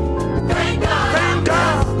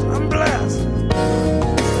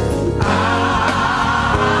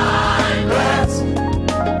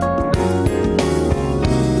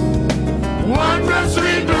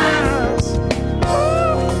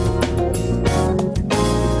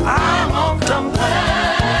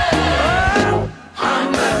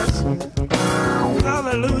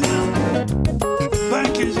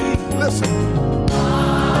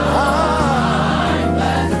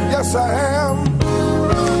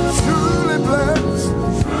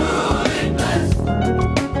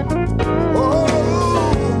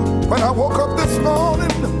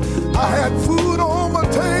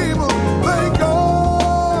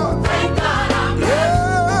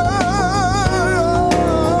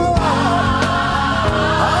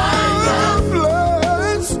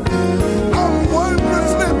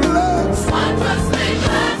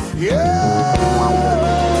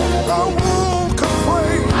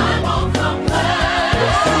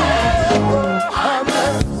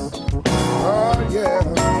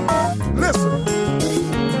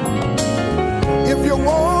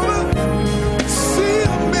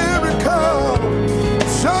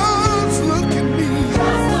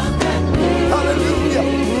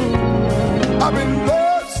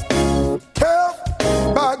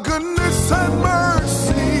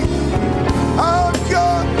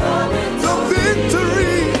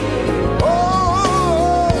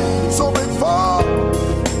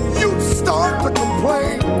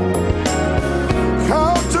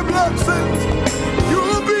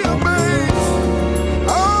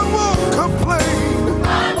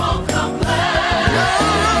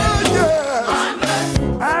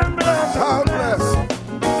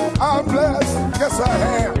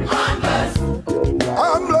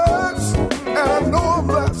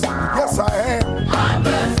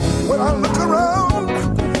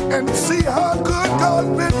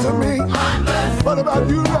 about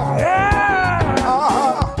you now? Yeah.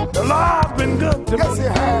 The Lord's been good to me. Yes, he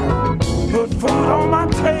has. Put food on my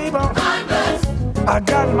table. I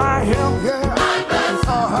got my health. Yeah.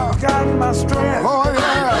 Got my strength. Oh,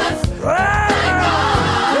 yeah.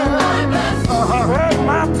 He heard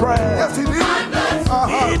my prayer. Yes, he did.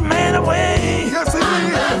 He made a way. Yes, he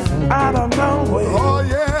did. Out of no way. Oh,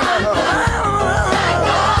 yeah.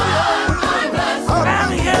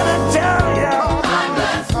 I'm here to tell you,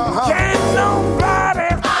 can't nobody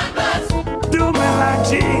do me like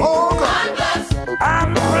Jesus.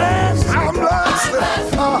 I'm blessed. I'm blessed.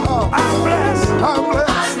 I'm blessed. I'm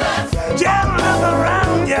blessed. Just look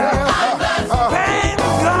around you. Thank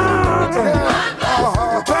God.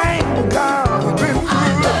 Thank God.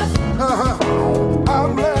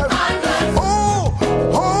 I'm blessed.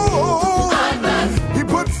 He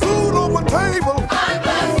put food on my table,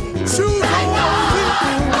 shoes on my feet,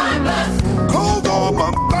 clothes on my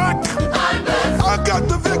back. I got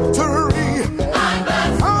the victory.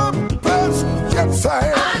 I'm blessed. Yes, I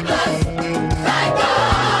am.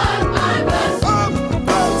 I'm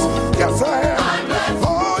blessed. Yes, I am.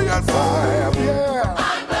 Oh, yes, I am. Yeah.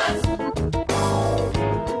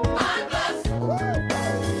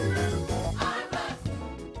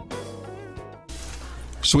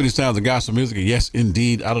 Sweetest sounds of gospel music. Yes,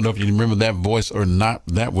 indeed. I don't know if you remember that voice or not.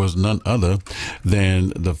 That was none other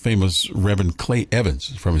than the famous Reverend Clay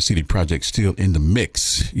Evans from his CD project, Still in the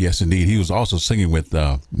Mix. Yes, indeed. He was also singing with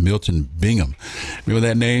Milton Bingham. Remember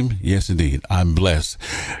that name? Yes, indeed. I'm blessed.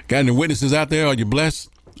 Got any witnesses out there? Are you blessed?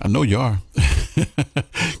 I know you are.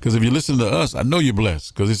 Because if you listen to us, I know you're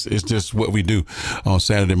blessed, because it's just what we do on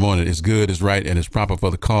Saturday morning. It's good, it's right, and it's proper for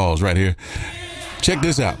the cause right here. Check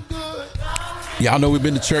this out. Y'all know we've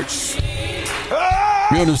been to church.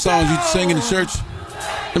 Remember them songs you sing in the church?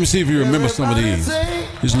 Let me see if you remember some of these.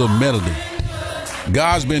 This little melody.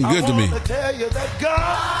 God's been good to me.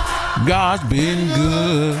 God's been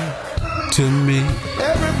good to me.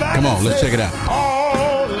 Come on, let's check it out.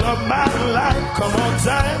 All of my life, come on,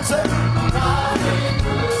 Zion, say.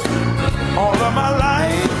 All of my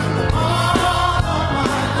life,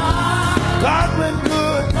 God's been good.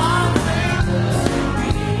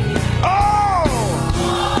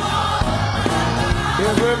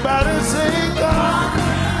 Everybody sing God.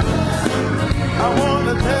 I want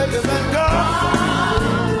to tell you that God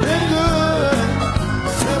been good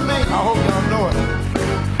to me. I hope y'all know it.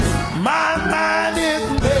 My mind is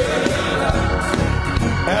made up,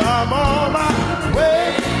 and I'm on my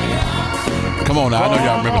way. Come on now, I know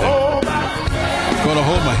y'all remember that. Gonna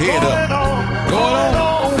hold my head up. Going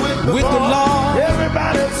on with the Lord.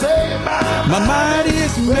 Everybody say my mind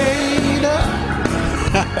is made up.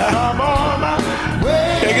 And I'm on my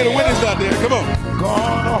way. Hey, get a witness out there. Come on.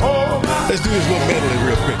 Gonna hold my Let's do this little medley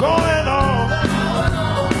real quick. Going on.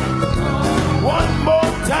 One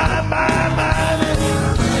more time, my mind is.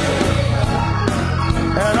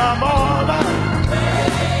 And I'm on my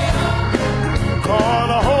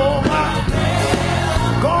gonna hold my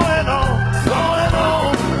going on.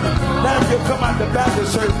 Now if you come out the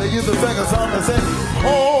Baptist church, they use the sing a song and say,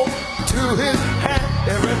 hold to his hand.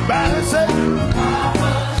 Everybody say,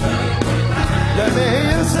 let me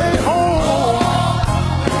hear you say, hold.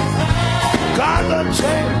 God done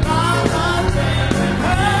changed.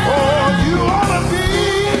 Oh, you ought to be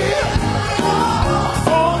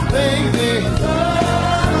all things in.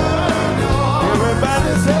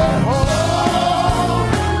 Everybody say, hold.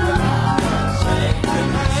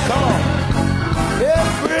 Come on.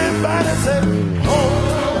 Everybody say, hold.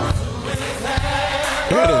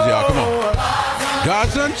 Here it is, y'all. Come on.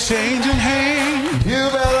 God's unchanging hand. You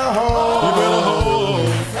better hold. You better hold.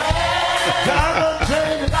 God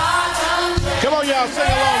unchanging. Come on, y'all, sing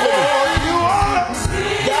along with me. You ought to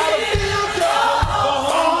gotta feel God.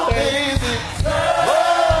 All easy.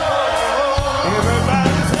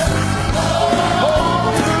 Everybody say,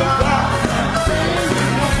 hold to God.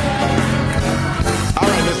 All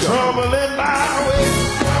right, let's go. Trouble in my way.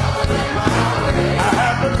 I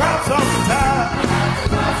have to cry sometimes.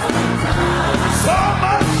 So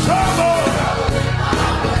much trouble.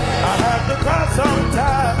 I have to cry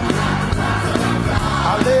sometimes.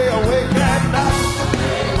 I lay awake at night.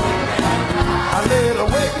 I lay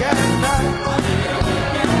awake at night.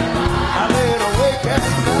 I lay awake at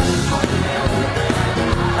night.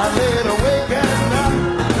 I lay awake at night.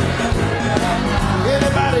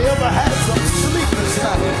 Anybody ever had some sleepless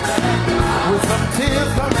nights with some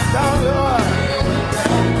tears coming down your eyes?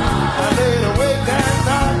 I lay awake at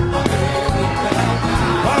night.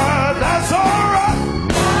 But that's all right.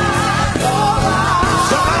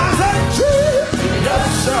 Somebody say Jesus. Yes,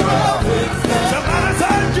 sir. Somebody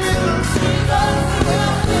say Jesus.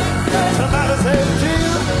 Somebody say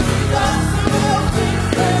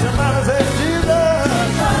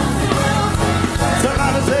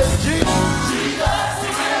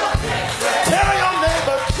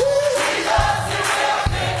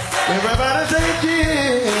Everybody say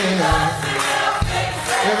Jesus.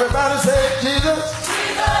 Everybody say Jesus.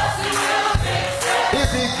 Is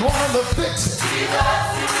he going to fix it?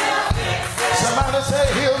 Somebody say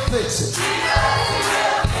he'll fix it.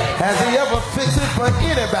 Has he ever fixed it for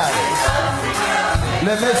anybody?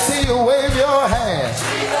 Let me see you wave your hand.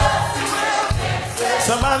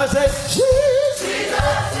 Somebody say Jesus.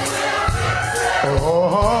 Oh,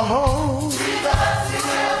 oh, oh, oh.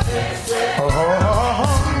 Oh, oh, oh,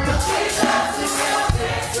 oh.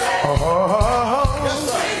 Oh, oh, oh,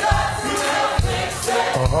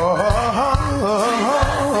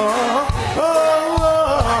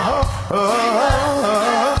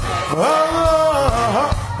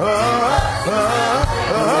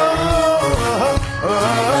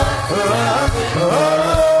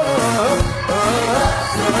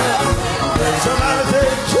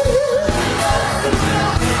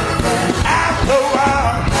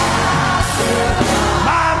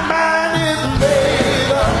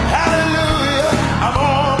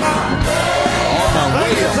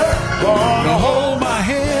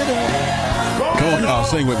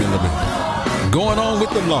 Sing with me a little bit. Going on with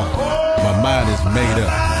the law. My mind is made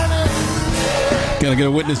up. Can I get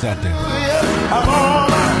a witness out there? I'm on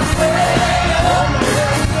my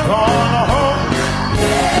going home.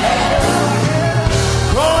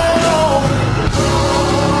 Going on.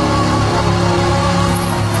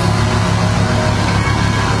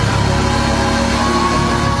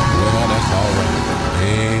 Well, that's all right.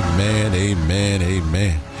 Amen, amen,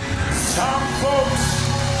 amen. Some folks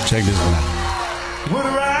check this one out. would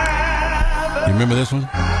rather You remember this one?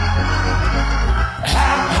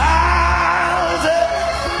 have houses,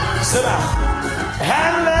 sit down,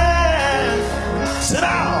 and land, sit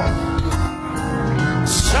down.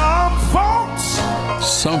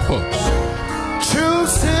 Some folks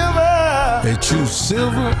choose silver. They choose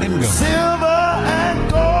silver and gold. Silver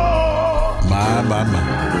and gold. My.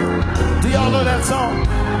 Do y'all know that song?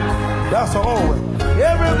 That's the old one.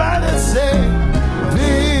 Everybody say,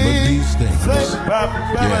 these things. Yes.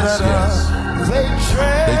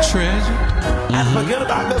 They treasure. And forget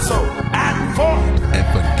about their soul. And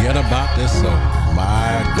forget about their soul.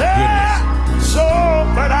 My goodness. So,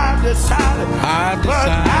 but I decided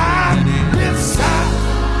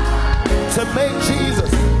to make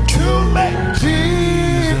Jesus.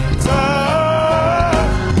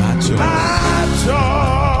 My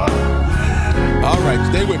joy. All right,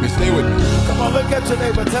 stay with me. Come on, look at your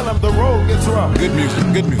neighbor. Tell him the road gets rough. Good music.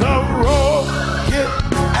 The road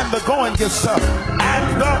and the going gets tough.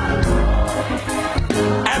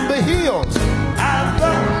 And the hills and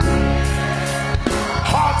the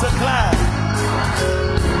hard to climb.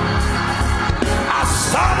 I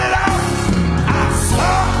started out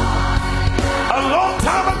a long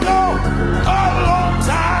time ago.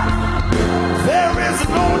 There is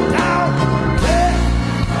no doubt there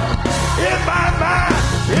in my mind.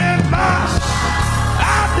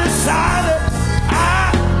 I decided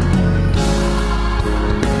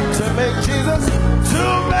to make Jesus,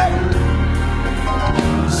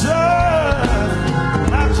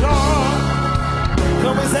 my joy.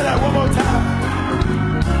 Can we say that one more time?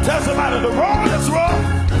 Tell somebody the road is rough.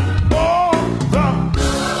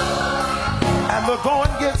 And the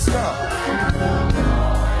going gets tough.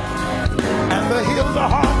 And the hills are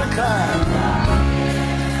hard to climb.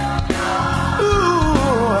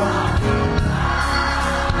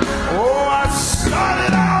 I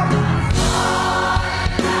started out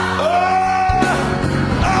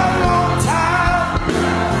a long time.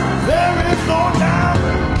 There is no doubt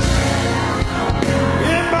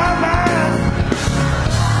in my mind.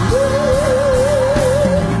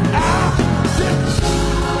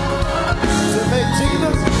 To make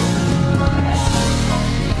Jesus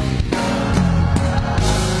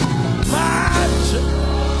my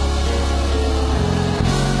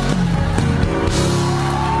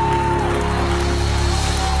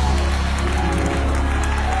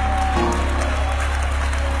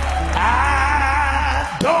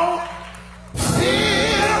joy.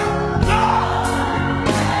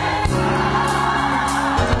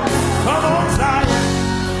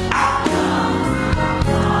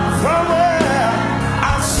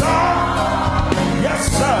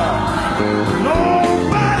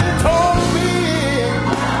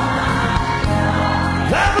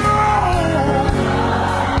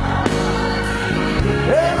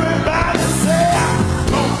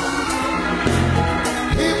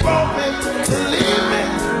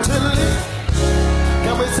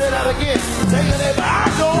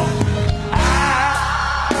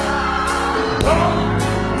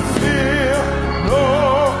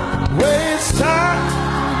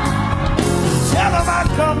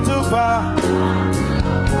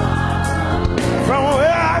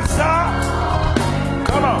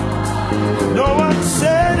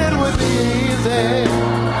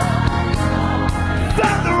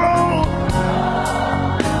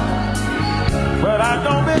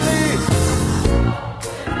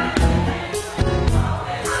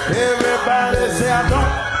 I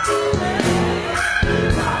don't.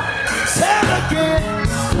 Say it again.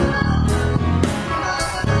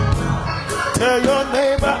 Tell your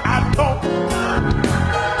neighbor I don't.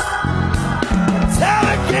 Tell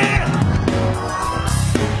again.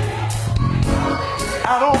 I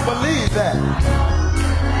don't believe that.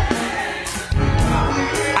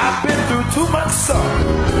 I've been through too much suffering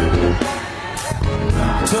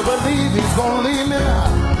to believe he's gonna leave me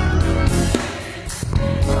now.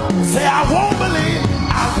 Say I won't believe,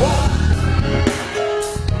 I won't.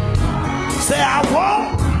 Say I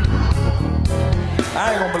won't, I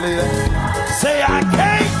ain't gonna believe that. Say I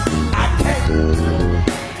can't,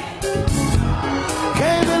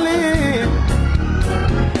 can't believe.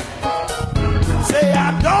 Say I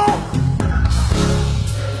don't.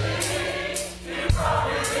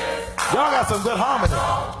 Y'all got some good harmony.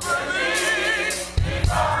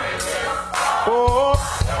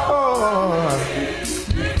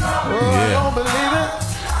 I don't believe it.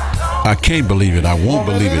 I can't believe it. I won't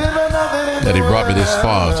believe it that he brought me this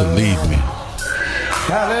far to leave me.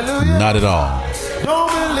 Hallelujah. Not at all.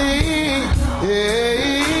 Don't believe.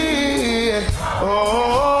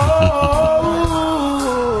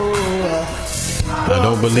 I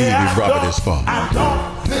don't believe he brought me this far. I don't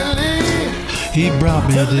believe. He brought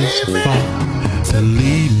me this far to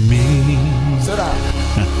leave me. Sit down.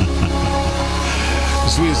 The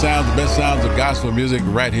sweetest sounds, the best sounds of gospel music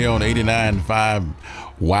right here on 89.5.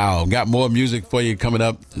 Wow. Got more music for you coming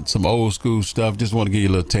up. Some old school stuff. Just want to give you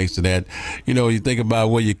a little taste of that. You know, you think about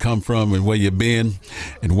where you come from and where you've been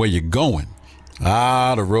and where you're going.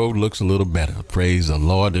 The road looks a little better. Praise the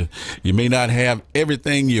Lord. You may not have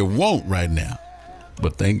everything you want right now,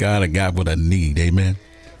 but thank God I got what I need. Amen.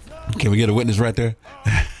 Can we get a witness right there?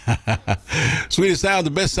 Sweetest sounds,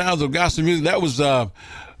 the best sounds of gospel music. That was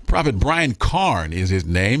Prophet Brian Carn is his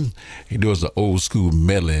name. He does the old school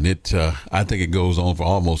medley, and I think it goes on for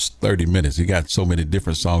almost 30 minutes. He got so many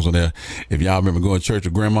different songs on there. If y'all remember going to church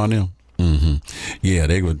with Grandma and them, yeah,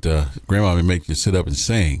 they would. Grandma would make you sit up and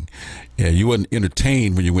sing. Yeah, you wasn't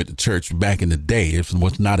entertained when you went to church back in the day. It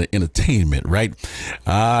was not an entertainment, right?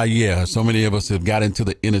 Yeah, so many of us have got into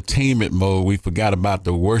the entertainment mode. We forgot about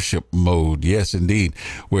the worship mode. Yes, indeed,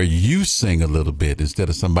 where you sing a little bit instead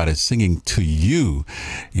of somebody singing to you.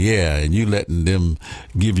 Yeah, and you letting them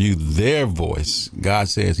give you their voice. God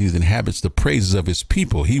says he inhabits the praises of his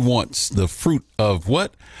people. He wants the fruit of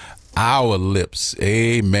what? Our lips.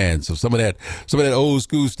 Amen. So some of that old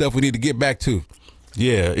school stuff we need to get back to.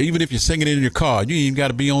 Yeah, even if you're singing it in your car, you ain't even got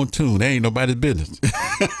to be on tune. That ain't nobody's business.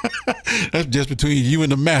 That's just between you and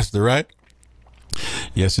the master, right?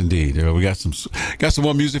 Yes, indeed. We got some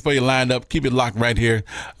more music for you lined up. Keep it locked right here.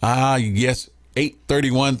 Yes.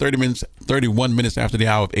 31 minutes after the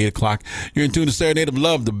hour of 8 o'clock. You're in tune to Serenade of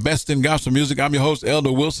Love, the best in gospel music. I'm your host,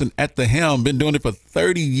 Elder Wilson, at the helm. Been doing it for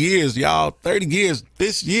 30 years, y'all. 30 years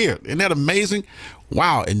this year. Isn't that amazing?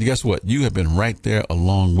 Wow. And guess what? You have been right there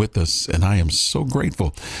along with us. And I am so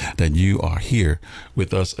grateful that you are here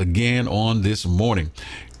with us again on this morning.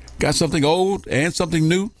 Got something old and something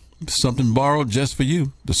new, something borrowed just for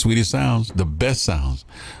you. The sweetest sounds, the best sounds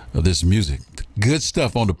of this music. Good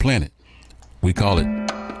stuff on the planet. We call it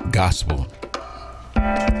gospel.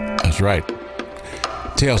 That's right.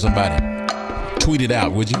 Tell somebody. Tweet it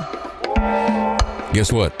out, would you?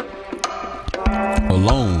 Guess what?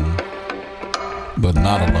 Alone, but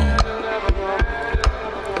not alone.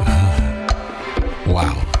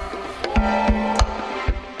 Wow.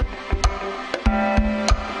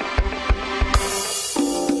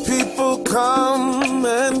 People come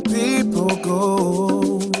and people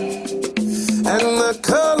go, and the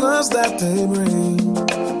colors that they bring.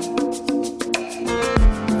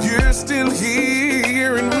 You're still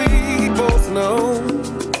here and we both know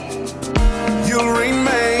you'll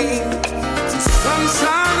remain through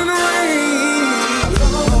sunshine and rain.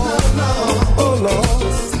 Oh Lord,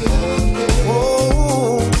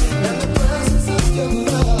 oh, and the presence of your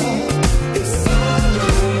love is so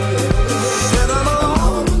real. And I'm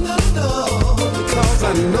alone because I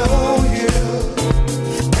know you.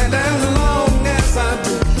 And as long as I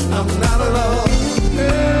do, I'm not alone.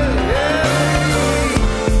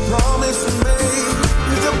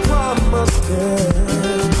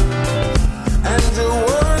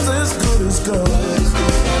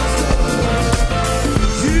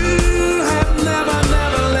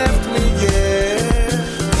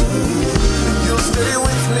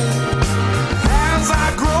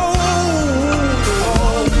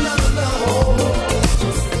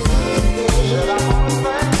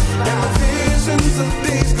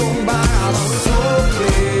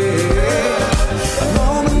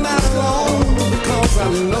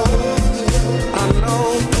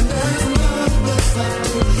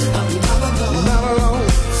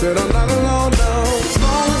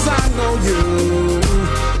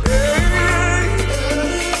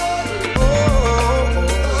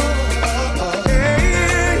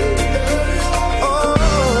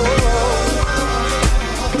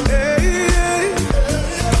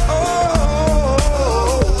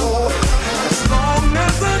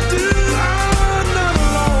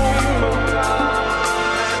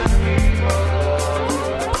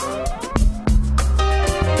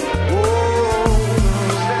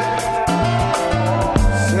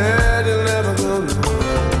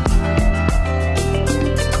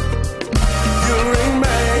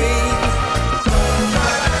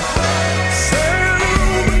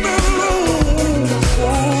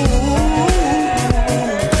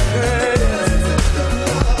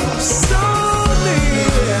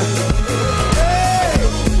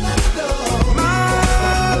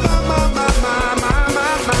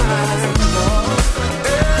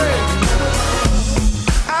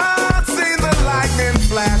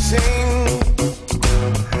 dashing.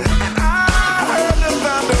 And I heard the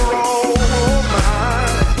thunder roll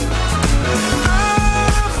mine. I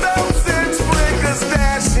felt six breakers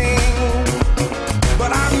dashing.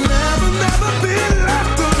 But I've never been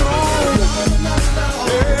left alone.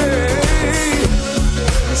 Hey,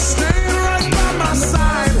 staying right by my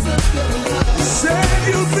side. You said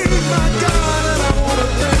you'd be my God, and I wanna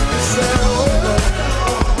thank you, so.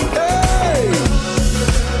 Hey,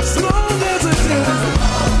 as long as it did,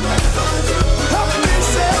 help me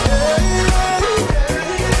say,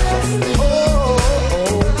 oh,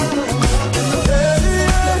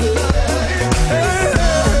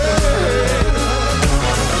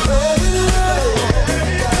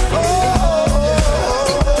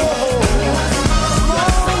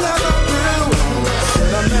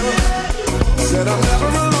 said I'm never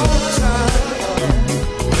alone time.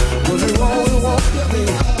 'Cause you always walk with me,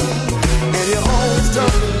 and you always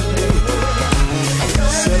talk with me.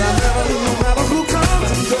 Said I never, no matter who comes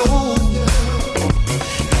and goes,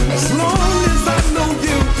 as long as I know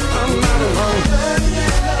you, I'm not alone.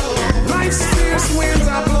 Life's fierce winds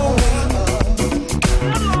are blowing,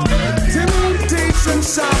 temptation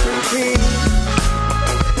sharp and keen.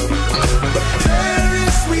 But there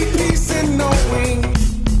is sweet peace in knowing,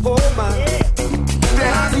 oh my,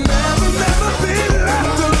 that I've never been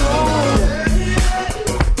left alone.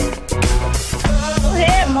 Go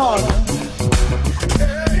ahead, Marlon.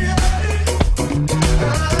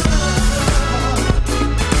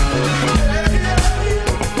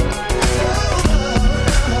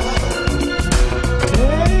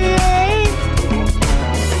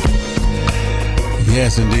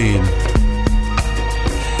 Yes, indeed.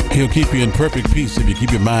 He'll keep you in perfect peace if you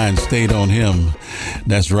keep your mind stayed on him.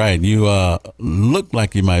 That's right. You look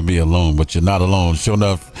like you might be alone, but you're not alone. Sure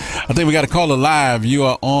enough, I think we got a caller live. You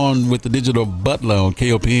are on with the Digital Butler on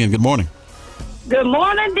KOPN. Good morning. Good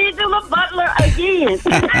morning, Digital Butler again.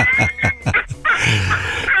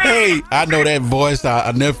 Hey, I know that voice.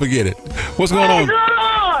 I'll never forget it. What's going on?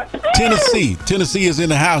 Tennessee. Tennessee is in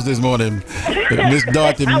the house this morning. Miss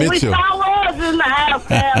Dorothy I wish Mitchell. I was in the house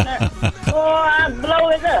down there. Boy, I'd blow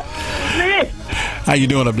it up. Listen, How you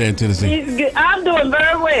doing up there in Tennessee? he's good. I'm doing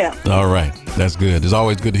very well. All right. That's good. It's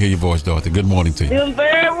always good to hear your voice, Dorothy. Good morning to you. Doing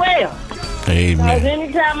very well. Because Amen.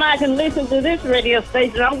 anytime I can listen to this radio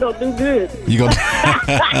station, I'm going to do good. You gonna?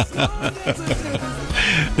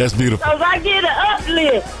 That's beautiful. Because I get an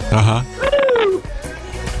uplift. Uh-huh. Woo.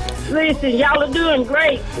 Listen, y'all are doing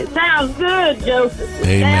great. It sounds good, Joseph. It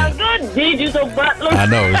Amen. sounds good, Digital Butler. I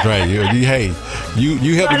know, it's right. Hey,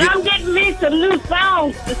 you help But me get. I'm getting me some new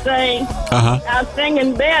songs to sing. Uh-huh. I'm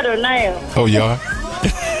singing better now. Oh, you are?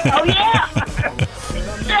 Oh, yeah.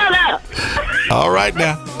 Shut up. All right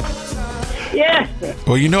now. Yes.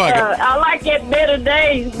 Well, you know I got. I like that Better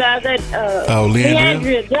Days by that Leandria?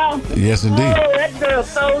 Leandria Johnson. Yes, indeed. Oh, that girl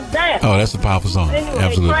throws down. Oh, that's a powerful song. Anyway,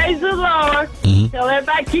 Absolutely. praise the Lord. Mhm. Tell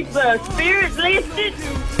everybody keep the spirit lifted.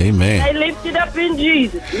 Amen. They lifted up in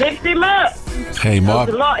Jesus. Lift him up. Hey, Mark.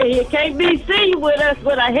 The Lord, he can't be seen with us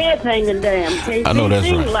with our heads hanging down. Can't I know be that's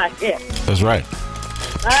seen right. like that. That's right.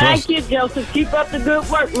 Thank you, Joseph. Keep up the good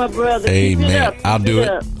work, my brother. Keep it Amen. up. I'll Keep do it.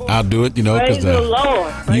 up. I'll do it. You know, Praise because the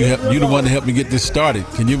Lord. you the one to help me get this started.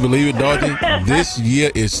 Can you believe it, Dorothy? This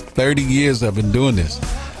year is 30 years I've been doing this.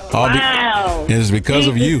 Wow. And it's because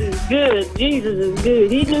of you. Jesus is good. Jesus is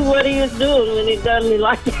good. He knew what he was doing when he done me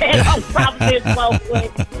like that on Providence Walkway.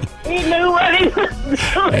 He knew what he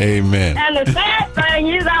was doing. Amen. And the sad thing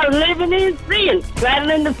is I was living in sin,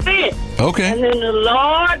 straddling the fence. Okay. And then the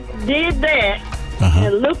Lord did that. Uh-huh.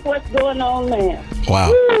 And look what's going on now.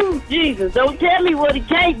 Wow. Woo, Jesus, don't tell me what he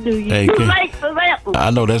can't do. You're Hey, too can- late for that one.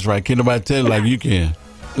 I know that's right. Can't nobody tell you like you can.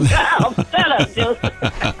 Oh, shut up, Joseph.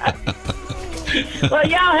 Well,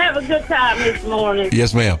 y'all have a good time this morning.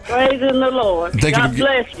 Yes, ma'am. Praising the Lord. God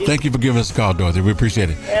bless you. Thank you for giving us a call, Dorothy. We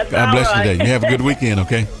appreciate it. That's God all bless you right. today. You have a good weekend,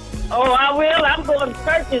 okay? Oh, I will. I'm going to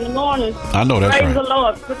church in the morning. I know that's Praise right. the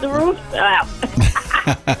Lord. Put the roof out.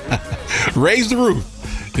 Raise the roof.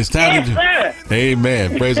 It's time Yes, to do. sir.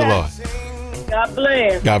 Amen. Praise the Lord. God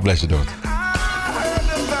bless. God bless you, Dorothy.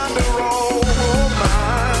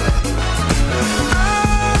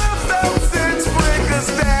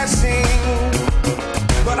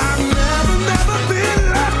 But I've never been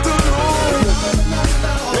left alone.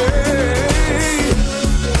 Hey,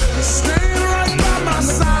 staying right by my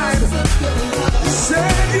side. You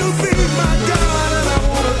said you'd be my God, and I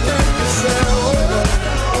wanna thank you, so.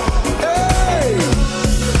 Hey,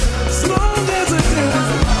 as long as it is,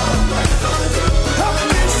 help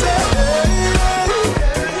me say, hey.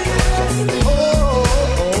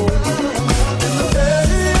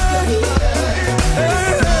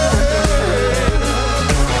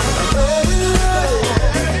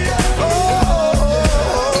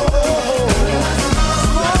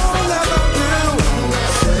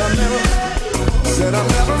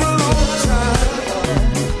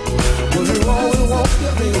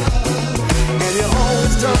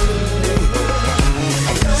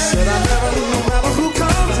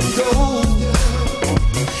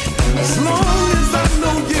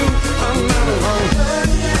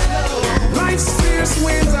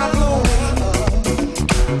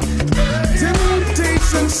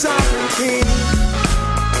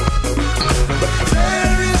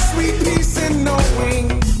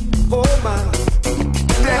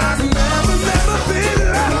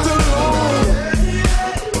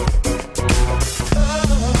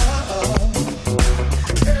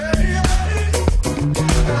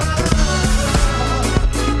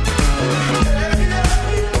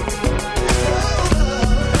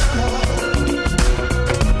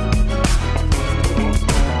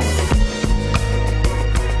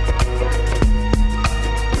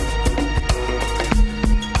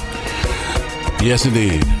 Yes,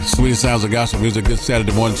 indeed. Sweet sounds of gospel music. Good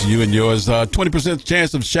Saturday morning to you and yours. 20%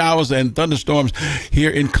 chance of showers and thunderstorms here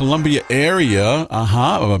in Columbia area.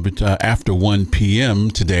 After 1 p.m.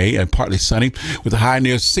 today, and partly sunny with a high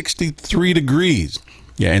near 63 degrees.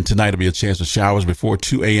 Yeah, and tonight will be a chance of showers before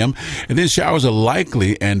 2 a.m. And then showers are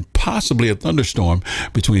likely and possibly a thunderstorm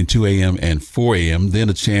between 2 a.m. and 4 a.m. Then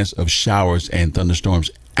a chance of showers and thunderstorms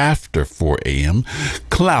after 4 a.m.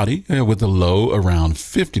 Cloudy with a low around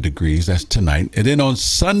 50 degrees. That's tonight. And then on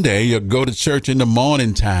Sunday, you'll go to church in the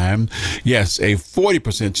morning time. Yes, a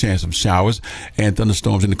 40% chance of showers and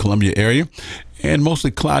thunderstorms in the Columbia area. And mostly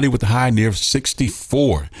cloudy with a high near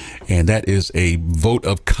 64. And that is a vote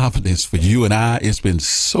of confidence for you and I. It's been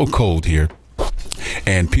so cold here.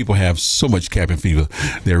 And people have so much cabin fever.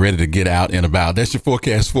 They're ready to get out and about. That's your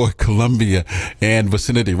forecast for Columbia and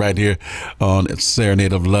vicinity right here on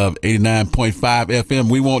Serenade of Love 89.5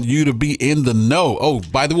 FM. We want you to be in the know. Oh,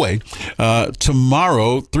 by the way,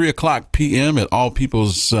 tomorrow, 3 o'clock p.m. at All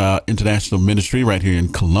People's International Ministry right here in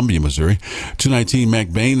Columbia, Missouri, 219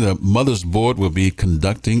 McBain, the Mother's Board will be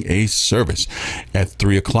conducting a service at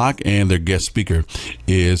 3 o'clock. And their guest speaker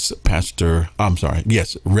is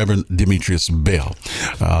Reverend Demetrius Bell.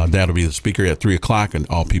 That'll be the speaker at 3 o'clock in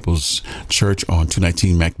All People's Church on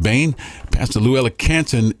 219 McBain. Pastor Luella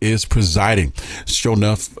Canton is presiding. Sure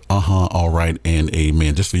enough, all right, and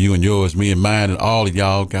amen. Just for you and yours, me and mine, and all of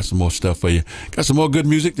y'all. Got some more stuff for you. Got some more good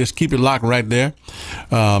music. Just keep it locked right there.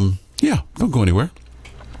 Don't go anywhere.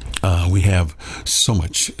 We have so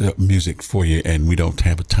much music for you, and we don't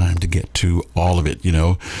have a time to get to all of it,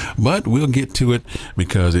 but we'll get to it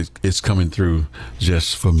because it's coming through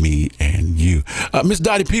just for me and you. Miss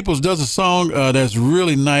Dottie Peoples does a song that's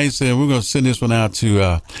really nice, and we're going to send this one out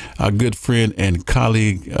to our good friend and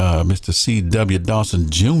colleague, Mr. C.W. Dawson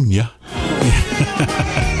Jr.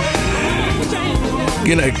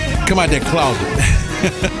 Come out that closet.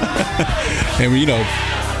 And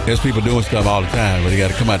there's people doing stuff all the time, but they got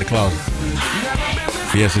to come out the closet.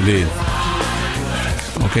 Yes, indeed.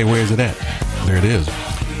 Okay, where is it at? There it is.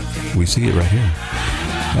 We see it right here.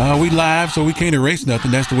 We live, so we can't erase nothing.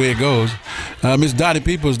 That's the way it goes. Miss Dottie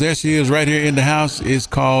Peoples, there she is right here in the house. It's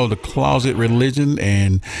called The Closet Religion,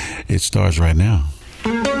 and it starts right now.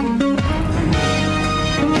 Come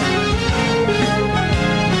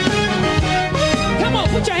on,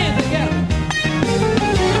 put your hands together.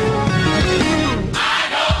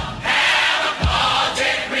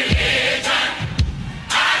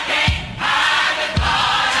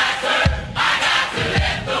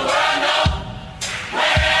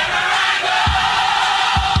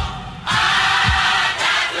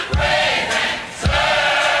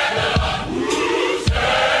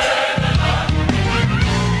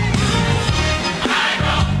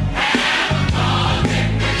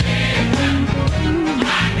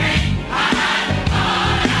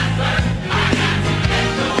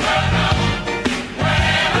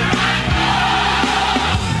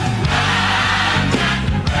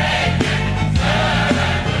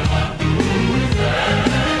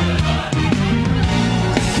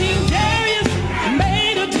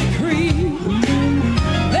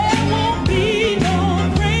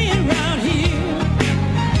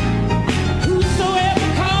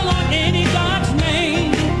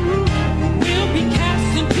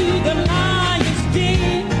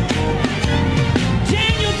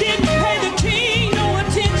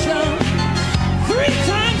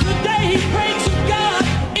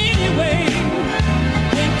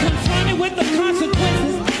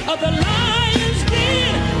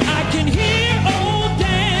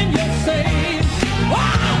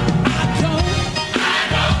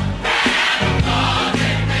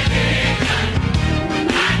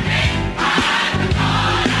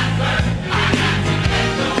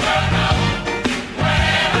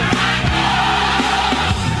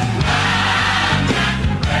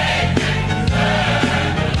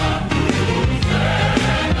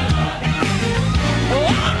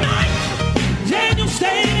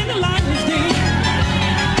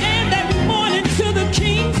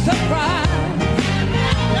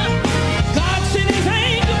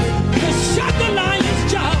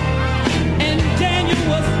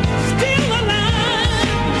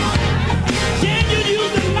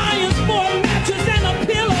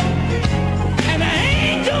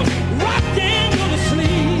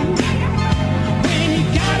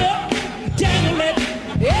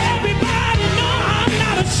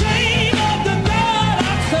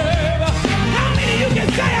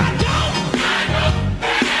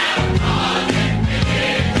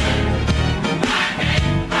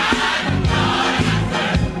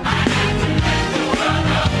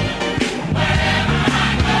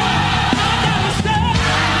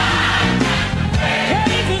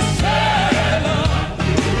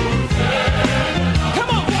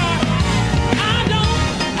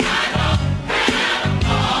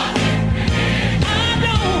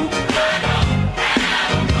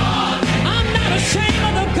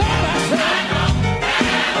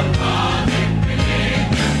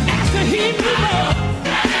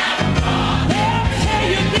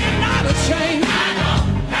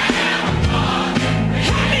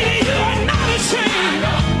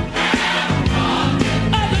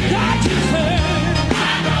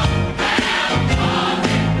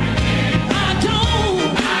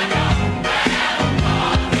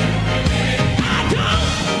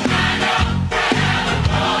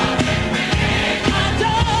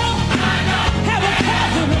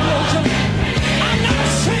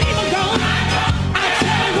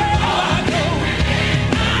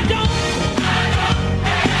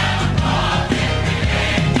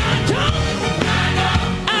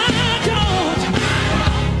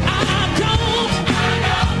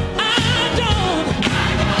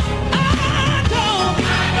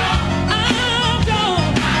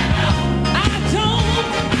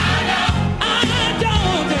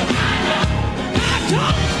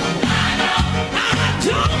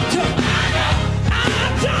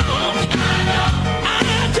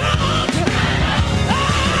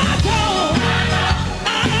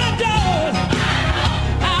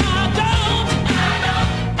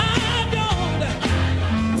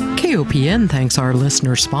 KOPN thanks our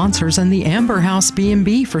listener sponsors and the Amber House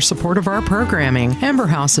B&B for support of our programming. Amber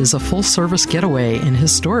House is a full-service getaway in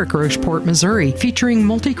historic Rocheport, Missouri, featuring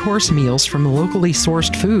multi-course meals from locally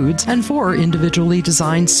sourced foods and 4 individually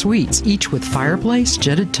designed suites, each with fireplace,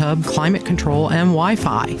 jetted tub, climate control, and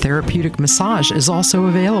Wi-Fi. Therapeutic massage is also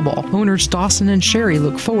available. Owners Dawson and Sherry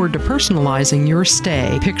look forward to personalizing your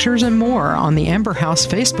stay. Pictures and more on the Amber House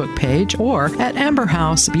Facebook page or at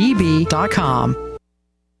amberhousebb.com.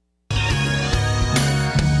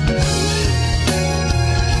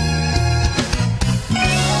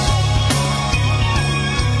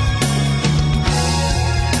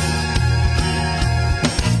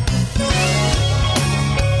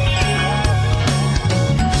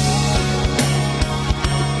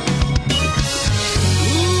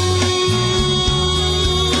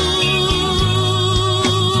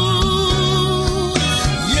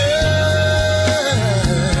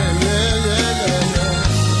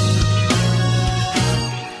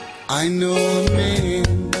 I know a man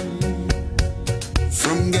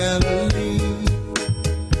from Galilee.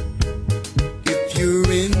 If you're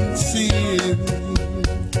in sin,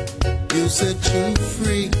 he'll set you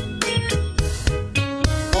free.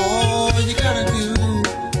 All you gotta do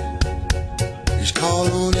is call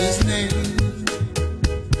on his name.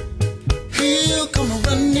 He'll come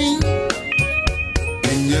running,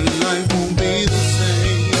 and your life won't be the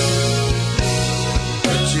same.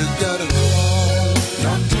 But you gotta call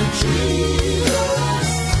Dr. Jesus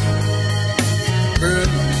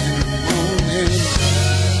early in the morning.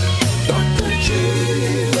 Dr.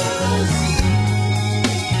 Jesus,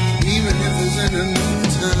 even if it's in the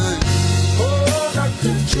noontime. Oh,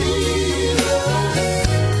 Dr. Jesus,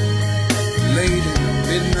 late in the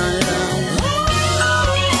midnight hour.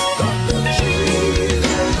 Dr.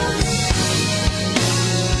 Jesus,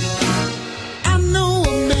 I know a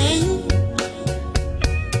man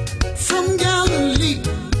from Galilee.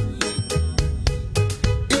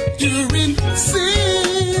 You're in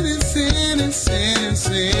sin and sin and sin and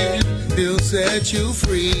sin. He'll set you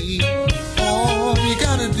free. All you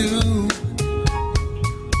gotta do,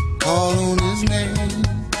 call on his name.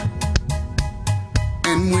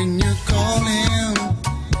 And when you call him,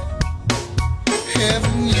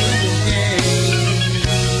 heaven you will gain.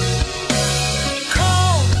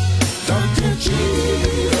 Call Dr.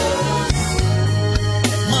 Jesus,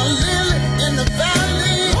 my lily in the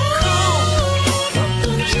valley.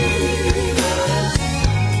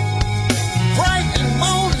 Bright and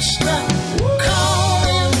morning star, call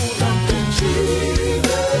him Dr.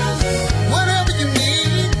 Jesus. Whatever you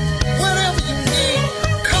need,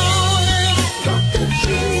 call him Dr.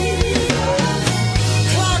 Jesus.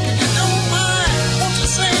 Clark, if you don't mind, won't you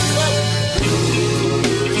sing for me?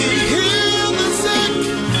 He healed the sick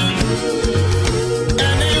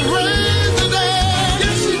and he raised the dead.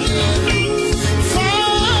 Yes, he did.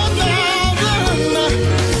 5,000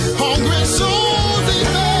 hungry souls he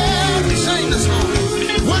fed. Sing this song.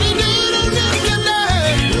 What he did on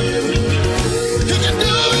yesterday, he can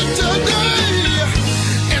do it today.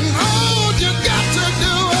 And all you got to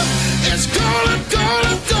do is call him, call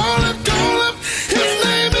him, call him, call him. His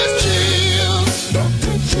name is Jesus.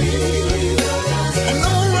 Dr. Jesus. I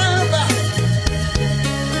know right about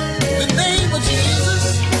the name of Jesus.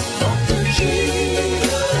 Dr.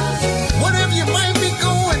 Jesus. Whatever you might be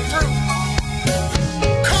going through,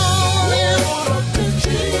 call him Dr.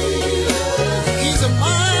 Jesus. He's a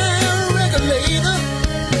mind regulator.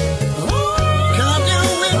 Can I get a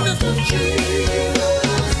witness?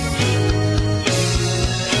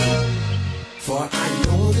 For I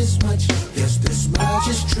know this much, yes, this much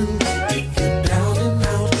is true. If you're down and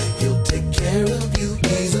out, he'll take care of you.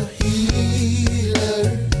 He's a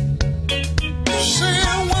healer. Say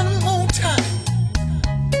it one more time.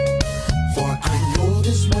 For I know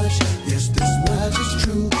this much, yes, this much is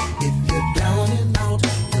true. If you're down and out,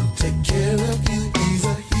 he'll take care of you. He's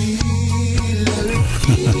a healer.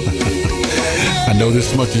 I know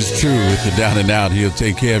this much is true. If you're down and out, he'll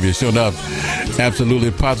take care of you. Sure enough,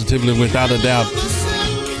 absolutely, positively, without a doubt,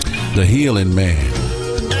 the healing man.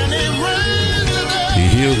 He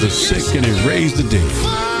healed the sick and he raised the dead.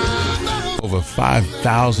 Over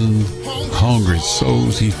 5,000 hungry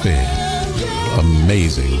souls he fed.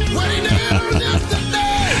 Amazing.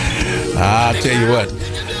 I'll tell you what,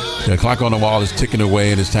 the clock on the wall is ticking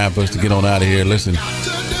away and it's time for us to get on out of here. Listen,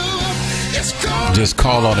 just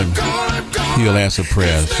call on him. He'll answer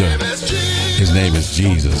prayers. Sure. His name is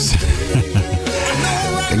Jesus.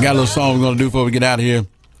 I got a little song we're going to do before we get out of here.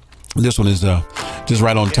 This one is just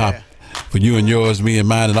right on top for you and yours, me and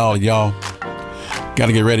mine, and all of y'all. Got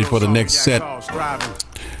to get ready for the next set.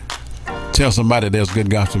 Tell somebody there's good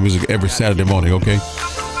gospel music every Saturday morning, okay?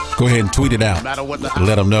 Go ahead and tweet it out.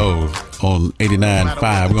 Let them know on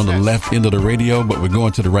 89.5. We're on the left end of the radio, but we're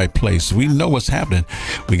going to the right place. We know what's happening.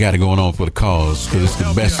 We got it going on for the cause because it's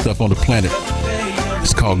the best stuff on the planet.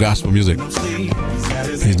 It's called gospel music.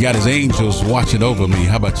 He's got his angels watching over me.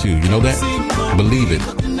 How about you? You know that? Believe it.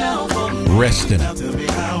 Rest in it.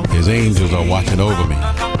 His angels are watching over me.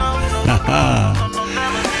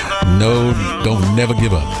 No, don't never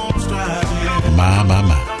give up.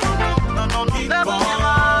 My.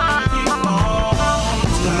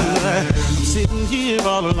 I'm sitting here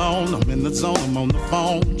all alone. I'm in the zone. I'm on the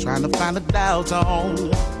phone trying to find a dial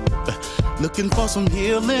tone. Looking for some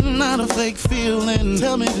healing, not a fake feeling.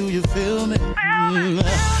 Tell me, do you feel me?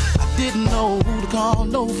 I didn't know who to call,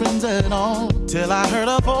 no friends at all, till I heard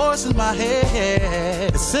a voice in my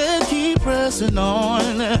head. It said, keep pressing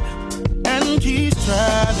on and keep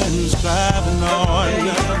striving on.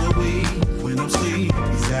 When I'm asleep,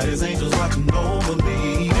 he's got his angels watching over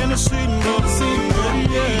me. Interceding for me,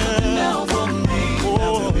 yeah. Now for me,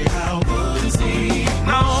 now tell me how good is he?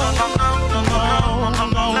 No.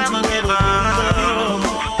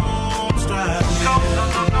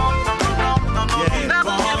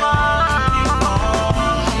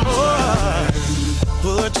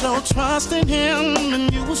 Put your trust in him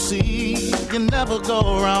and you will see you never go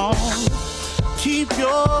wrong. Keep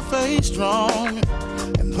your faith strong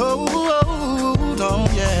and hold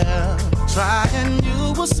on, yeah. Try and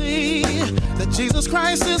you will see that Jesus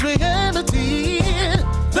Christ is reality.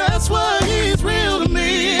 That's why he's real to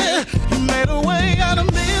me. He made a way out of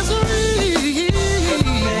misery.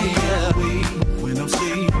 When I'm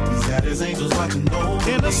asleep, he's got his angels watching over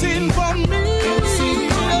me. Interceding for me.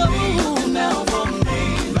 Now for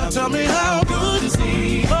me. Now tell me how good is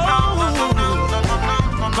he? Oh,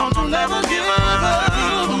 don't you never give up.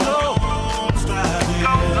 No.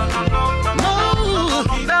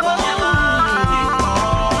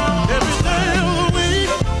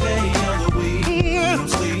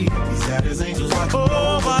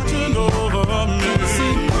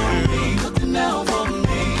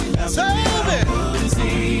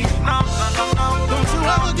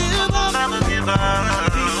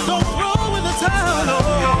 Don't throw in the towel, no.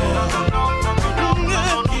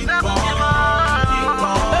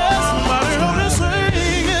 Somebody help me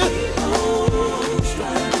sing it.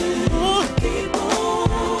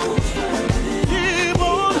 Keep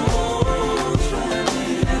on.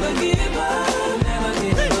 Never give up, never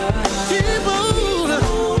give up.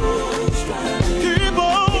 Keep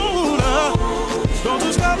on. Don't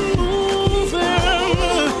you stop moving.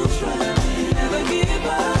 Never give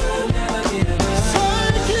up.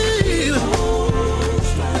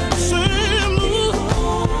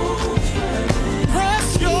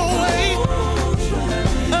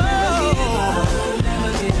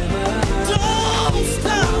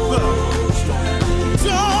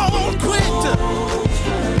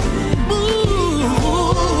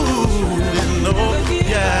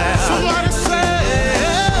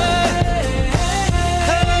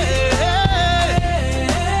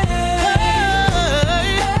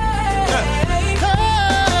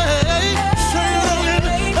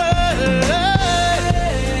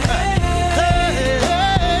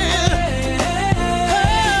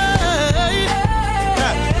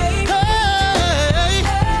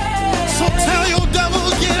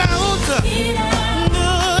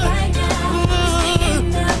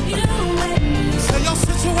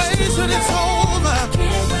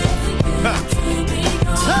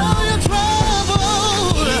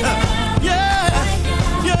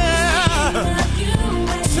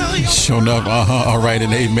 Sure enough, all right,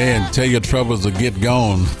 and amen. Tell your troubles to get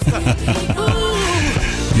gone.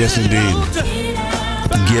 Yes, indeed.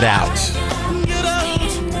 Get out.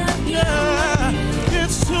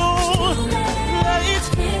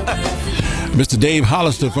 Mr. Dave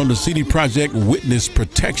Hollister from the CD Projekt Witness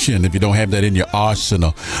Protection. If you don't have that in your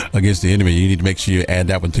arsenal against the enemy, you need to make sure you add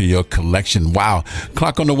that one to your collection. Wow.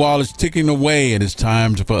 Clock on the wall is ticking away, and it's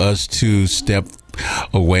time for us to step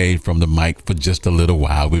away from the mic for just a little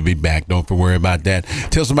while. We'll be back. Don't worry about that.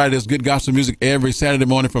 Tell somebody there's good gospel music every Saturday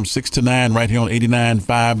morning from 6 to 9 right here on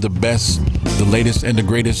 89.5. The best, the latest, and the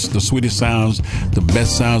greatest, the sweetest sounds, the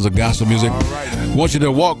best sounds of gospel music. Want you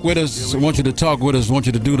to walk with us. Want you to talk with us. Want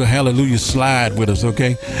you to do the hallelujah slide with us,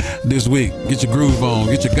 okay? This week, get your groove on.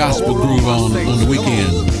 Get your gospel groove on the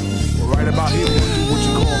weekend. Right about here, we'll do what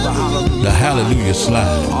you call the hallelujah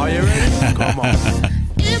slide. Are you ready? Come on.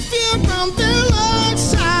 If you're on the Lord's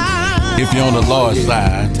side, if you're on the Lord's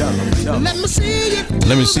side,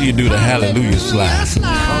 let me see you do the hallelujah slide.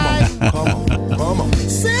 Come on.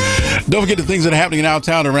 Don't forget the things that are happening in our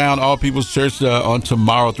town around All People's Church on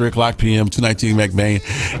tomorrow, 3 o'clock p.m., 219 McBain.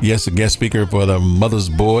 Yes, a guest speaker for the Mother's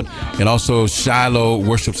Board. And also Shiloh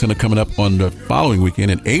Worship Center coming up on the following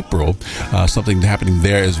weekend in April. Something happening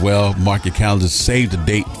there as well. Mark your calendars. Save the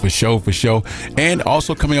date for show. And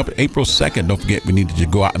also coming up April 2nd, don't forget we need to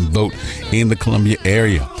go out and vote in the Columbia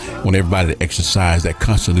area. I want everybody to exercise that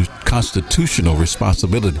constitutional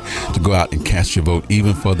responsibility to go out and cast your vote,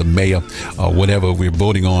 even for the mayor or whatever we're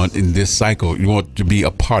voting on in this cycle. You want to be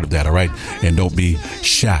a part of that, all right? And don't be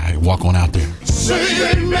shy. Walk on out there.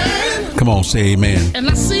 Say amen. Come on, say amen. And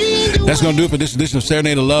I see you. That's going to do it for this edition of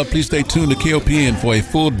Serenade of Love. Please stay tuned to KOPN for a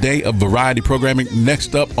full day of variety programming.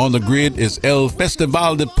 Next up on the grid is El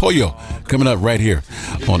Festival de Pollo, coming up right here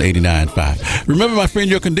on 89.5. Remember, my friend,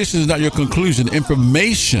 your condition is not your conclusion.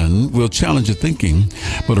 Information will challenge your thinking,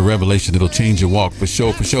 but a revelation, it'll change your walk for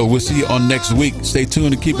sure. We'll see you on next week. Stay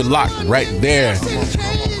tuned and keep it locked right there.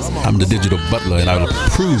 I'm the digital butler, and I've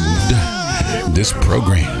approved this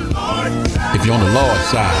program. If you're on the Lord's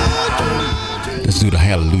side, let's do the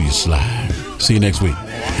hallelujah slide. See you next week.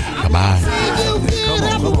 Bye-bye.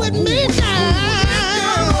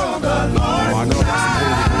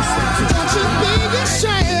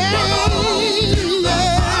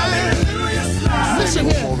 Listen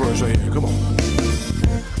here. Come on.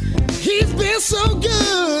 He's been so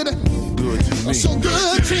good. Good to me. So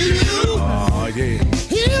good to you. Oh, yeah.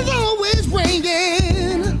 He's always bringing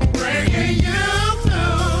you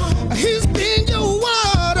through. He's been your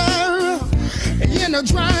water in a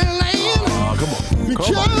dry land. Come on.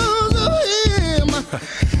 Because of him.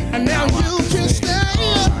 And now you can stand.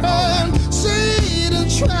 Satan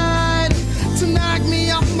tried to knock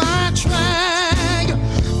me off my track,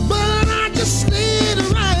 but I just stayed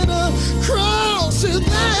right across his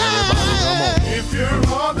path. If you're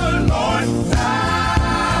on the Lord's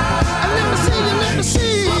side, let me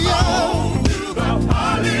see you.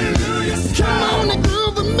 Hallelujah. Come on and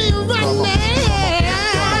groove with me right now.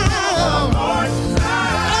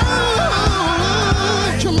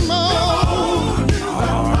 Come on.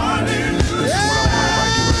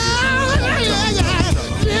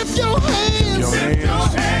 Lift your hands.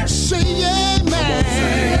 Say amen.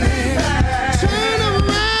 Turn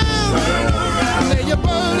around. Lay your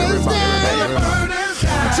burdens down.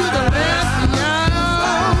 To the left, y'all.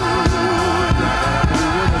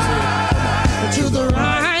 To the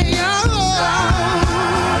right, y'all.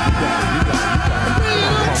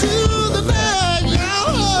 Bring it to the back,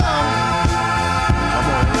 y'all.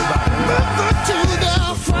 Move it to the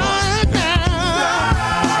front now.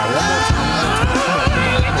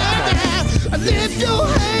 Lift your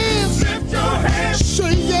hands.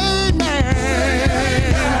 Say amen.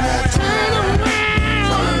 Turn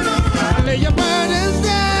around. Lay your burdens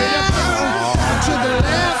down. To the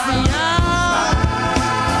left, y'all.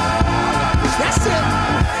 That's it.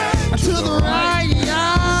 To the right,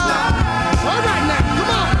 y'all. All right now,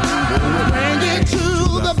 come on. Bring it to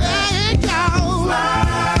the back, y'all.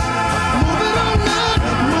 Move it on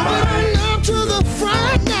up to the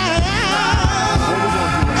front now.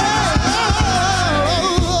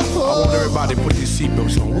 I want everybody to put these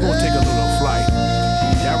seatbelts on. We're going to take a little flight.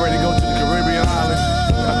 Y'all ready to go to the Caribbean island?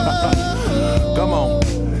 Come on.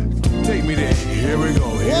 Take me there. Here we go.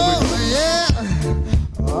 Yeah.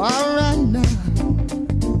 All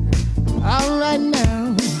right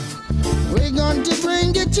now. We're going to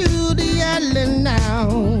bring you to the island now.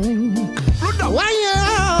 Why you?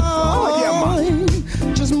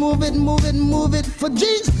 Just move it for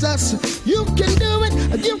Jesus. You can do it.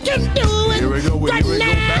 You can do it. Here we go. Right now.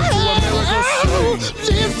 Back to America.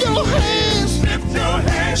 Lift your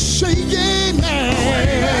hands. Say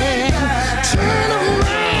amen. Turn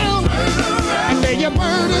around. And lay your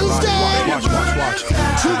burdens down. Watch.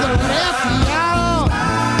 To the left, y'all.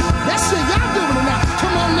 That's it, y'all doing it now.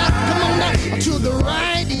 Come on now. To the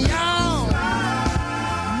right, y'all.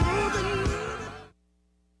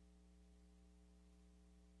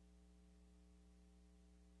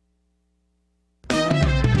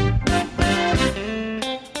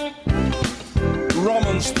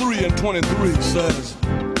 Romans 3:23 says,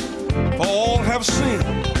 for all have sinned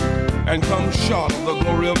and come short of the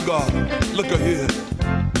glory of God. Look here.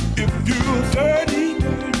 If you're dirty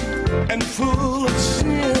and full of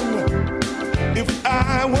sin, if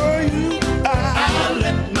I were you, I'll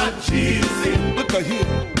let my Jesus in. Look here.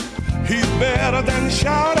 He's better than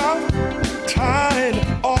shout out, Tide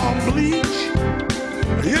or bleach.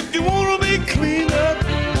 If you want to be cleaned up,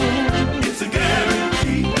 it's a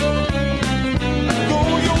guarantee.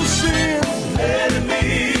 Though your sins, let him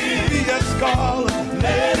in. Be as scarlet,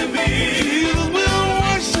 let him in. Jesus will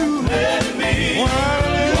wash you, let him in.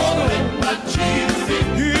 Let my Jesus in.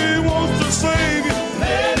 He wants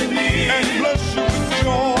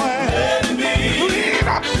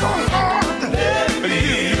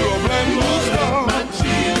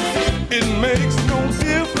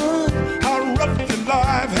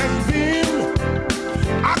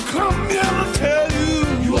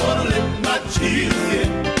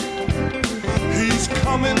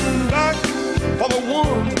for the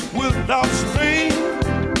one without stain.